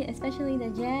 especially the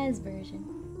jazz version.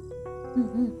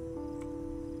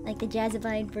 Like the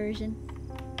jazzified version.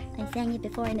 I sang it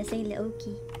before in a Xaela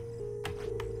Oki.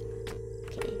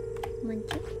 Okay, 1,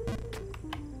 2.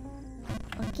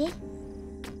 Okay.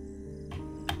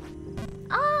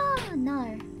 Ah,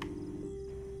 Nar.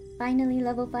 Finally,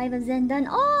 level 5 of Zen done.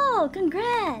 Oh,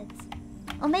 congrats!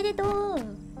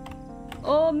 Omedetou!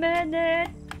 Omedetou!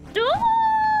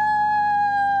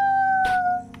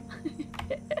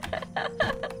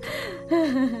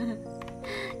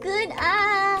 Good,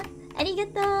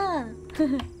 arigato!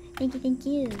 Thank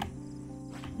you.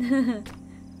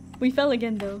 We fell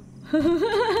again though.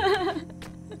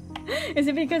 Is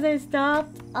it because I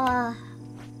stopped?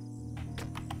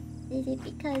 Is it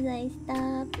because I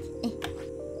stopped?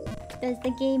 Does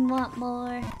the game want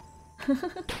more?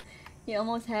 You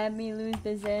almost had me lose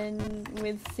the zen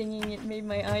with singing. It made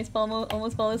my eyes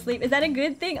almost fall asleep. Is that a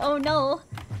good thing? Oh no!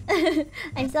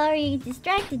 I'm sorry, it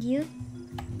distracted you.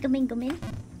 Gomingo.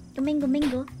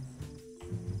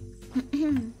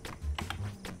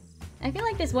 I feel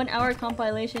like this 1 hour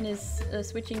compilation is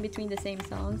switching between the same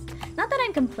songs. Not that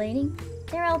I'm complaining.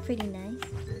 They're all pretty nice.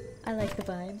 I like the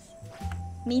vibes.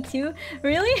 Me too?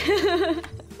 Really?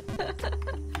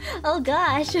 Oh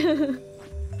gosh. It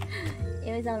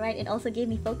was alright. It also gave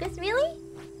me focus. Really?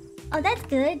 Oh, that's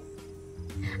good.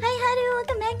 Hi Haru,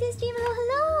 welcome back to the stream.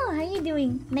 Hello. How are you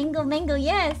doing? Mango,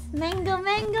 yes. Mango.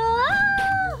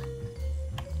 Ah!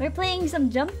 We're playing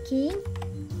some Jump King.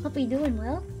 Hope you're doing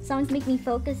well. Songs make me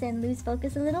focus and lose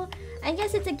focus a little. I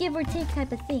guess it's a give or take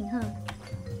type of thing, huh?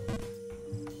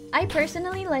 I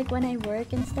personally like when I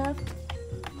work and stuff.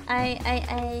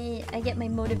 I get my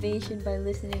motivation by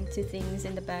listening to things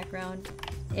in the background.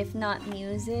 If not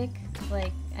music,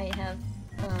 like I have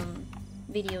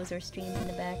videos or streams in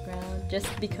the background. Just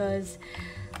because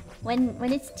when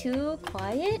it's too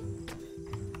quiet,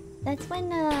 that's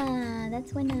when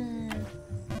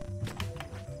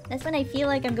I feel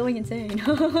like I'm going insane.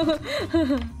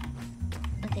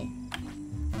 Okay.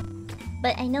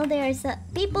 But I know there are some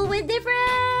people with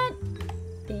different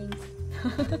things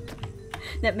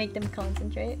that make them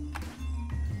concentrate.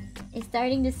 It's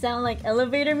starting to sound like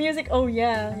elevator music. Oh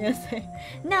yeah, yes.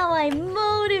 Now I'm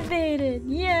motivated.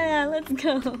 Yeah, let's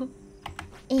go.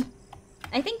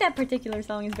 I think that particular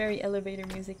song is very elevator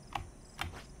music.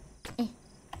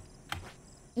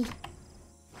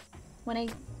 When I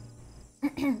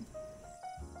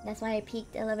That's why I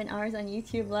peaked 11 hours on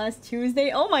YouTube last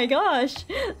Tuesday. Oh my gosh!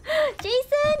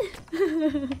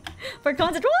 Jason! For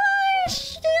concert.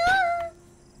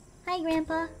 Hi,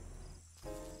 Grandpa.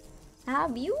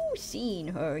 Have you seen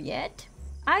her yet?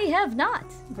 I have not,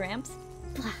 Gramps.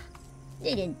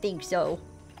 Didn't think so.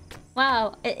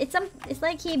 Wow, it's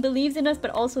like he believes in us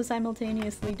but also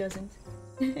simultaneously doesn't.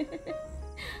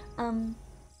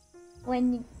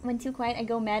 When too quiet, I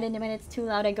go mad, and when it's too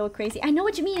loud, I go crazy. I know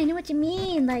what you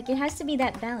mean. Like, it has to be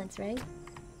that balance, right?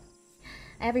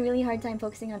 I have a really hard time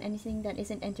focusing on anything that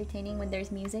isn't entertaining when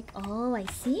there's music. Oh, I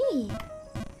see.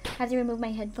 Have to remove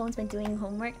my headphones when doing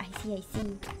homework. I see.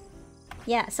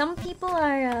 Yeah, some people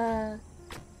are,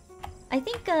 I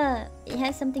think it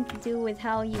has something to do with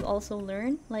how you also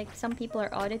learn. Like, some people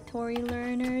are auditory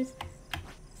learners.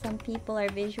 Some people are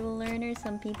visual learners,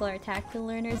 some people are tactile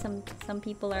learners, some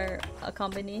people are a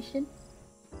combination.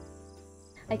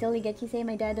 I totally get you say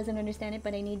my dad doesn't understand it,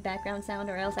 but I need background sound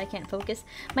or else I can't focus.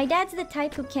 My dad's the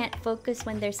type who can't focus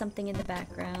when there's something in the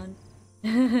background.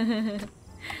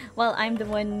 Well, I'm the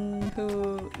one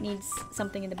who needs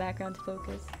something in the background to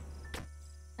focus.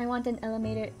 I want an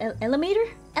elevator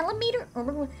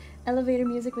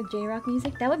music with J-rock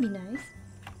music. That would be nice.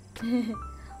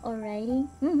 Alrighty.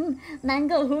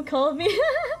 Mango, who called me?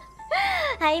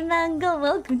 Hi Mango,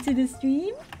 welcome to the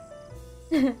stream.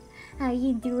 How are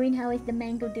you doing? How is the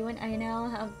Mango doing? I now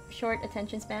have short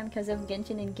attention span because of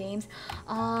Genshin and games.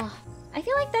 I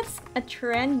feel like that's a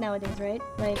trend nowadays, right?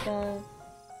 Like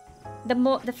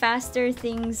the faster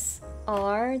things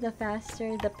are, the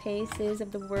faster the pace is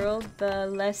of the world, the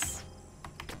less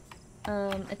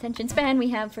attention span we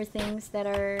have for things that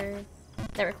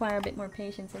require a bit more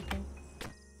patience, I think.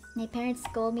 My parents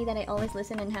scold me that I always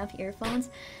listen and have earphones.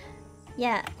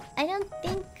 Yeah, I don't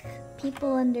think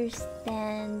people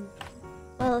understand.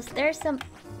 Well, there's some...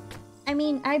 I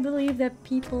mean, I believe that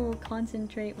people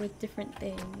concentrate with different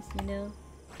things, you know?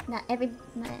 Not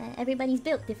everybody's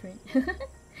built different.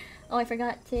 Oh, I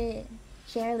forgot to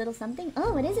share a little something.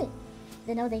 Oh, what is it?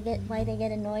 They know why they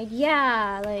get annoyed.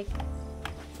 Yeah, like...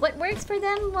 what works for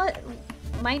them, what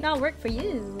might not work for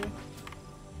you.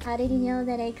 How did you know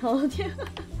that I called you?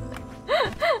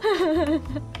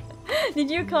 Did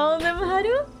you call them,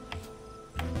 Haru?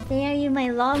 Say, are you my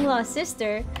long-lost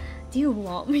sister? Do you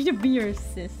want me to be your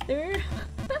sister?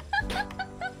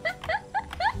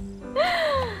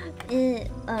 Do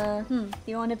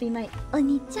you want to be my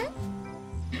Oni-chan?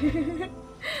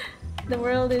 The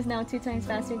world is now 2 times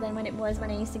faster than when it was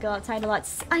when I used to go outside a lot.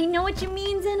 I know what you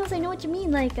mean, Xenos, I know what you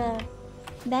mean. Like,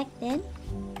 back then,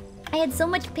 I had so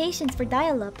much patience for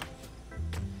dial-up.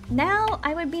 Now,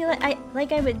 I would be like,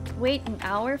 I would wait an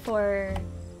hour for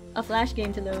a Flash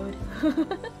game to load.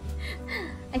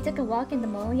 I took a walk in the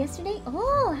mall yesterday.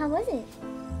 Oh, how was it?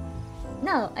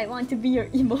 No, I want to be your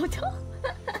emoto.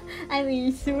 I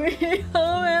mean, Sweet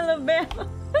Home Alabama.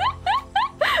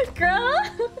 Girl!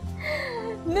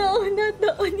 No, not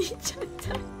the Oni-chan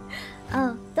time.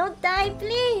 Oh, don't die,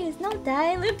 please! Don't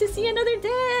die! Live to see another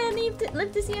day!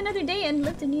 Live to see another day and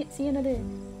live to see another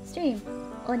stream.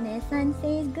 One-san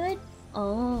says good?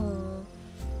 Oh.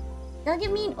 Don't you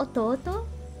mean ototo?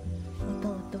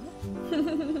 Ototo?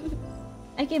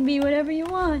 I can be whatever you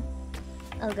want.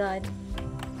 Oh god.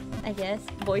 I guess,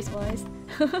 voice-wise.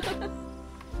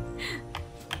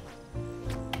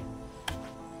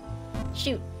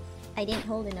 Shoot, I didn't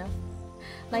hold enough.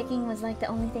 Biking was like the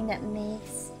only thing that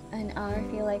makes an hour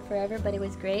feel like forever, but it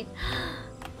was great.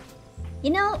 You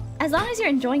know, as long as you're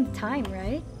enjoying the time,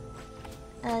 right?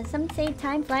 Some say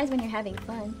time flies when you're having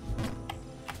fun.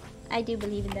 I do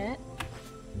believe in that.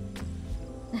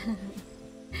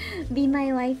 Be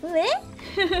my waifu, eh?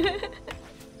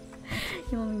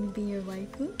 You want me to be your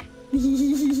waifu?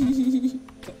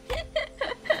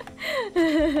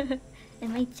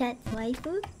 Am I chat's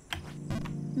waifu?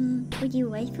 Would you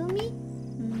waifu me?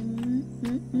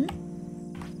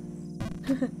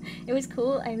 It was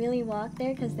cool. I really walked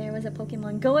there because there was a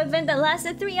Pokemon Go event that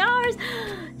lasted 3 hours.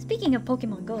 Speaking of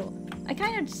Pokemon Go, I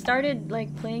kind of started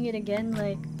like playing it again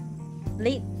like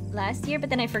late last year, but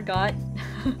then I forgot.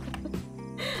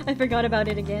 I forgot about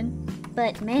it again.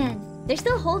 But man, they're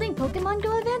still holding Pokemon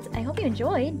Go events. I hope you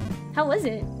enjoyed. How was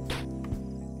it?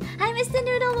 Hi, Mr.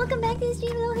 Noodle. Welcome back to the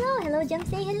stream. Hello, hello. Hello, Jump.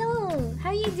 Say hello. How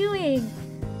are you doing?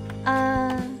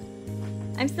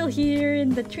 I'm still here in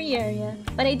the tree area,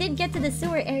 but I did get to the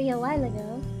sewer area a while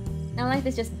ago. Now life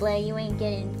is just bleh. You ain't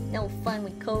getting no fun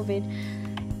with COVID.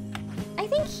 I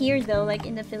think here though, like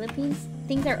in the Philippines,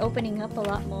 things are opening up a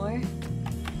lot more.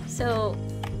 So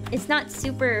it's not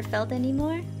super felt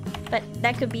anymore, but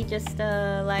that could be just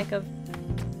a lack of...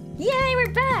 Yay,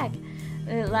 we're back!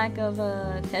 Lack of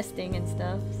testing and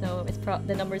stuff, so it's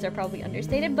the numbers are probably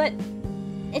understated, but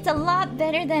it's a lot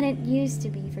better than it used to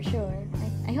be, for sure.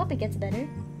 I hope it gets better.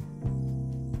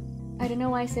 I don't know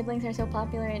why siblings are so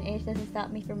popular and age doesn't stop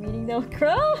me from reading though.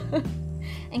 Crow?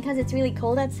 And cause it's really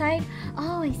cold outside?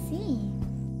 Oh, I see.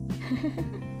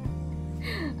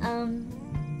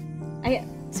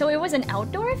 So it was an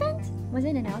outdoor event? Was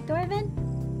it an outdoor event?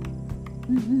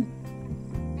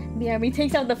 BRB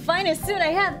takes out the finest suit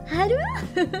I have. Haru?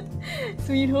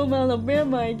 Sweet Home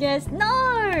Alabama, I guess.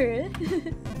 No!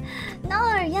 No,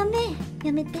 yame.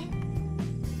 Yamete.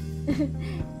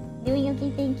 Doing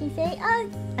okay, thank you, say.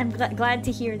 I'm glad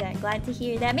to hear that. Glad to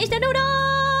hear that. Mr. Noodle!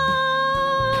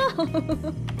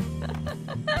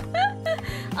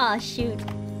 Aw, shoot.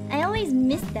 I always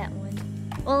miss that one.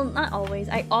 Well, not always.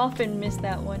 I often miss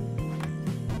that one.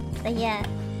 But yeah.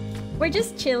 We're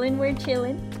just chilling. We're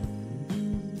chilling.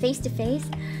 Face to face?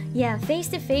 Yeah, face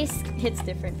to face hits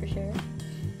different for sure.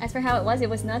 As for how it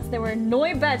was nuts. There were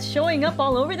Noibats showing up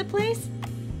all over the place.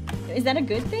 Is that a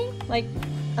good thing? Like,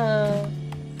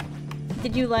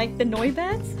 did you like the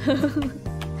Noibats?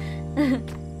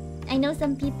 I know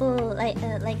some people like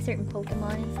certain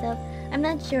Pokemon and stuff. I'm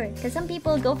not sure, because some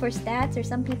people go for stats or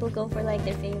some people go for like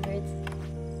their favorites.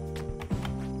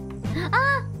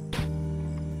 Ah!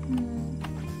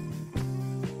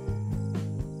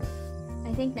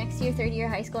 I think next year, third year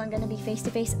high school, I'm gonna be face to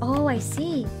face. Oh, I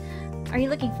see. Are you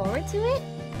looking forward to it?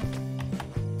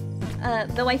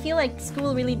 Though I feel like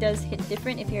school really does hit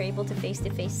different if you're able to face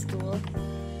school.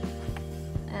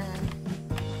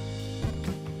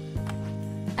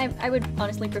 I would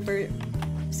honestly prefer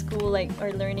school, like,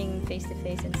 or learning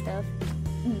face-to-face and stuff.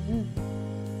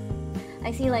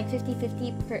 I see like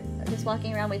 50-50 just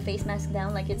walking around with face mask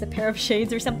down like it's a pair of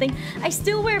shades or something. I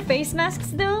still wear face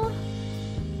masks though.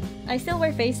 I still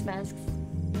wear face masks.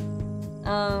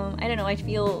 I don't know, I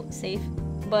feel safe.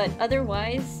 But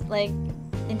otherwise, like,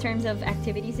 in terms of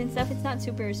activities and stuff, it's not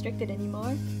super restricted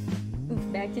anymore.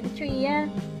 Oof, back to the tree, yeah.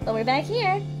 But we're back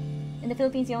here. In the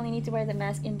Philippines, you only need to wear the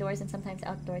mask indoors and sometimes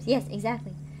outdoors. Yes,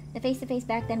 exactly. The face-to-face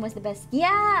back then was the best.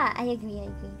 Yeah, I agree.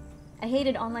 I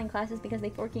hated online classes because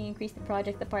they forking increased the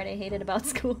project, the part I hated about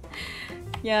school.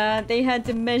 Yeah, they had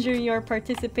to measure your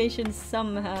participation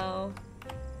somehow.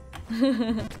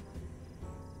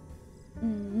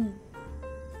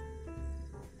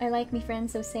 I like me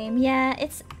friends, so same. Yeah,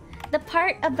 it's... The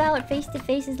part about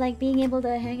face-to-face is like being able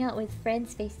to hang out with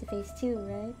friends face-to-face too,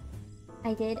 right?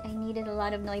 I did. I needed a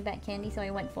lot of Noibat candy, so I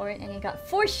went for it, and I got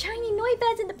 4 shiny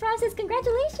Noibats in the process.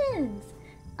 Congratulations!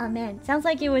 Oh man, sounds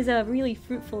like it was a really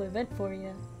fruitful event for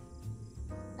you.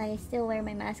 I still wear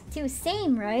my mask too.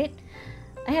 Same, right?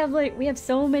 We have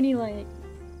so many like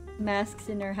masks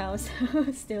in our house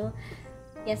still.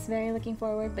 Yes, very looking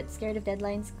forward, but scared of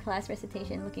deadlines, class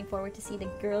recitation. Looking forward to see the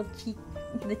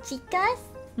chicas.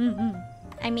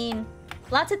 I mean,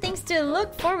 lots of things to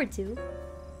look forward to.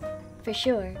 For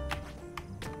sure.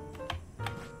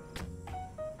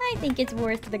 I think it's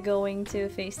worth the going to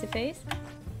face-to-face.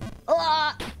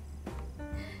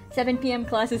 7 p.m.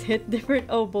 classes hit different.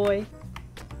 Oh boy.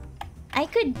 I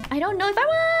don't know if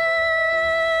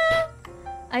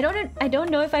I don't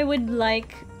know if I would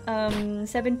like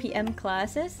 7 p.m.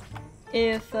 classes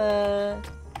if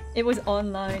it was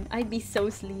online. I'd be so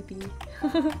sleepy.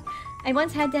 I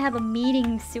once had to have a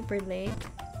meeting super late,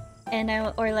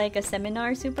 or like a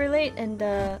seminar super late, and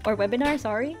or webinar,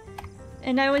 sorry,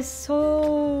 and I was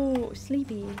so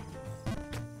sleepy.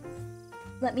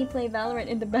 Let me play Valorant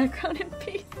in the background in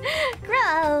peace.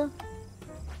 Grow!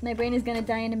 My brain is gonna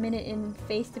die in a minute in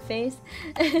face-to-face.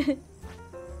 But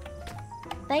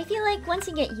I feel like once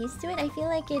you get used to it, I feel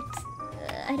like it's...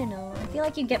 I don't know. I feel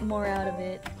like you get more out of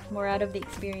it. More out of the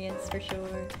experience, for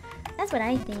sure. That's what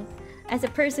I think. As a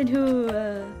person who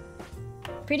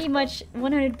pretty much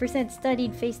 100%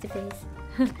 studied face-to-face.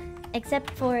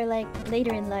 Except for like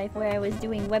later in life where I was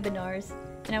doing webinars.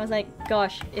 And I was like,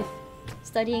 gosh, if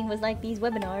studying was like these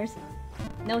webinars,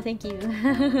 no thank you.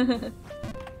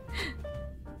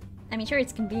 I mean, sure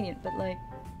it's convenient, but like,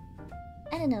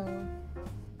 I don't know.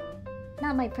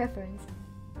 Not my preference.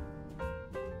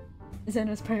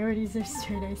 Zeno's priorities are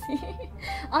straight, I see.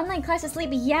 Online class is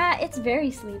sleepy. Yeah, it's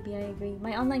very sleepy, I agree.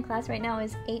 My online class right now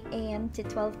is 8 a.m. to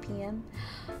 12 p.m.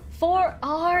 4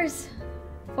 hours!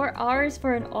 4 hours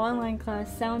for an online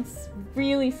class sounds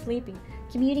really sleepy.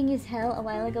 Commuting is hell. A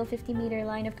while ago, 50-meter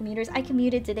line of commuters. I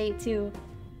commuted today too.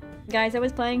 Guys, I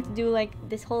was planning to do like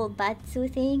this whole batsu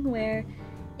thing where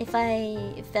if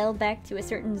I fell back to a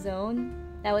certain zone,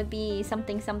 that would be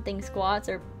something squats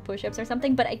or push-ups or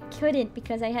something, but I couldn't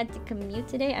because I had to commute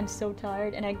today. I'm so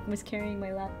tired and I was carrying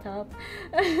my laptop.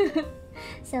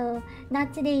 So,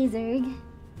 not today, Zerg.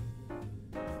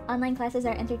 Online classes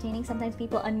are entertaining. Sometimes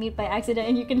people unmute by accident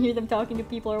and you can hear them talking to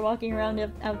people or walking around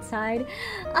outside.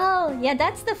 Oh, yeah,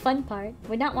 that's the fun part.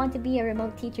 Would not want to be a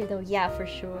remote teacher though. Yeah, for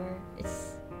sure.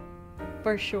 It's...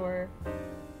 for sure.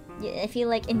 Yeah, I feel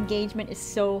like engagement is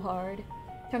so hard.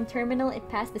 From terminal, it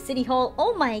passed the city hall.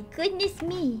 Oh my goodness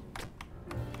me!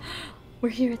 We're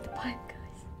here at the pipe,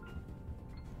 guys.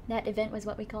 That event was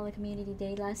what we call a community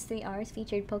day. Last 3 hours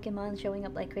featured Pokemon showing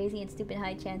up like crazy and stupid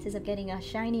high chances of getting a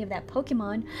shiny of that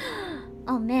Pokemon.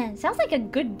 Oh man, sounds like a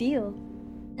good deal.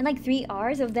 And like 3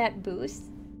 hours of that boost?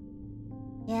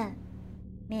 Yeah.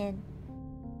 Man.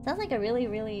 Sounds like a really,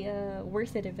 really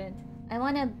worth it event. I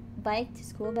want to bike to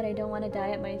school, but I don't want to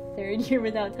die at my 3rd year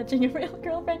without touching a real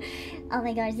girlfriend. Oh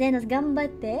my gosh, Zenos,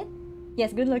 gambatte.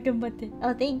 Yes, good luck, gambatte.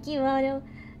 Oh, thank you, Otto.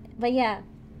 But yeah,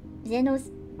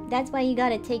 Zenos, that's why you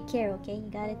gotta take care, okay? You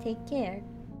gotta take care.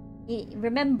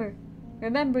 Remember,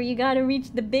 you gotta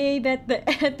reach the babe at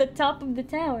the top of the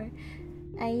tower.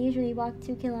 I usually walk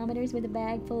 2 kilometers with a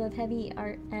bag full of heavy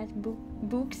art-ass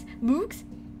books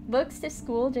to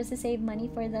school just to save money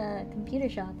for the computer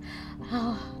shop.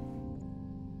 Oh,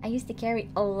 I used to carry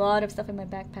a lot of stuff in my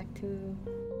backpack too.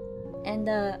 And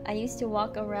I used to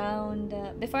walk around,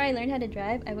 before I learned how to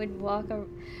drive, I would walk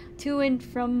to and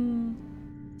from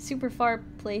super far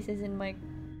places in my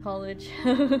college.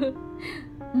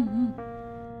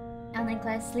 Online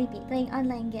class sleepy, playing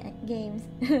online games.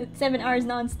 7 hours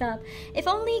non-stop. If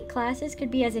only classes could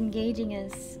be as engaging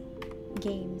as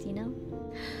games, you know?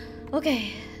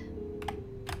 Okay.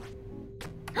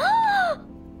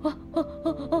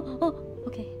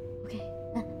 Okay.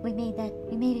 We made that.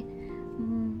 We made it.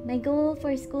 My goal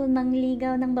for school,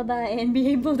 mangligaw ng babae and be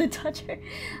able to touch her.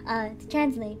 To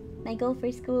translate, my goal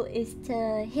for school is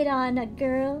to hit on a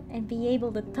girl and be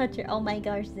able to touch her. Oh my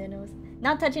gosh, Zenos.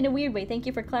 Not touch in a weird way, thank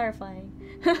you for clarifying.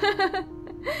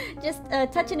 Just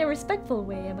touch in a respectful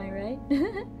way, am I right?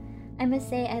 I must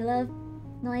say, I love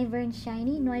Noivern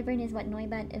Shiny. Noivern is what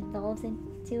Noibat evolves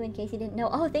into, in case you didn't know.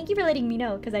 Oh, thank you for letting me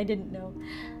know, because I didn't know.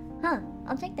 Huh,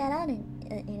 I'll check that out in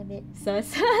a bit.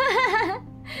 Sus.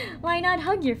 Why not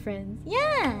hug your friends?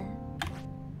 Yeah!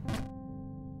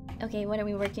 Okay, what are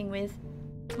we working with?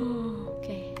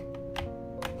 Okay.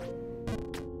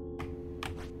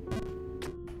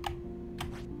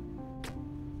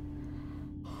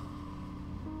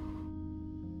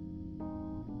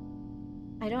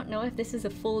 I don't know if this is a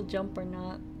full jump or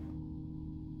not.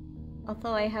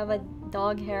 Although I have a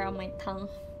dog hair on my tongue.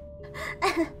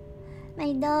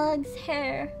 My dog's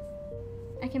hair.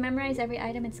 I can memorize every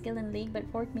item and skill in League, but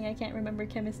fork me, I can't remember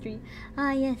chemistry.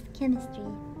 Ah yes, chemistry.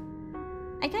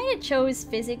 I kinda chose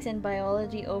physics and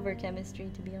biology over chemistry,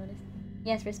 to be honest.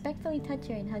 Yes, respectfully touch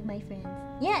her and hug my friends.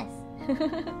 Yes!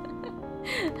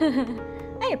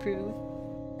 I approve.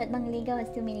 But mangligaw has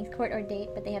 2 meanings, court or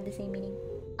date, but they have the same meaning.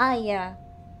 Ah yeah.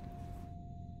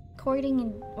 courting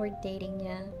and or dating,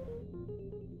 yeah.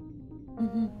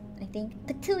 I think.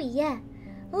 Patui, yeah.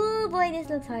 Oh boy, this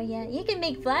looks hard, yeah. You can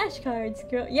make flashcards,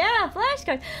 girl. Yeah,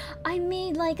 flashcards. I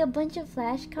made like a bunch of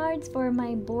flashcards for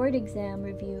my board exam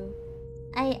review.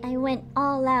 I went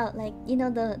all out, like, you know,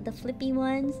 the flippy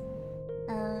ones.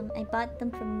 I bought them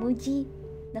from Muji,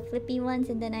 the flippy ones,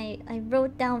 and then I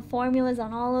wrote down formulas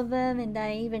on all of them, and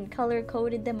I even color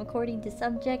coded them according to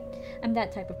subject. I'm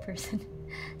that type of person.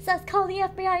 Sus, call the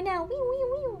FBI now. Wee wee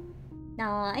wee.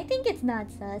 Nah, I think it's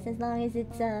not sus as long as it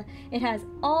has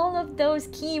all of those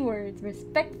keywords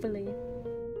respectfully.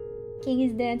 King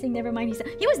is dancing. Never mind.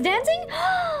 He was dancing.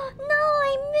 No,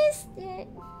 I missed it.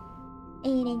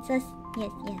 It ain't sus.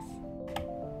 Yes, yes.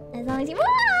 As long as you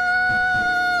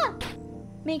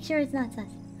make sure it's not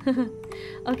sus.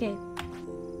 Okay.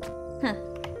 Huh.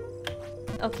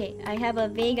 Okay, I have a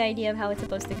vague idea of how it's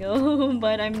supposed to go,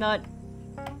 but I'm not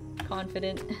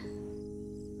confident.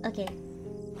 Okay.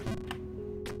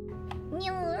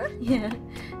 Yeah,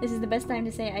 this is the best time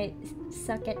to say I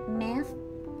suck at math.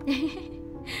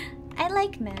 I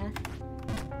like math.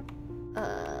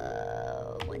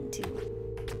 1, 2.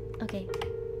 Okay.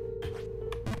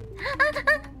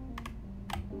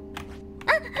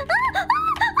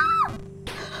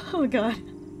 Oh god.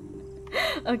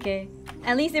 Okay.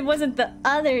 At least it wasn't the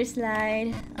other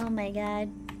slide. Oh my god.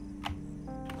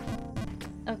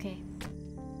 Okay.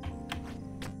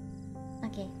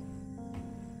 Okay.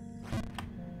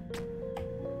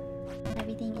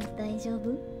 Everything is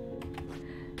daijoubu.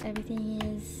 Everything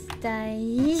is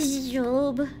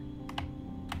daijoubu.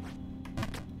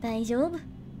 Daijoubu.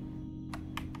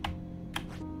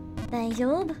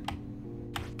 Daijoubu.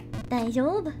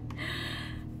 Daijoubu.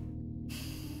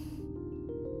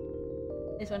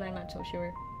 This one I'm not so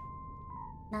sure.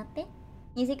 Natte?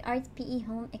 Music, arts, PE,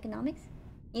 home, economics?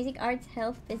 Music, arts,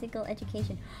 health, physical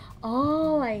education.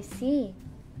 Oh, I see.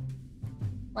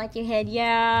 Watch your head.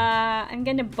 Yeah, I'm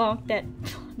gonna bonk that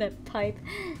that pipe.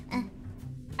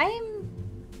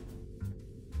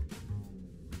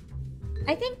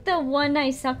 I think the one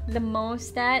I suck the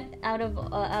most at out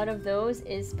of those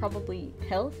is probably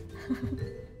health.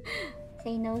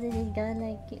 Say no to this guy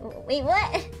like. Wait, what?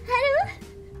 How do?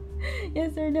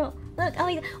 Yes or no? Look. Oh,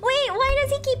 wait. Why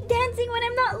does he keep dancing when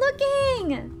I'm not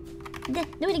looking?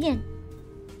 Do it again.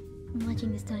 I'm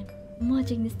watching this time. I'm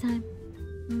watching this time.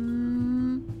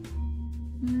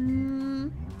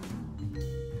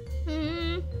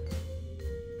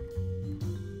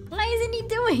 Why isn't he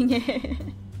doing it?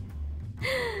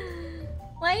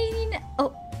 Why is he not?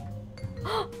 Oh.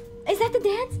 Is that the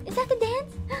dance? Is that the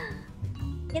dance?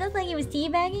 It looked like he was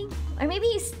teabagging. Or maybe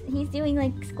he's doing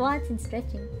like squats and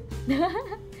stretching.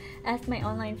 Ask my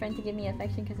online friend to give me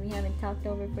affection because we haven't talked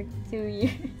over for 2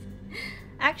 years.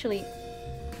 Actually,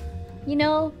 you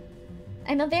know,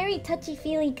 I'm a very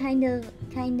touchy-feely kind of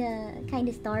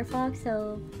Star Fox,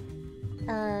 so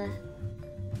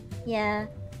yeah,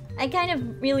 I kind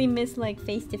of really miss like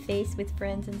face-to-face with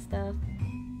friends and stuff.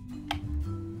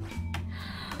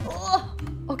 Oh,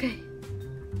 okay.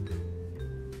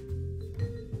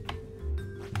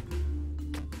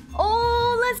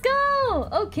 Oh, let's go!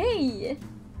 Okay.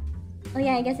 Oh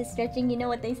yeah, I guess it's stretching. You know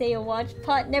what they say, a watched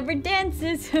pot never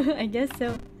dances. I guess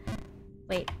so.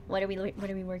 Wait, what are we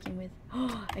working with?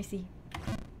 Oh, I see.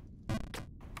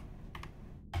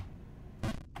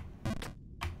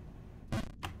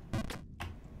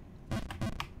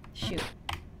 Shoot.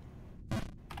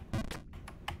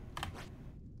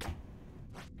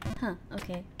 Huh,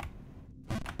 okay.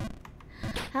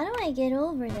 How do I get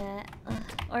over that?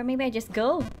 Or maybe I just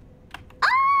go.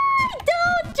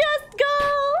 Don't just go!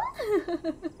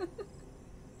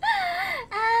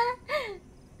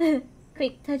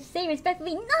 Quick touch, say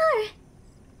respectfully. No!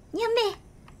 Yame!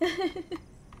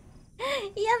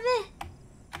 Yame!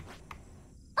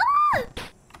 Ah!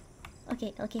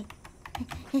 Okay, okay.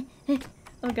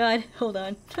 Oh god, hold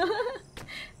on.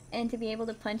 And to be able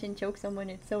to punch and choke someone,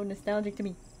 it's so nostalgic to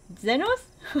me. Xenos?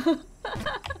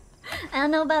 I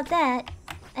don't know about that.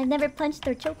 I've never punched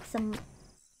or choked someone.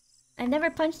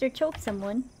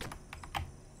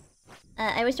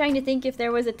 I was trying to think if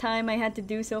there was a time I had to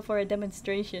do so for a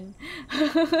demonstration.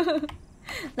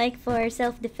 Like for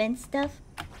self-defense stuff.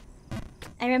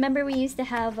 I remember we used to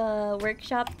have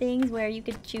workshop things where you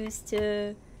could choose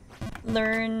to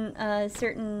learn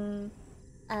certain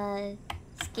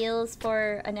skills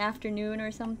for an afternoon or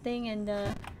something, and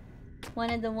one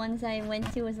of the ones I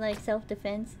went to was like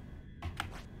self-defense.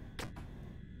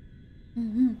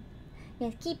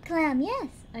 Yes, keep calm, yes!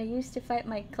 I used to fight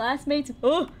my classmates.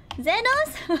 Oh!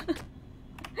 Xenos!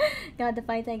 God, the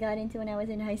fights I got into when I was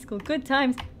in high school. Good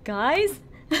times, guys!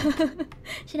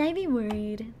 Should I be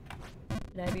worried?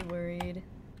 Should I be worried?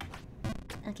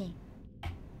 Okay.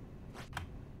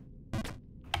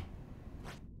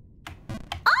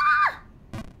 Ah!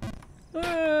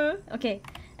 Okay.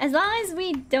 As long as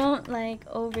we don't like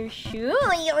overshoot.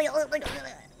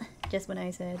 Just when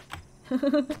I said.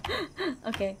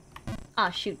 Okay. Ah,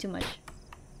 shoot, too much.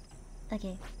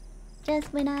 Okay.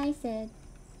 Just when I said.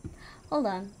 Hold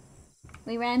on.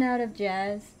 We ran out of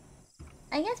jazz.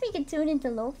 I guess we could tune into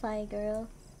lo-fi, girl.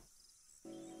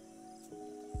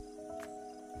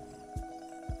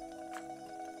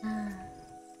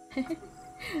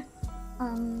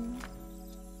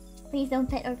 Please don't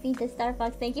pet or feed the Star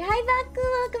Fox. Thank you. Hi, Baku.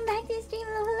 Welcome back to the stream.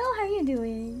 Hello, hello. How are you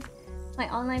doing? My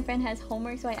online friend has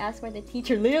homework, so I asked where the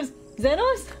teacher lives.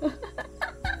 Xenos?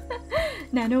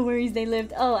 Nah, no worries. They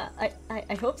lived. Oh,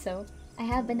 I hope so. I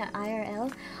have been at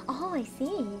IRL. Oh, I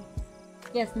see.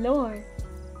 Yes, lore.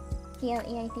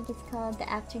 TLE, I think it's called the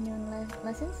afternoon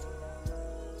lessons.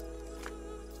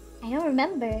 I don't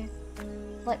remember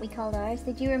what we called ours.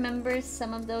 Did you remember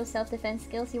some of those self-defense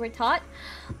skills you were taught?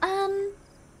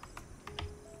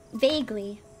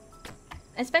 Vaguely.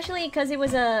 Especially because it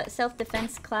was a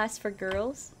self-defense class for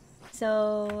girls.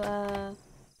 So,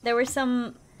 there were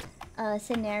some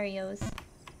scenarios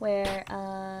where,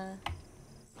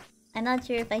 I'm not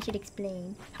sure if I should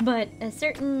explain, but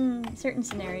certain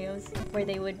scenarios where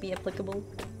they would be applicable.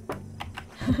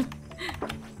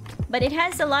 But it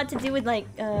has a lot to do with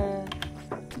like the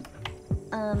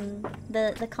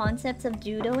concepts of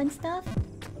judo and stuff.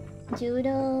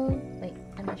 Judo. Wait,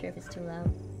 I'm not sure if it's too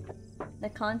loud. The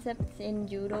concepts in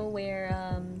judo where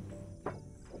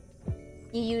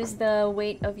you use the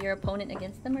weight of your opponent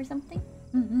against them or something.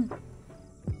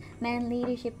 Man,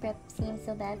 leadership prep seems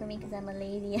so bad for me because I'm a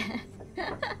lazy ass.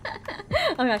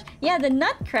 Oh gosh, yeah, the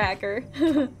Nutcracker,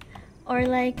 or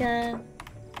like and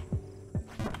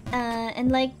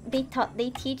like they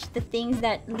teach the things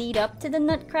that lead up to the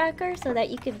Nutcracker, so that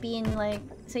you could be in like,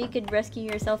 so you could rescue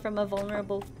yourself from a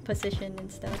vulnerable position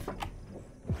and stuff.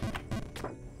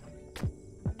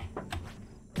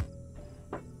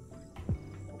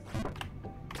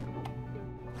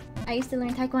 I used to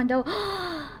learn Taekwondo.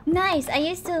 Nice! I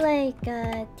used to like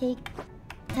take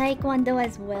Taekwondo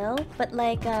as well, but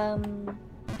like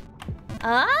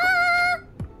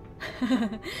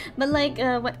but like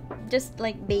what, just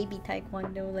like baby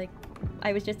Taekwondo. Like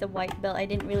I was just a white belt. I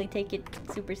didn't really take it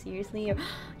super seriously. Or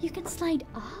you can slide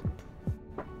up.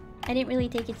 I didn't really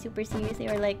take it super seriously,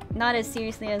 or like not as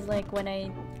seriously as like when I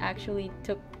actually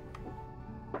took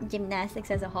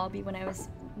gymnastics as a hobby when I was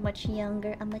much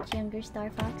younger. A much younger Star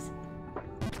Fox.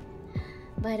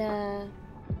 But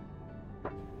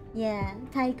yeah,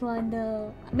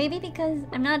 Taekwondo. Maybe because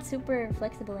I'm not super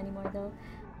flexible anymore though.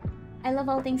 I love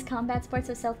all things combat sports,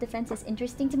 so self-defense is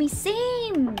interesting to me.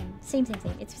 Same! Same.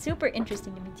 It's super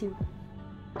interesting to me too.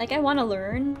 Like I want to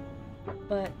learn,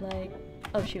 but like,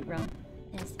 oh shoot, wrong.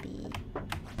 It has to be,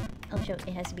 oh shoot,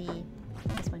 it has to be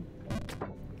this one.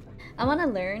 I want to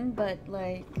learn, but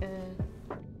like,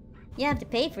 you have to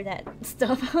pay for that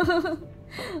stuff.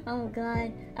 Oh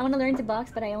god. I want to learn to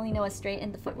box, but I only know a straight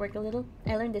and the footwork a little.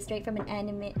 I learned the straight from an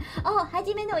anime. Oh,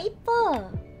 Hajime no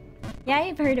Ippo! Yeah,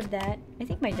 I've heard of that. I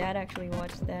think my dad actually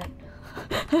watched that.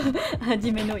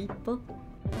 Hajime no Ippo.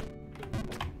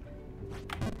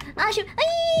 Ah, shoot!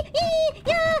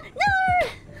 Yeah!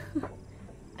 No!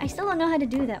 I still don't know how to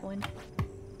do that one.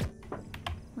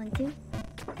 1, 2.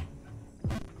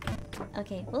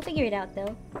 Okay, we'll figure it out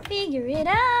though. Figure it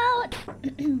out!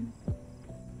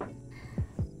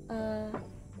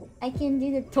 I can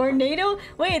do the tornado?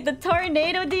 Wait, the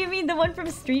tornado? Do you mean the one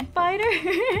from Street Fighter?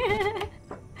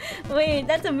 Wait,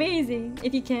 that's amazing.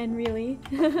 If you can, really.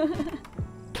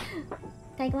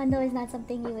 Taekwondo is not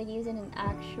something you would use in an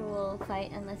actual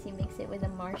fight unless you mix it with a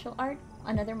martial art.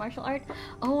 Another martial art?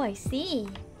 Oh, I see.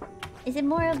 Is it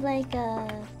more of like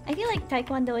I feel like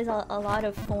Taekwondo is a lot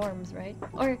of forms, right?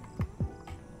 Or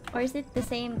is it the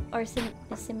same or a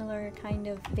similar kind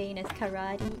of vein as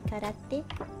karate?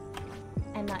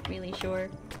 I'm not really sure.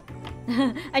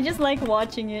 I just like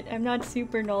watching it. I'm not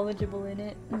super knowledgeable in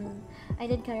it. I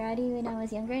did karate when I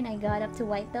was younger and I got up to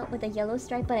white belt with a yellow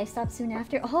stripe, but I stopped soon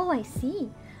after. Oh, I see.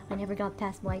 I never got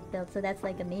past white belt, so that's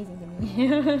like amazing to me.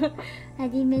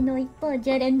 Hajime no Ippo,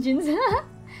 jet engines.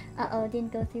 Uh-oh,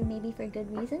 didn't go through maybe for good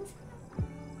reasons?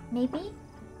 Maybe?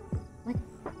 What?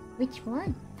 Which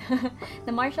one?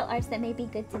 The martial arts that may be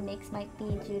good to mix might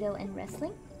be judo and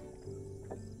wrestling.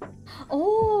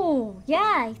 Oh,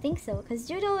 yeah, I think so. Because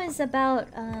judo is about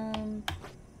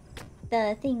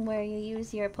the thing where you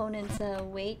use your opponent's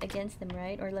weight against them,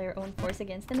 right? Or your own force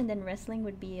against them. And then wrestling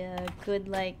would be a good,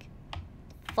 like,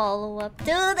 follow-up to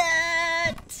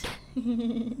that.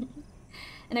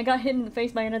 and I got hit in the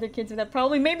face by another kid, so that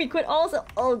probably made me quit also.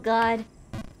 Oh god.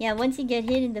 Yeah, once you get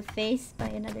hit in the face by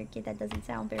another kid, that doesn't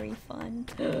sound very fun.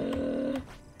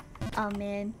 Oh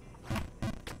man.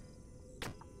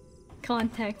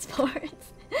 Contact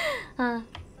sports. I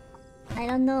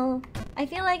don't know. I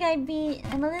feel like I'm a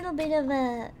little bit of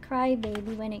a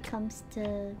crybaby when it comes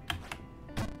to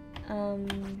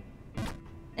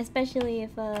especially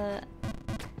if what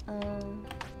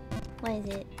is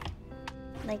it?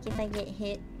 Like if I get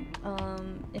hit,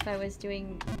 if I was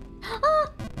doing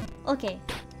okay.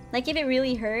 Like if it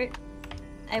really hurt,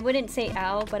 I wouldn't say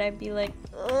ow, but I'd be like,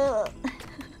 ugh.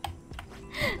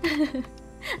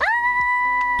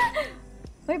 Ah!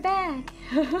 We're back!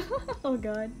 Oh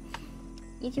god.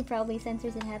 YouTube probably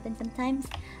censors it happens sometimes.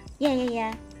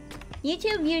 Yeah.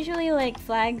 YouTube usually like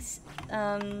flags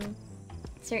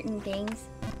certain things,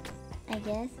 I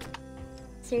guess.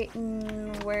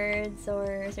 Certain words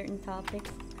or certain topics.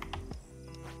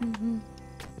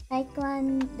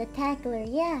 Taekwondo, the tackler,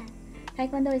 yeah.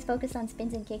 Taekwondo is focused on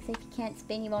spins and kicks. If you can't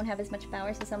spin, you won't have as much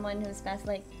power. So someone who's fast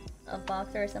like a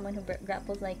boxer or someone who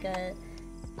grapples like a...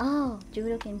 Oh,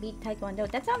 judo can beat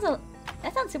taekwondo. That sounds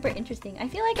super interesting. I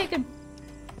feel like I could...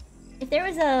 If there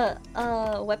was a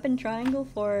weapon triangle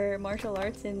for martial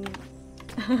arts in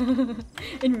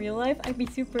in real life, I'd be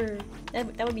super...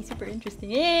 That would be super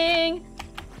interesting.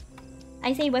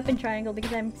 I say weapon triangle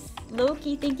because I'm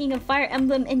low-key thinking of Fire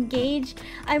Emblem Engage.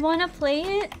 I want to play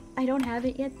it. I don't have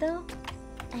it yet though.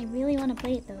 I really want to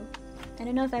play it though. I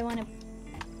don't know if I want to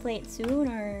play it soon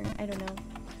or... I don't know.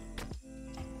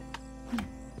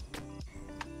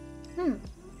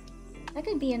 That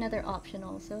could be another option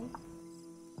also.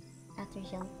 After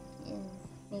jump.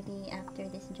 Maybe after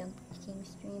this jump king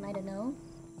stream. I don't know.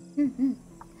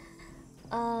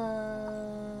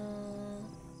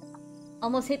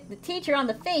 Almost hit the teacher on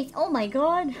the face. Oh my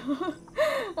god.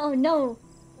 Oh no.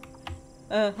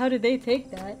 How did they take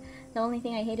that? The only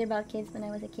thing I hated about kids when I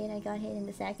was a kid, I got hit in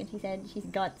the sack and she said she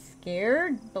got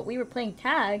scared, but we were playing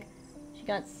tag. She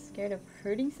got scared of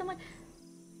hurting someone.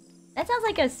 That sounds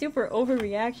like a super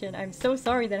overreaction. I'm so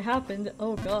sorry that happened.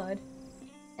 Oh god.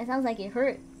 That sounds like it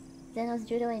hurt. Xeno's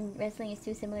judo and wrestling is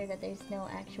too similar that there's no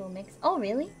actual mix. Oh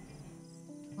really?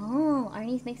 Oh,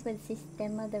 Arnie's mix with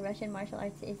Systema, the Russian martial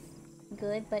arts, is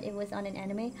good, but it was on an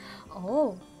anime.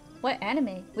 Oh, what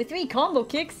anime? With 3 combo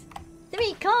kicks?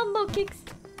 3 combo kicks!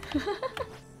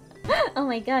 Oh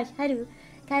my gosh, Haru,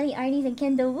 Kali, Arnie's, and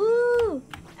Kendo. Woo!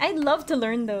 I'd love to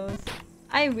learn those.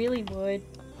 I really would.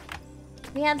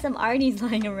 We have some Arnie's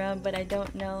lying around, but I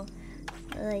don't know.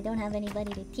 I don't have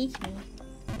anybody to teach me.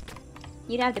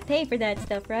 You'd have to pay for that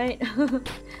stuff, right?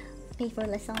 Pay for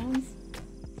lessons.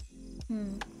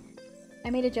 I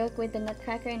made a joke with the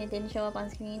nutcracker and it didn't show up on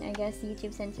screen. I guess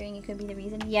YouTube censoring it could be the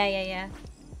reason. Yeah.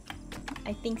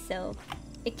 I think so.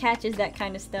 It catches that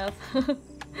kind of stuff.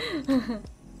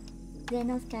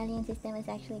 Xeno's Kalian system is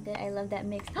actually good. I love that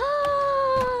mix.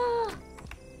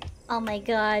 Oh my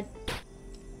god.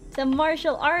 Some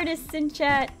martial artists in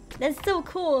chat. That's so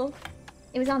cool.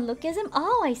 It was on Lookism?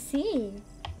 Oh, I see.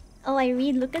 Oh, I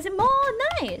read Lookism?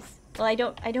 Oh, nice! Well, I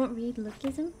don't read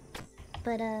Lookism.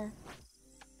 But,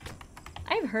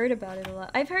 I've heard about it a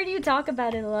lot. I've heard you talk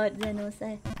about it a lot, Xenos.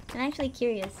 I'm actually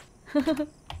curious.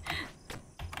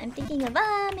 I'm thinking of,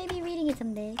 maybe reading it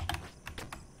someday.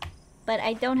 But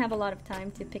I don't have a lot of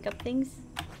time to pick up things.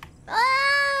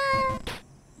 I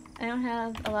don't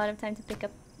have a lot of time to pick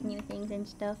up new things and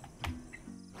stuff.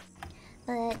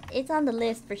 But it's on the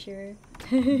list for sure.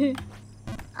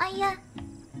 Aya!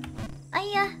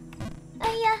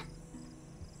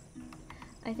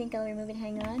 I think I'll remove it,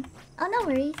 hang on. Oh, no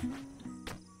worries.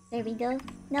 There we go.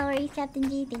 No worries, Captain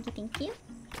G. Thank you.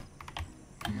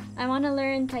 I want to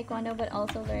learn Taekwondo, but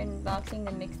also learn boxing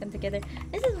and mix them together.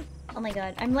 This is... Oh my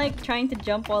god. I'm like trying to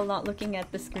jump while not looking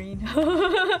at the screen.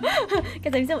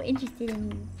 Because I'm so interested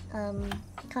in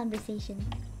conversation.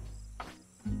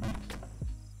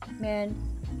 Man.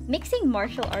 Mixing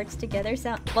martial arts together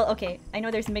sound... Well, okay. I know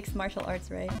there's mixed martial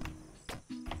arts, right?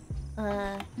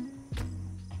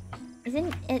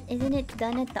 Isn't it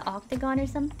done at the Octagon or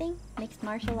something? Mixed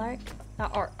martial art?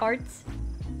 Or arts?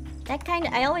 That kind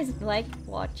of... I always like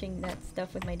watching that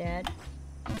stuff with my dad.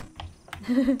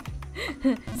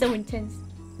 So intense.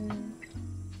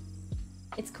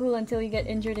 It's cool until you get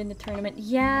injured in the tournament.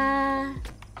 Yeah!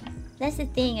 That's the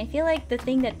thing. I feel like the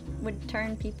thing that would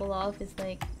turn people off is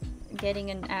like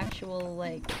getting an actual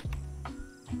like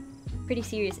pretty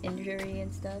serious injury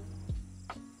and stuff.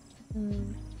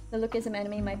 The Lookism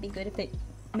anime might be good if they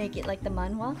make it like the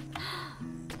manhwa.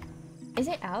 Is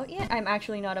it out yet? I'm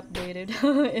actually not updated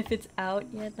if it's out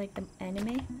yet, like the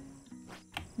anime.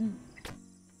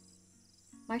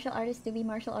 Martial artists to be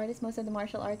martial artists. Most of the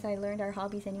martial arts I learned are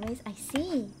hobbies anyways. I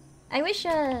see. I wish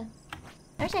I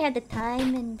had the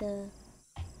time and the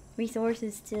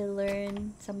resources to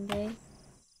learn someday.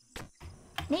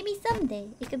 Maybe someday.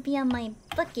 It could be on my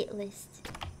bucket list.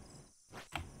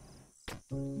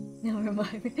 Never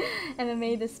mind.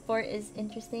 MMA, the sport is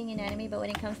interesting in anime, but when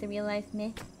it comes to real life,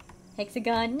 meh.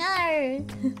 Hexagon, no! I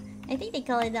think they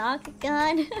call it the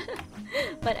octagon.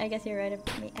 But I guess you're right.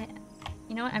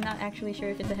 You know what? I'm not actually sure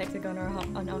if it's a hexagon or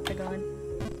an octagon.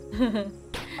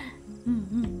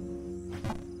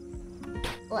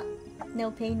 What?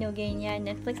 No pain, no gain. Yeah,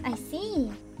 Netflix. I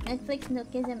see. Netflix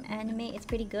Nookism anime. It's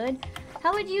pretty good.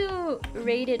 How would you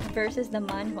rate it versus the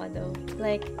manhwa though?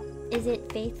 Like, is it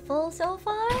faithful so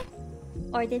far?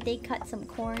 Or did they cut some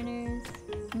corners?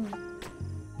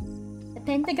 The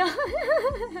Pentagon?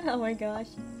 Oh my gosh.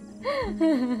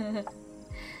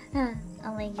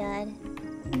 Oh my god.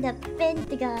 The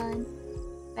Pentagon.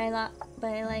 But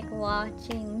I like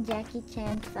watching Jackie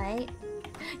Chan fight.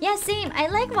 Yeah, same. I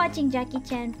like watching Jackie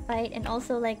Chan fight, and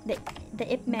also like the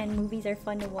Ip Man movies are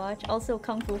fun to watch. Also,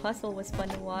 Kung Fu Hustle was fun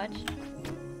to watch.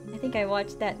 I think I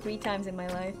watched that 3 times in my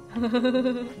life.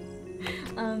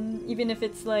 Even if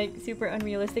it's like super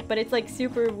unrealistic, but it's like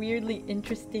super weirdly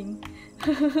interesting.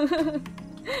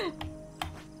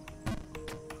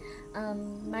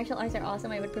 Martial arts are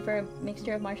awesome. I would prefer a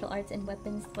mixture of martial arts and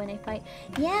weapons when I fight.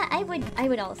 Yeah, I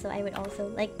would also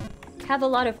like have a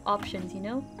lot of options, you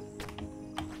know?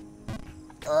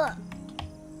 Ugh.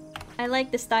 I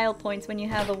like the style points when you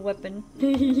have a weapon.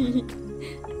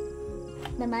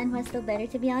 The manhwa's still better,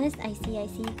 to be honest. I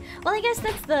see. Well, I guess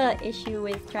that's the issue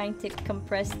with trying to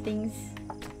compress things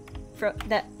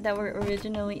that were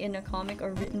originally in a comic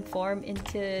or written form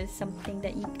into something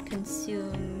that you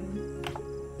consume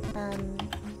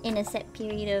in a set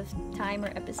period of time or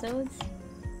episodes.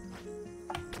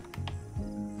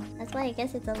 That's why I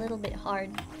guess it's a little bit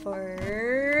hard for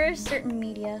certain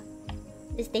media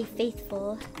to stay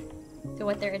faithful to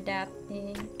what they're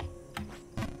adapting.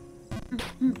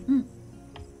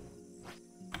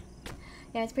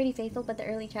 Yeah, it's pretty faithful, but the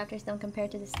early chapters don't compare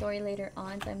to the story later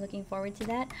on, so I'm looking forward to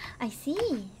that. I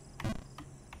see!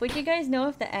 Would you guys know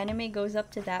if the anime goes up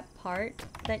to that part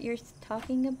that you're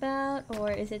talking about?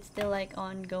 Or is it still like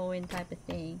ongoing type of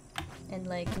thing? And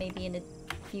like maybe in a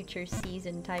future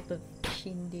season type of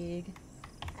shindig?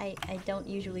 I don't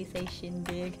usually say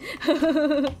shindig.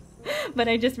 But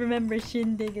I just remember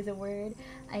shindig is a word.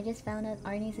 I just found out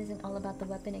Arnis isn't all about the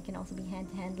weapon. It can also be hand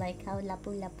to hand, like how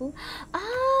Lapu Lapu.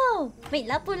 Oh! Wait,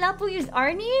 Lapu Lapu used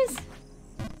Arnis?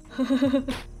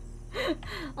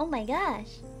 Oh my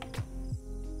gosh.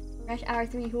 Rush Hour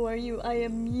 3, who are you? I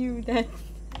am you. That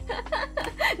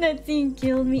that scene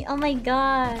killed me. Oh my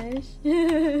gosh.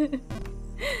 You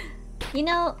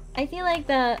know, I feel like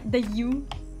the you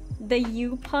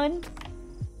pun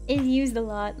is used a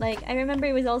lot. Like, I remember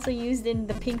it was also used in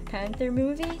the Pink Panther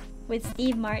movie with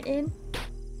Steve Martin.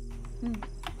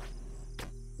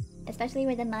 Especially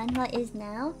where the manhwa is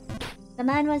now. The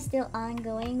manhwa is still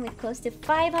ongoing with close to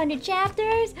 500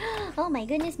 chapters. Oh my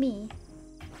goodness me.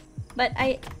 But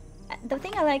the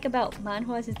thing I like about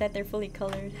manhwas is that they're fully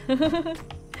colored.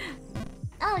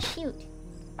 Oh shoot.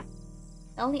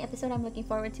 The only episode I'm looking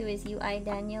forward to is UI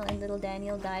Daniel and Little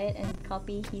Daniel diet and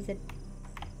copy his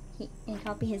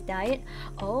diet.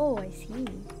 Oh, I see.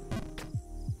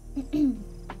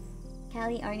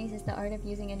 Kali Arnis is the art of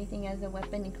using anything as a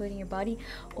weapon, including your body.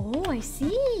 Oh, I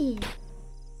see.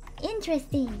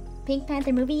 Interesting. Pink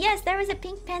Panther movie. Yes, there was a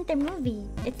Pink Panther movie.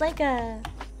 It's like a...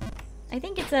 I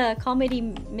think it's a comedy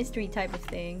mystery type of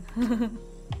thing.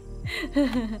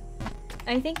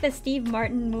 I think the Steve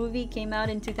Martin movie came out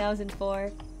in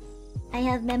 2004. I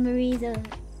have memories of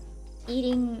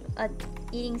eating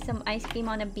some ice cream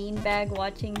on a beanbag,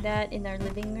 watching that in our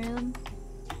living room.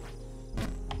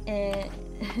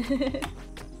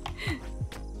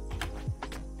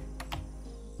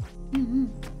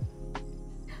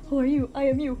 Who are you? I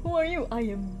am you. Who are you? I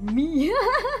am me.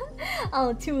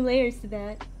 Oh, 2 layers to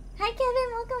that. Hi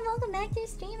Kevin, welcome back to the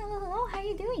stream. Hello, how are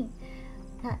you doing?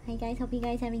 Hi guys, hope you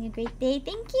guys having a great day.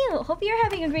 Thank you. Hope you're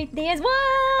having a great day as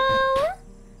well.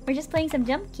 We're just playing some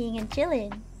Jump King and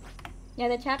chilling. Yeah,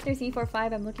 the chapter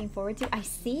C45 I'm looking forward to. I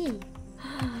see.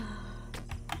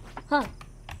 Huh.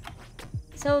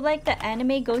 So like the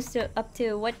anime goes up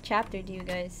to what chapter do you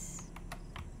guys...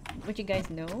 Would you guys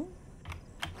know?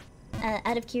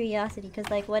 Out of curiosity, because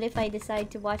like what if I decide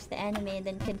to watch the anime and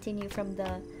then continue from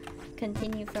the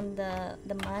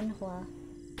manhwa?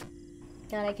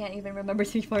 God, I can't even remember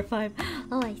 345.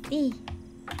 Oh, I see.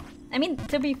 I mean,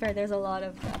 to be fair, there's a lot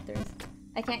of chapters.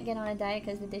 I can't get on a diet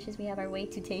because the dishes we have are way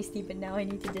too tasty, but now I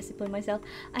need to discipline myself.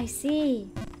 I see.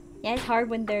 Yeah, it's hard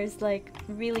when there's like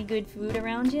really good food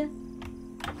around you.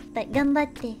 But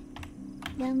ganbatte.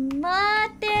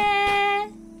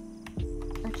 Ganbatte!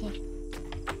 Okay.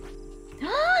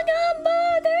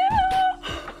 Ganbatte!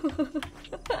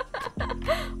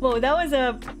 Whoa, that was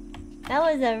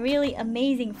a really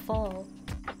amazing fall.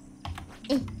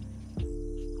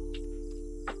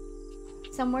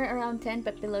 Somewhere around 10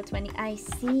 but below 20. I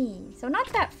see. So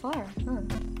not that far, huh?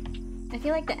 I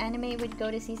feel like the anime would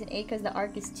go to season 8 because the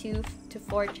arc is 2 to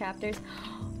 4 chapters.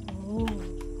 Oh.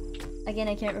 Again,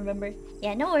 I can't remember.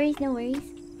 Yeah, no worries, no worries.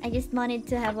 I just wanted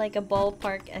to have like a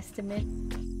ballpark estimate.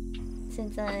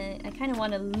 Since I kind of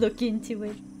want to look into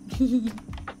it.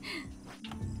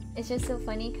 It's just so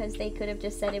funny because they could have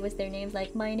just said it was their names,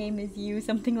 like, my name is you,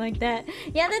 something like that.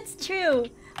 Yeah, that's true.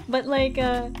 But like,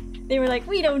 they were like,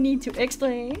 we don't need to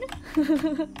explain.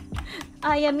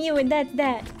 I am you and that's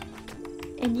that.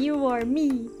 And you are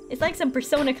me. It's like some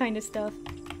Persona kind of stuff.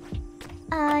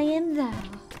 I am thou.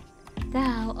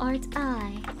 Thou art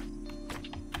I.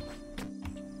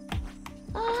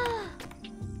 Ah!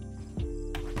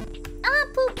 Ah,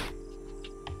 poop!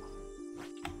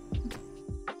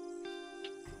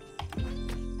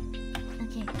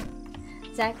 Okay.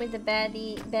 Zach with the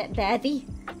baggy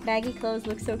clothes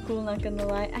looks so cool, not gonna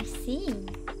lie. I see.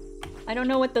 I don't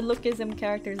know what the lookism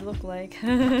characters look like.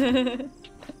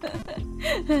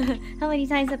 How many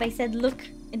times have I said look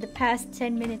in the past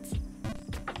 10 minutes?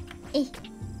 Eh.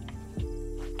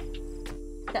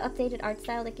 The updated art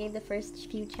style that gave the first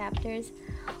few chapters.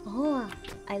 Oh,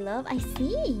 I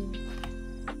see.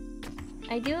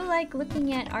 I do like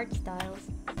looking at art styles.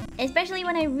 Especially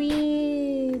when I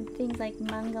read things like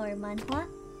manga or manhwa.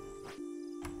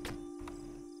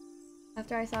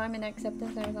 After I saw him in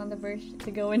Acceptance, I was on the verge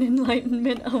to go in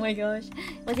Enlightenment. Oh my gosh.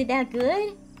 Was it that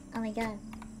good? Oh my god.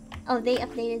 Oh, they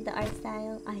updated the art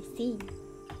style. I see.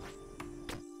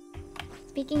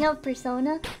 Speaking of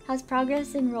Persona, how's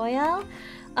progress in Royale?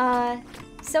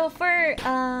 So for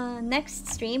next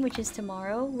stream, which is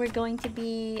tomorrow, we're going to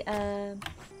be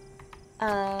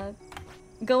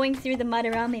going through the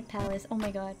Madarame Palace. Oh my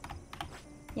god.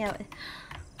 Yeah.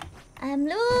 I'm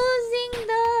losing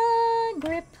the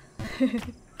grip.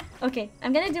 Okay,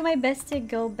 I'm gonna do my best to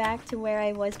go back to where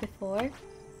I was before.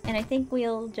 And I think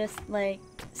we'll just like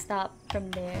stop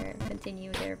from there,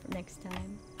 continue there for next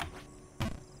time.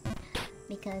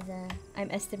 Because I'm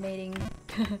estimating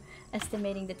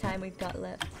estimating the time we've got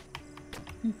left.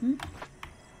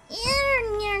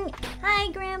 Hi,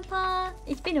 Grandpa.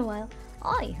 It's been a while.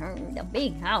 I heard the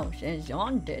big house is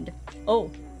haunted.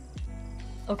 Oh.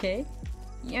 Okay.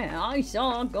 Yeah, I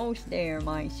saw a ghost there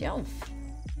myself.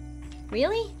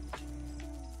 Really?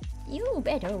 You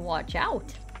better watch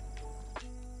out.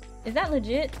 Is that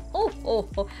legit? Oh.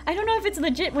 I don't know if it's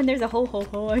legit when there's a ho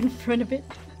in front of it.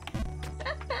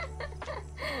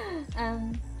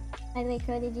 By the way,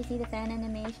 Crow, did you see the fan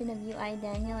animation of UI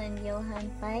Daniel and Johan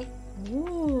fight?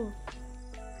 Ooh.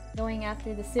 Going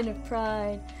after the sin of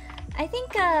pride. I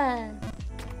think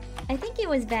it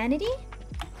was Vanity,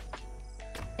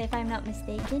 if I'm not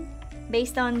mistaken.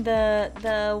 Based on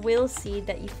the will seed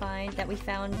that we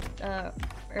found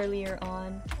earlier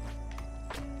on.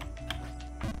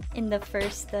 In the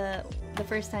first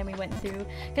time we went through,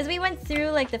 because we went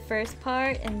through like the first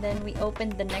part and then we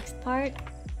opened the next part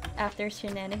after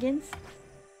shenanigans.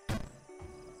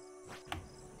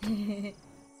 Oh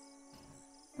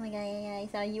my god, yeah, I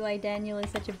saw UI Daniel is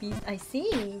such a beast. I see.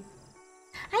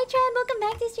 Hi Trad, welcome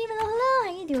back to stream. Hello,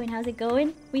 how you doing? How's it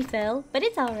going? We fell, but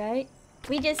it's alright.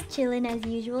 We just chillin' as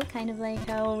usual, kind of like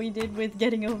how we did with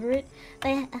getting over it.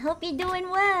 But I hope you're doing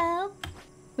well.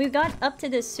 We've got up to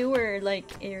the sewer, like,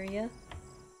 area.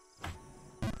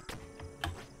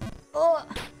 Oh!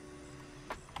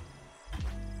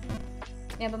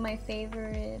 Yeah, but my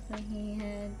favorite when he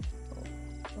had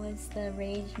was the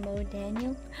Rage Mode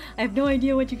Daniel. I have no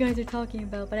idea what you guys are talking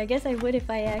about, but I guess I would if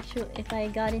I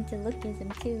got into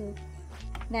lookism too.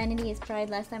 Vanity is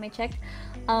pride last time I checked.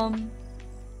 I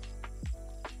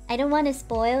don't want to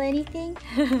spoil anything,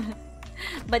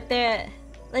 but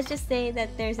let's just say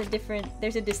that there's a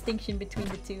distinction between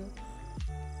the two.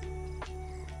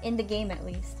 In the game, at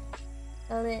least.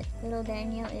 Oh, little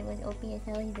Daniel, it was OP as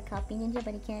hell. He's a copy ninja,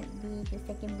 but he can't be the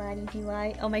second body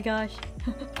UI. Oh my gosh.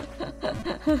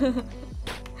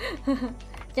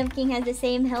 Jump King has the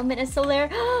same helmet as Solaire.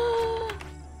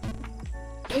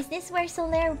 Is this where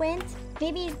Solaire went?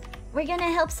 Maybe we're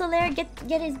gonna help Solaire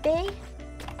get his bay?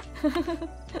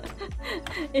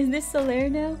 Is this Solaire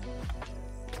now?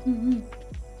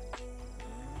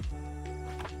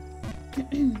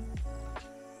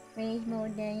 Rage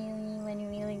mode Daniel when you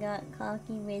really got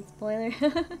cocky with spoiler.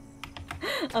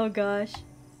 Oh gosh.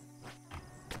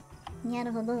 な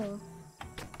るほど。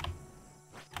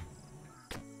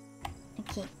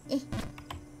Okay.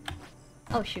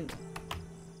 Oh shoot.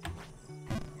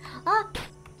 Ah!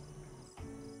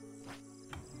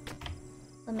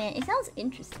 Oh man, it sounds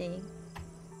interesting.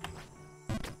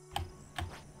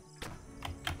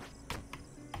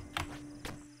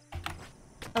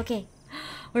 Okay.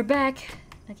 We're back.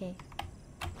 Okay.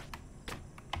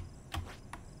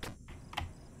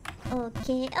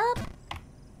 Okay, up.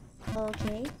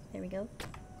 Okay, there we go.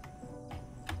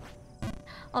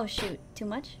 Oh shoot, too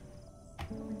much?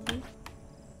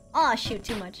 Oh shoot,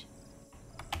 too much.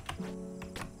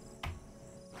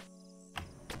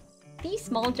 These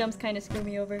small jumps kind of screw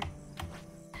me over.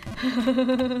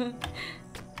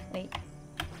 Wait.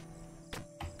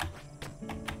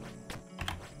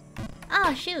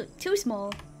 Ah shoot, too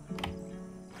small.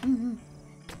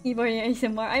 Keyboard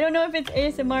ASMR. I don't know if it's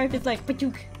ASMR, if it's like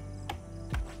pachook.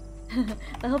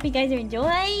 I hope you guys are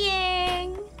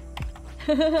enjoying.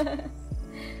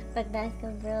 But Basco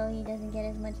bro, he doesn't get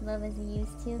as much love as he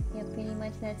used to. Yeah, pretty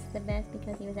much that's the best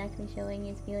because he was actually showing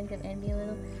his feelings of envy a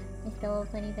little. Mr. Old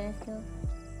Funny Basco.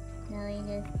 Now he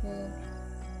just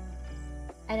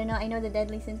I don't know, I know the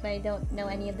deadly sins, but I don't know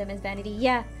any of them as vanity.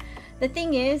 Yeah, the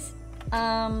thing is,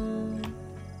 in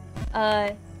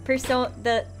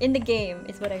the game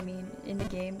is what I mean. In the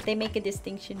game, they make a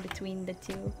distinction between the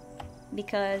two.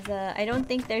 Because I don't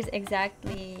think there's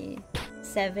exactly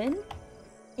 7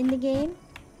 in the game.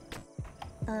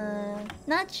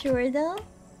 Not sure though.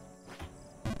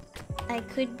 I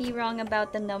could be wrong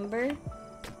about the number.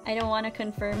 I don't want to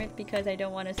confirm it because I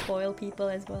don't want to spoil people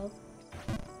as well.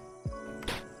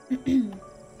 True,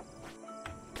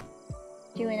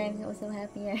 and I'm also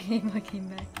happy I came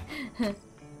back.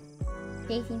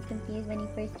 Jay seems confused when he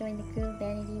first joined the crew.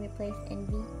 Vanity replaced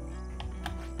envy.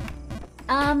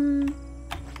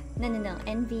 No.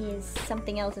 Envy is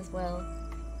something else as well.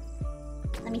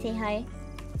 Let me say hi.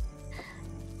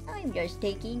 I'm just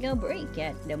taking a break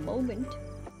at the moment.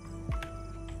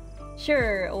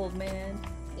 Sure, old man.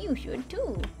 You should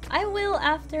too. I will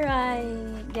after I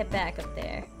get back up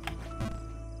there.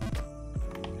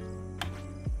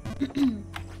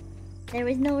 There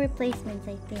was no replacements,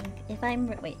 I think. If I'm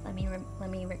wait, let me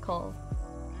recall.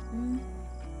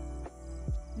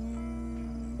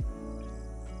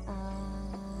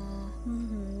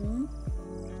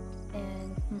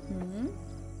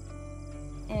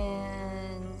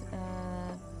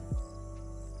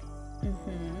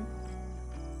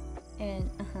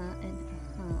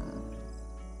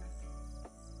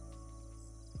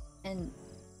 And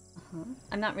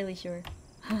I'm not really sure.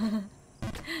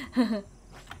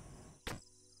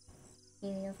 He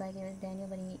feels like it was Daniel,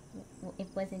 but it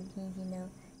wasn't.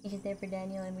 He's just there for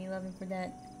Daniel, and we love him for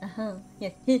that.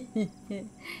 Yes.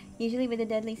 Usually with the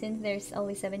deadly sins, there's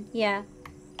always 7. Yeah.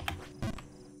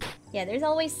 Yeah, there's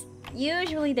always...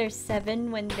 Usually there's 7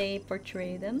 when they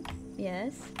portray them.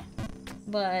 Yes.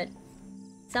 But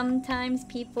sometimes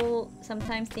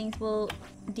things will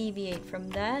deviate from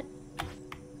that.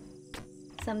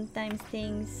 Sometimes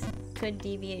things could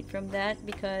deviate from that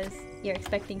because you're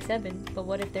expecting 7, but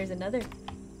what if there's another?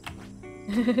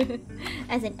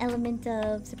 As an element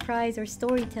of surprise or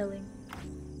storytelling.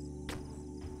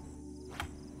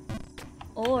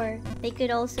 Or they could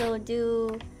also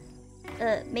do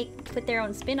put their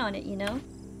own spin on it, you know?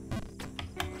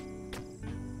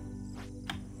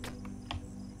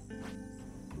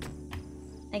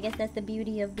 I guess that's the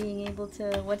beauty of being able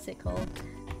to, what's it called?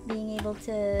 Being able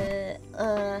to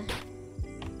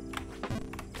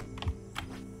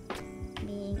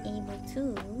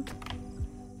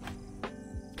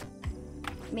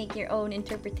make your own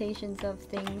interpretations of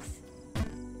things.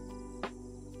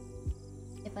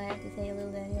 If I have to say, a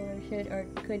little Daniel should or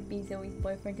could be Zoe's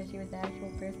boyfriend because she was the actual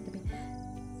person to be.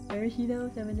 Where is she though?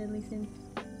 7 deadly sins.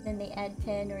 Then they add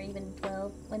 10 or even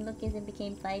 12. When lookism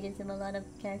became fightism, a lot of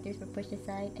characters were pushed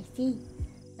aside. I see.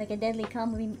 Like a deadly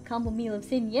combo meal of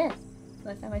sin, yes!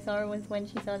 Last time I saw her was when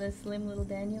she saw the slim little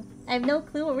Daniel. I have no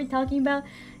clue what we're talking about.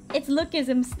 It's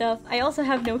lookism stuff. I also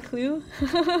have no clue.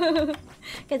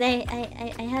 Because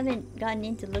I haven't gotten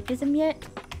into lookism yet.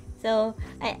 So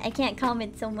I can't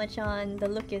comment so much on the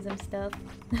lookism stuff.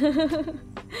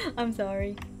 I'm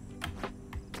sorry.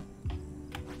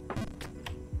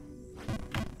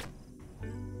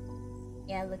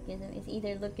 Yeah, lookism. It's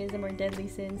either lookism or deadly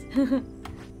sins.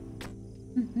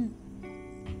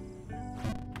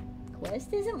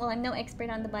 Questism? Well, I'm no expert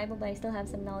on the Bible, but I still have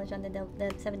some knowledge on the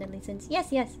 7 deadly sins.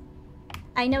 Yes.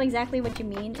 I know exactly what you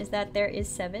mean, is that there is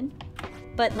 7.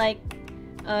 But like,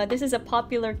 This is a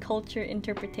popular culture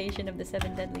interpretation of the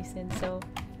 7 deadly sins, so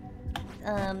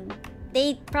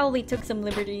they probably took some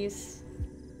liberties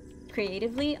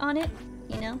creatively on it,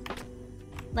 you know?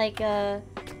 Like a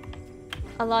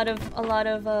lot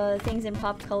of things in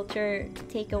pop culture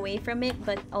take away from it,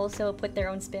 but also put their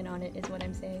own spin on it, is what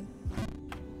I'm saying.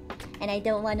 And I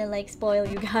don't want to like spoil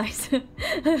you guys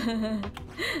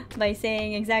by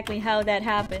saying exactly how that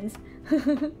happens.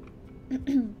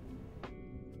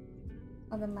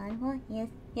 Oh, the manhwa? Yes.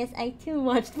 Yes, I too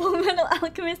watched Full Metal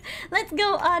Alchemist. Let's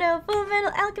go, Otto! Full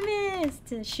Metal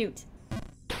Alchemist! Shoot.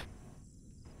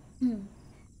 Same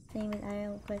with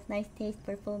Iron Quest. Nice taste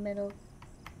for Full Metal.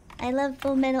 I love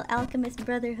Full Metal Alchemist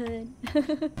Brotherhood.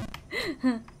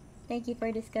 Thank you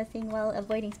for discussing while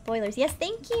avoiding spoilers. Yes,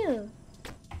 thank you!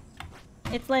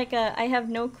 It's like, I have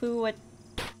no clue what...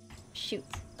 Shoot.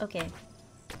 Okay.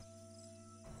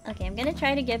 Okay, I'm gonna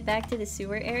try to get back to the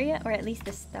sewer area, or at least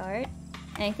the start.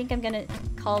 And I think I'm gonna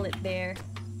call it there.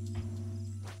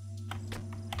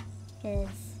 Cause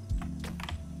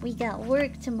we got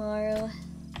work tomorrow.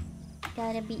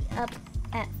 Gotta be up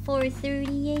at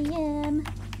 4:30 a.m.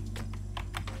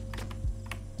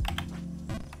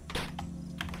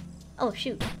 Oh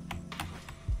shoot.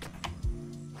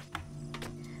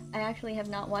 I actually have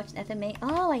not watched FMA.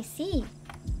 Oh, I see.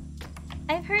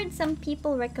 I've heard some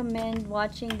people recommend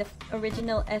watching the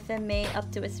original FMA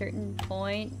up to a certain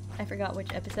point. I forgot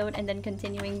which episode, and then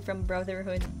continuing from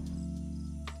Brotherhood.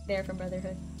 There from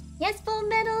Brotherhood. Yes, Full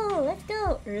Metal! Let's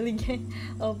go! Early game.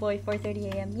 Oh boy,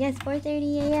 4:30 a.m. Yes,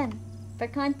 4:30 a.m. For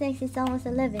context, it's almost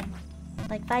 11.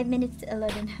 Like 5 minutes to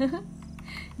 11.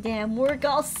 Damn, work,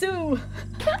 I'll sue!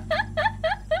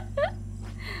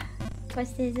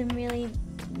 Questism really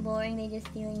boring. They just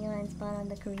stealing your spot on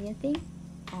the Korea thing.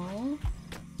 Oh.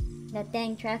 That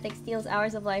dang traffic steals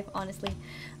hours of life, honestly.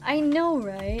 I know,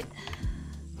 right?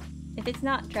 If it's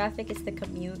not traffic, it's the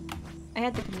commute. I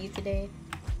had to commute today.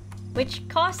 Which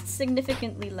costs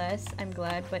significantly less, I'm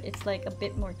glad, but it's like a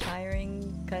bit more tiring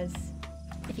because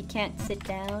if you can't sit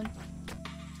down.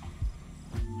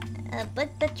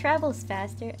 But the travel's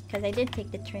faster because I did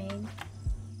take the train.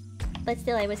 But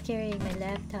still, I was carrying my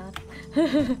laptop.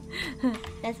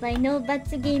 That's why no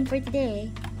Batsu game for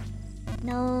today.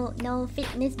 No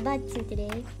fitness Batsu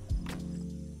today.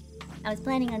 I was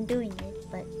planning on doing it,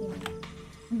 but you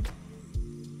know.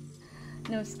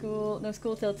 No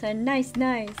school till 10. Nice.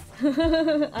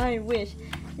 I wish.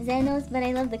 Xenos, but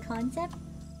I love the concept.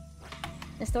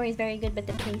 The story is very good, but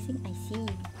the pacing, I see.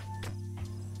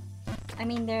 I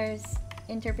mean, there's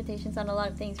interpretations on a lot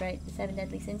of things, right? The 7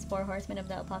 deadly sins, 4 horsemen of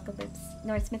the apocalypse,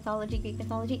 Norse mythology, Greek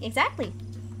mythology. Exactly!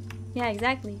 Yeah,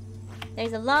 exactly.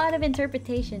 There's a lot of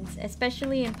interpretations,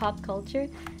 especially in pop culture,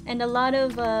 and a lot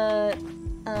of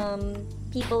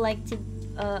people like to,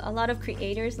 a lot of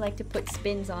creators like to put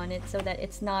spins on it so that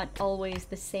it's not always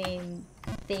the same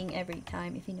thing every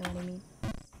time, if you know what I mean.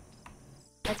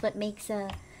 That's what makes,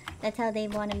 that's how they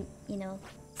want to, you know,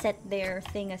 set their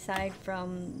thing aside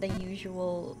from the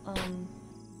usual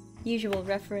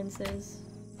references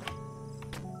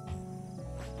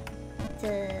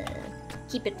to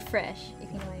keep it fresh,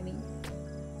 if you know what I mean.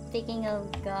 Speaking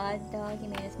of God Dog, he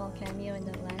made a small cameo in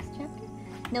the last chapter.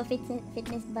 No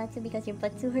fitness Batsu because your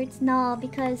Batsu hurts? No,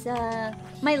 because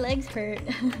my legs hurt.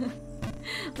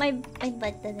 my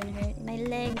butt doesn't hurt. My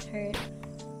legs hurt.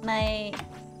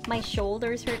 My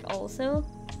shoulders hurt also,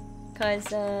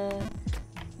 because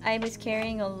I was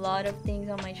carrying a lot of things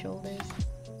on my shoulders.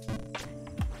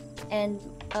 And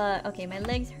okay, my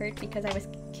legs hurt because I was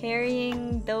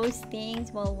carrying those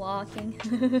things while walking.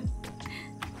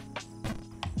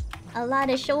 A lot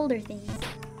of shoulder things.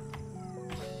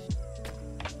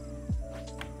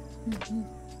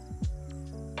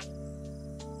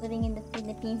 Living in the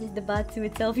Philippines is the Batsu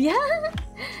itself. Yeah!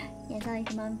 Yeah, sorry,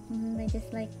 Mom. I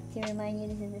just like to remind you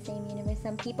this is the same universe.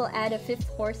 Some people add a 5th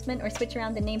horseman or switch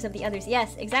around the names of the others.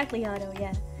 Yes, exactly, Otto,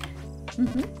 yeah.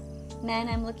 Man,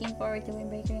 I'm looking forward to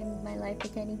Windbreaker in my life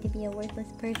pretending to be a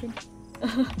worthless person.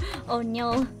 Oh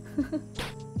no.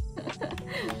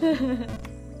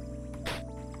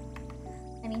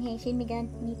 I mean, hey, Shin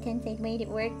Megami Tensei made it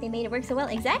work. They made it work so well.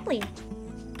 Exactly!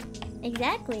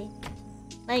 Exactly.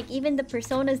 Like, even the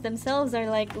personas themselves are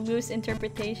like loose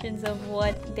interpretations of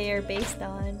what they're based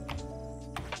on.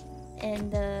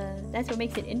 And that's what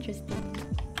makes it interesting.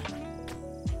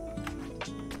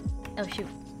 Oh shoot.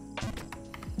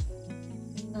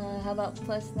 How about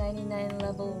plus 99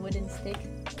 level wooden stick?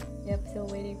 Yep, still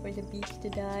waiting for the beach to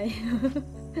die.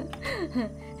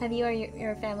 Have you or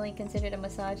your family considered a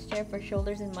massage chair for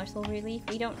shoulders and muscle relief?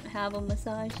 We don't have a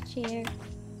massage chair.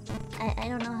 I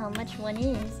don't know how much one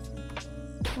is.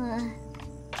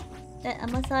 That a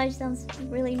massage sounds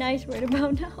really nice right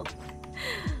about now.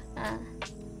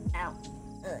 Ow.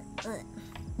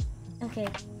 Okay.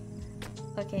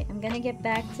 Okay, I'm gonna get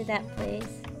back to that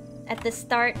place at the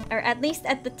start, or at least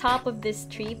at the top of this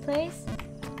tree place,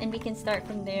 and we can start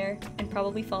from there and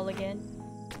probably fall again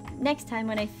next time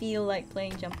when I feel like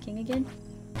playing Jump King again.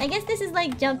 I guess this is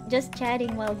like just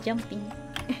chatting while jumping.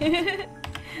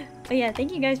 But yeah,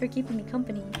 thank you guys for keeping me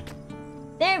company.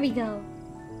 There we go.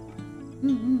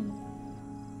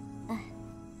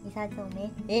 He's had so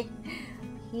many.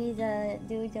 He's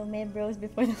dude so many bros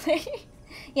before the lady.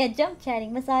 Yeah, jump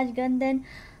chatting, massage gun then.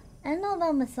 I don't know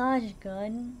about massage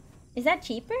gun. Is that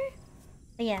cheaper?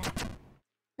 But yeah.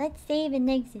 Let's save and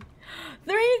exit.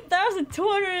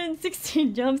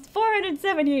 3,216 jumps,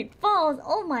 478 falls.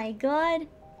 Oh my god.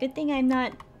 Good thing I'm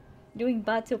not doing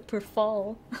battle per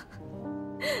fall.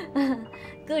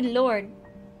 Good lord.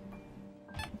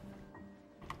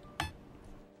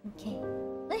 Okay.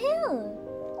 Woohoo!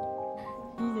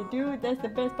 He's a dude, that's the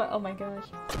best part. Oh my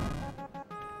gosh.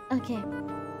 Okay.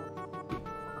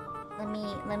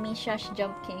 Let me shush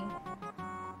Jump King.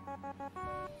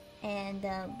 And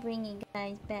bring you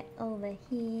guys back over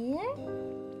here.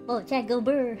 Oh, chat go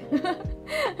burr.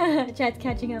 Chat's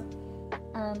catching up.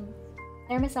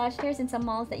 There are massage chairs in some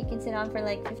malls that you can sit on for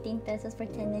like 15 pesos for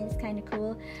 10 minutes. Kind of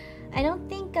cool. I don't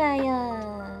think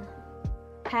I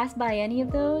passed by any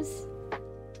of those.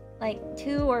 Like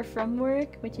to or from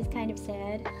work, which is kind of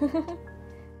sad.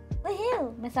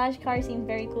 Woohoo! Massage car seems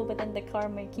very cool, but then the car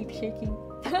might keep shaking.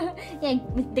 Yeah,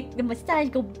 the massage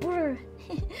go brr.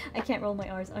 I can't roll my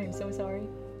R's. I am so sorry.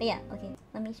 But yeah, okay.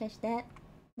 Let me shush that.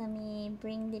 Let me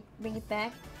bring it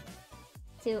back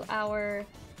to our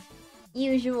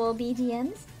usual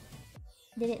BGMs.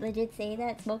 Did it legit say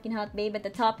that? Smoking hot babe at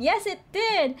the top? Yes, it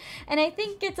did! And I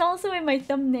think it's also in my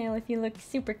thumbnail if you look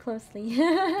super closely.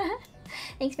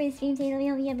 Thanks for the stream, Taylor. We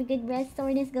hope you have a good rest.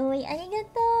 Soreness go away.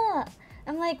 Arigato!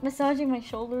 I'm like massaging my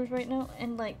shoulders right now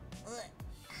and like...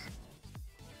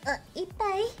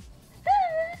 Itai!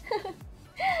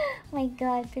 My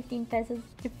god, 15 pesos.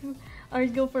 If ours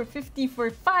go for 50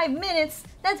 for 5 minutes!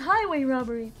 That's highway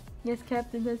robbery! Yes,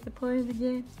 Captain, that's the point of the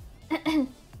game.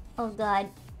 Oh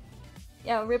god.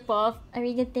 Yeah, rip off.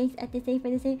 Arigato, thanks at the save for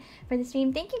the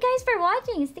stream. Thank you guys for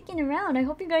watching and sticking around. I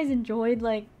hope you guys enjoyed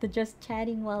like the just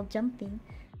chatting while jumping.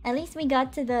 At least we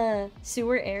got to the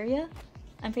sewer area.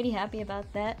 I'm pretty happy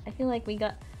about that. I feel like we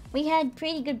had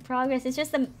pretty good progress. It's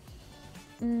just I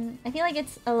feel like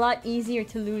it's a lot easier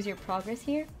to lose your progress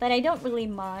here, but I don't really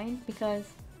mind because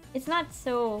it's not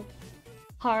so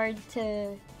hard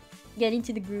to get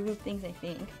into the groove of things, I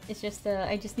think. It's just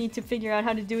I just need to figure out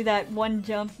how to do that one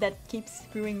jump that keeps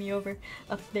screwing me over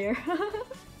up there.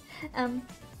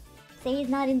 Say he's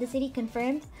not in the city,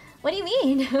 confirmed? What do you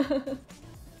mean?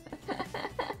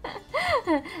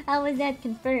 How was that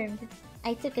confirmed?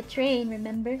 I took a train,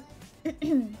 remember?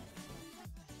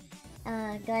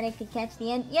 Glad I could catch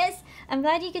the end. Yes! I'm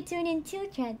glad you could tune in too,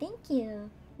 Chad. Thank you.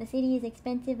 The city is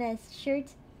expensive as shirt.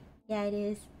 Yeah, it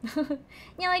is.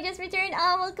 No, I just returned.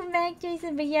 Oh, welcome back,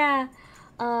 Jason. But yeah,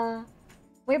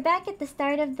 we're back at the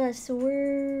start of the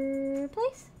sewer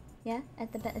place. Yeah,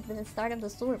 at the start of the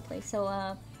sewer place. So,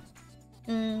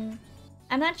 I'm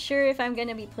not sure if I'm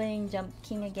gonna be playing Jump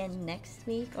King again next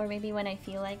week, or maybe when I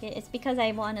feel like it. It's because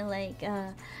I wanna like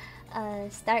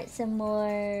start some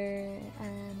more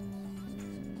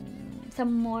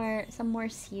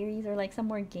series or like some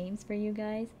more games for you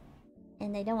guys.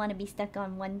 And I don't want to be stuck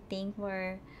on one thing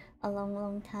for a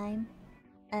long time.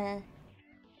 I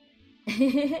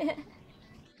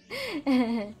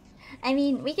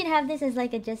mean, we can have this as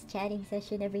like a just chatting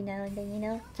session every now and then, you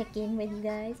know? Check in with you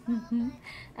guys.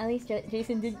 At least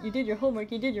Jason, you did your homework.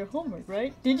 You did your homework,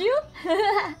 right? Did you?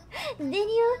 Did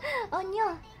you? Oh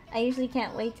no. I usually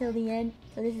can't wait till the end.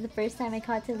 So this is the first time I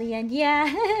caught till the end.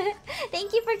 Yeah.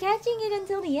 Thank you for catching it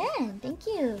until the end. Thank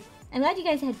you. I'm glad you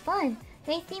guys had fun.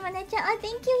 Great stream on that chat. Oh,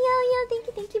 thank you, yo.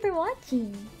 Thank you for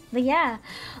watching. But yeah,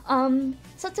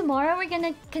 so tomorrow we're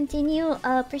gonna continue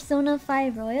Persona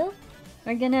 5 Royal.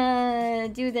 We're gonna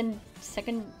do the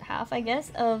second half, I guess,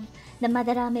 of the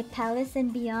Madarame Palace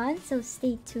and beyond. So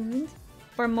stay tuned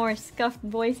for more scuffed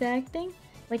voice acting,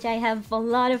 which I have a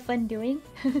lot of fun doing.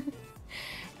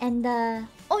 And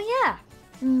oh yeah.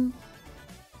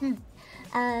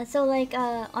 So like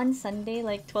on Sunday,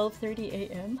 like 12:30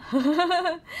 a.m.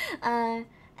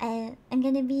 I'm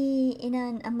gonna be in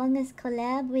an Among Us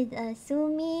collab with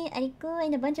Sumi, Ariku,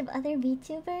 and a bunch of other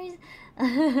VTubers.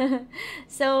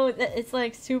 So it's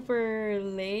like super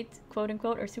late, quote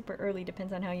unquote, or super early,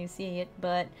 depends on how you see it.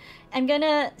 But I'm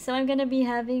gonna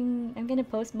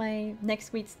post my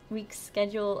next week's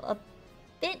schedule a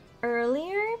bit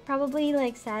earlier, probably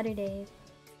like Saturday.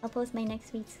 I'll post my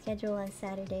next week's schedule on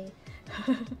Saturday.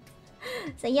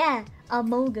 So yeah,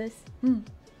 Amogus.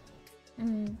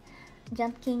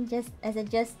 Jump King just as a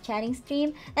just chatting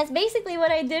stream. That's basically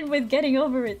what I did with Getting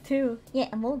Over It too. Yeah,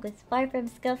 Amogus, far from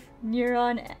scuff,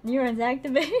 neurons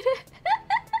activated.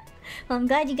 Well, I'm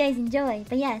glad you guys enjoy.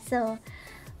 But yeah, so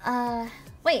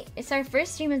wait, it's our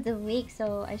first stream of the week,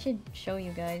 so I should show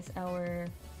you guys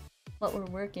what we're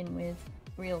working with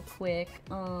real quick.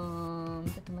 ちょ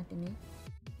っと待ってね。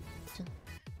ちょっ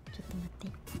と待って。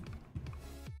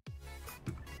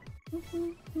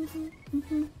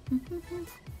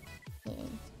Okay.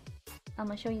 I'm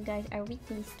gonna show you guys our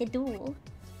weekly schedule.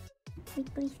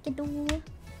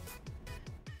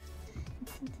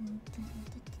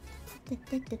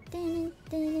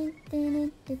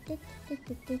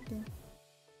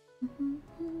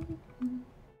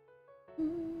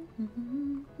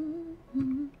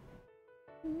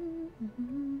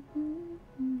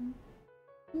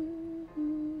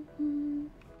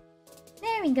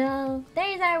 There we go.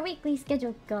 There's our weekly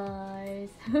schedule, guys.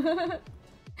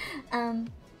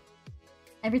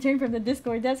 I returned from the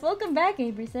Discord desk. Welcome back,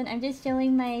 Aberson. I'm just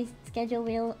showing my schedule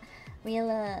real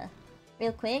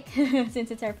quick since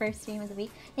it's our first stream of the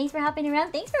week. Thanks for hopping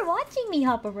around. Thanks for watching me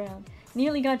hop around.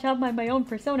 Nearly got chopped by my own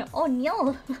Persona. Oh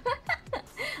no!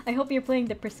 I hope you're playing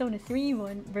the Persona 3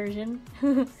 version.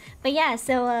 But yeah,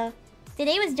 so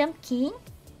today was Jump King.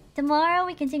 Tomorrow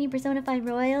we continue Persona 5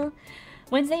 Royal.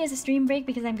 Wednesday is a stream break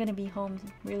because I'm gonna be home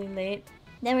really late.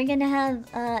 Then we're gonna have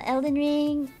Elden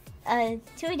Ring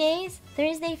 2 days,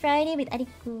 Thursday, Friday with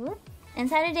Ariku. And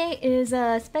Saturday is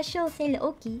a special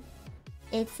Seileoki.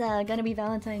 It's gonna be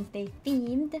Valentine's Day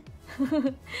themed.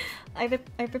 I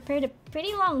prepared a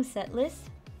pretty long set list.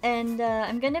 And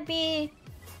I'm gonna be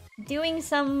doing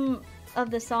some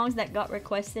of the songs that got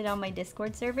requested on my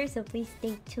Discord server, so please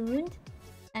stay tuned.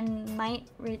 And might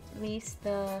release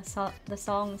the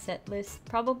song set list.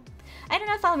 Probably, I don't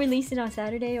know if I'll release it on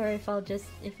Saturday or if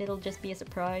it'll just be a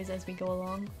surprise as we go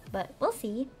along. But we'll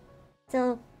see.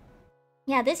 So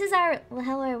yeah, this is how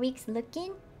our week's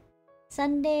looking.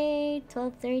 Sunday,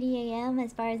 12:30 AM,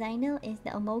 as far as I know, is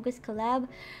the Amogus collab.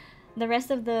 The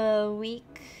rest of the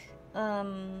week,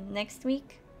 next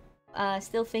week,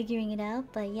 still figuring it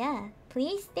out. But yeah,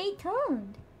 please stay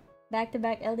tuned.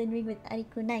 Back-to-back Elden Ring with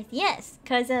Ariku. Nice. Yes,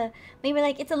 because we were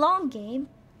like, it's a long game.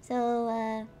 So,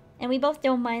 and we both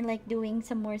don't mind like doing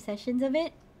some more sessions of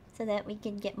it so that we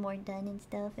can get more done and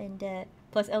stuff. And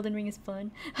plus Elden Ring is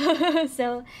fun.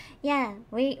 So, yeah,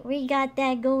 we got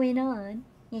that going on.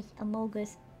 Yes,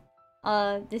 Amogus.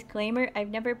 Disclaimer, I've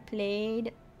never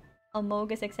played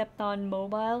Amogus except on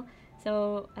mobile.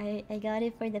 So, I got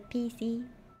it for the PC.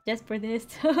 Just for this.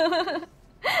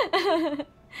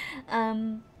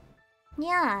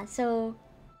 Yeah, so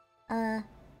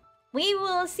we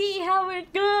will see how it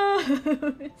goes.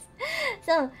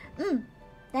 So,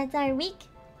 that's our week.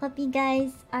 Hope you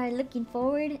guys are looking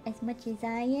forward as much as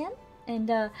I am. And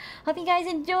hope you guys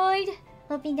enjoyed.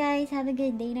 Hope you guys have a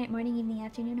good day, night, morning, evening,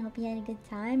 afternoon. Hope you had a good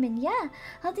time. And yeah,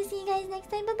 hope to see you guys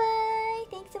next time. Bye-bye.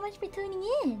 Thanks so much for tuning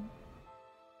in.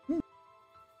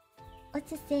 What's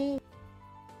to say?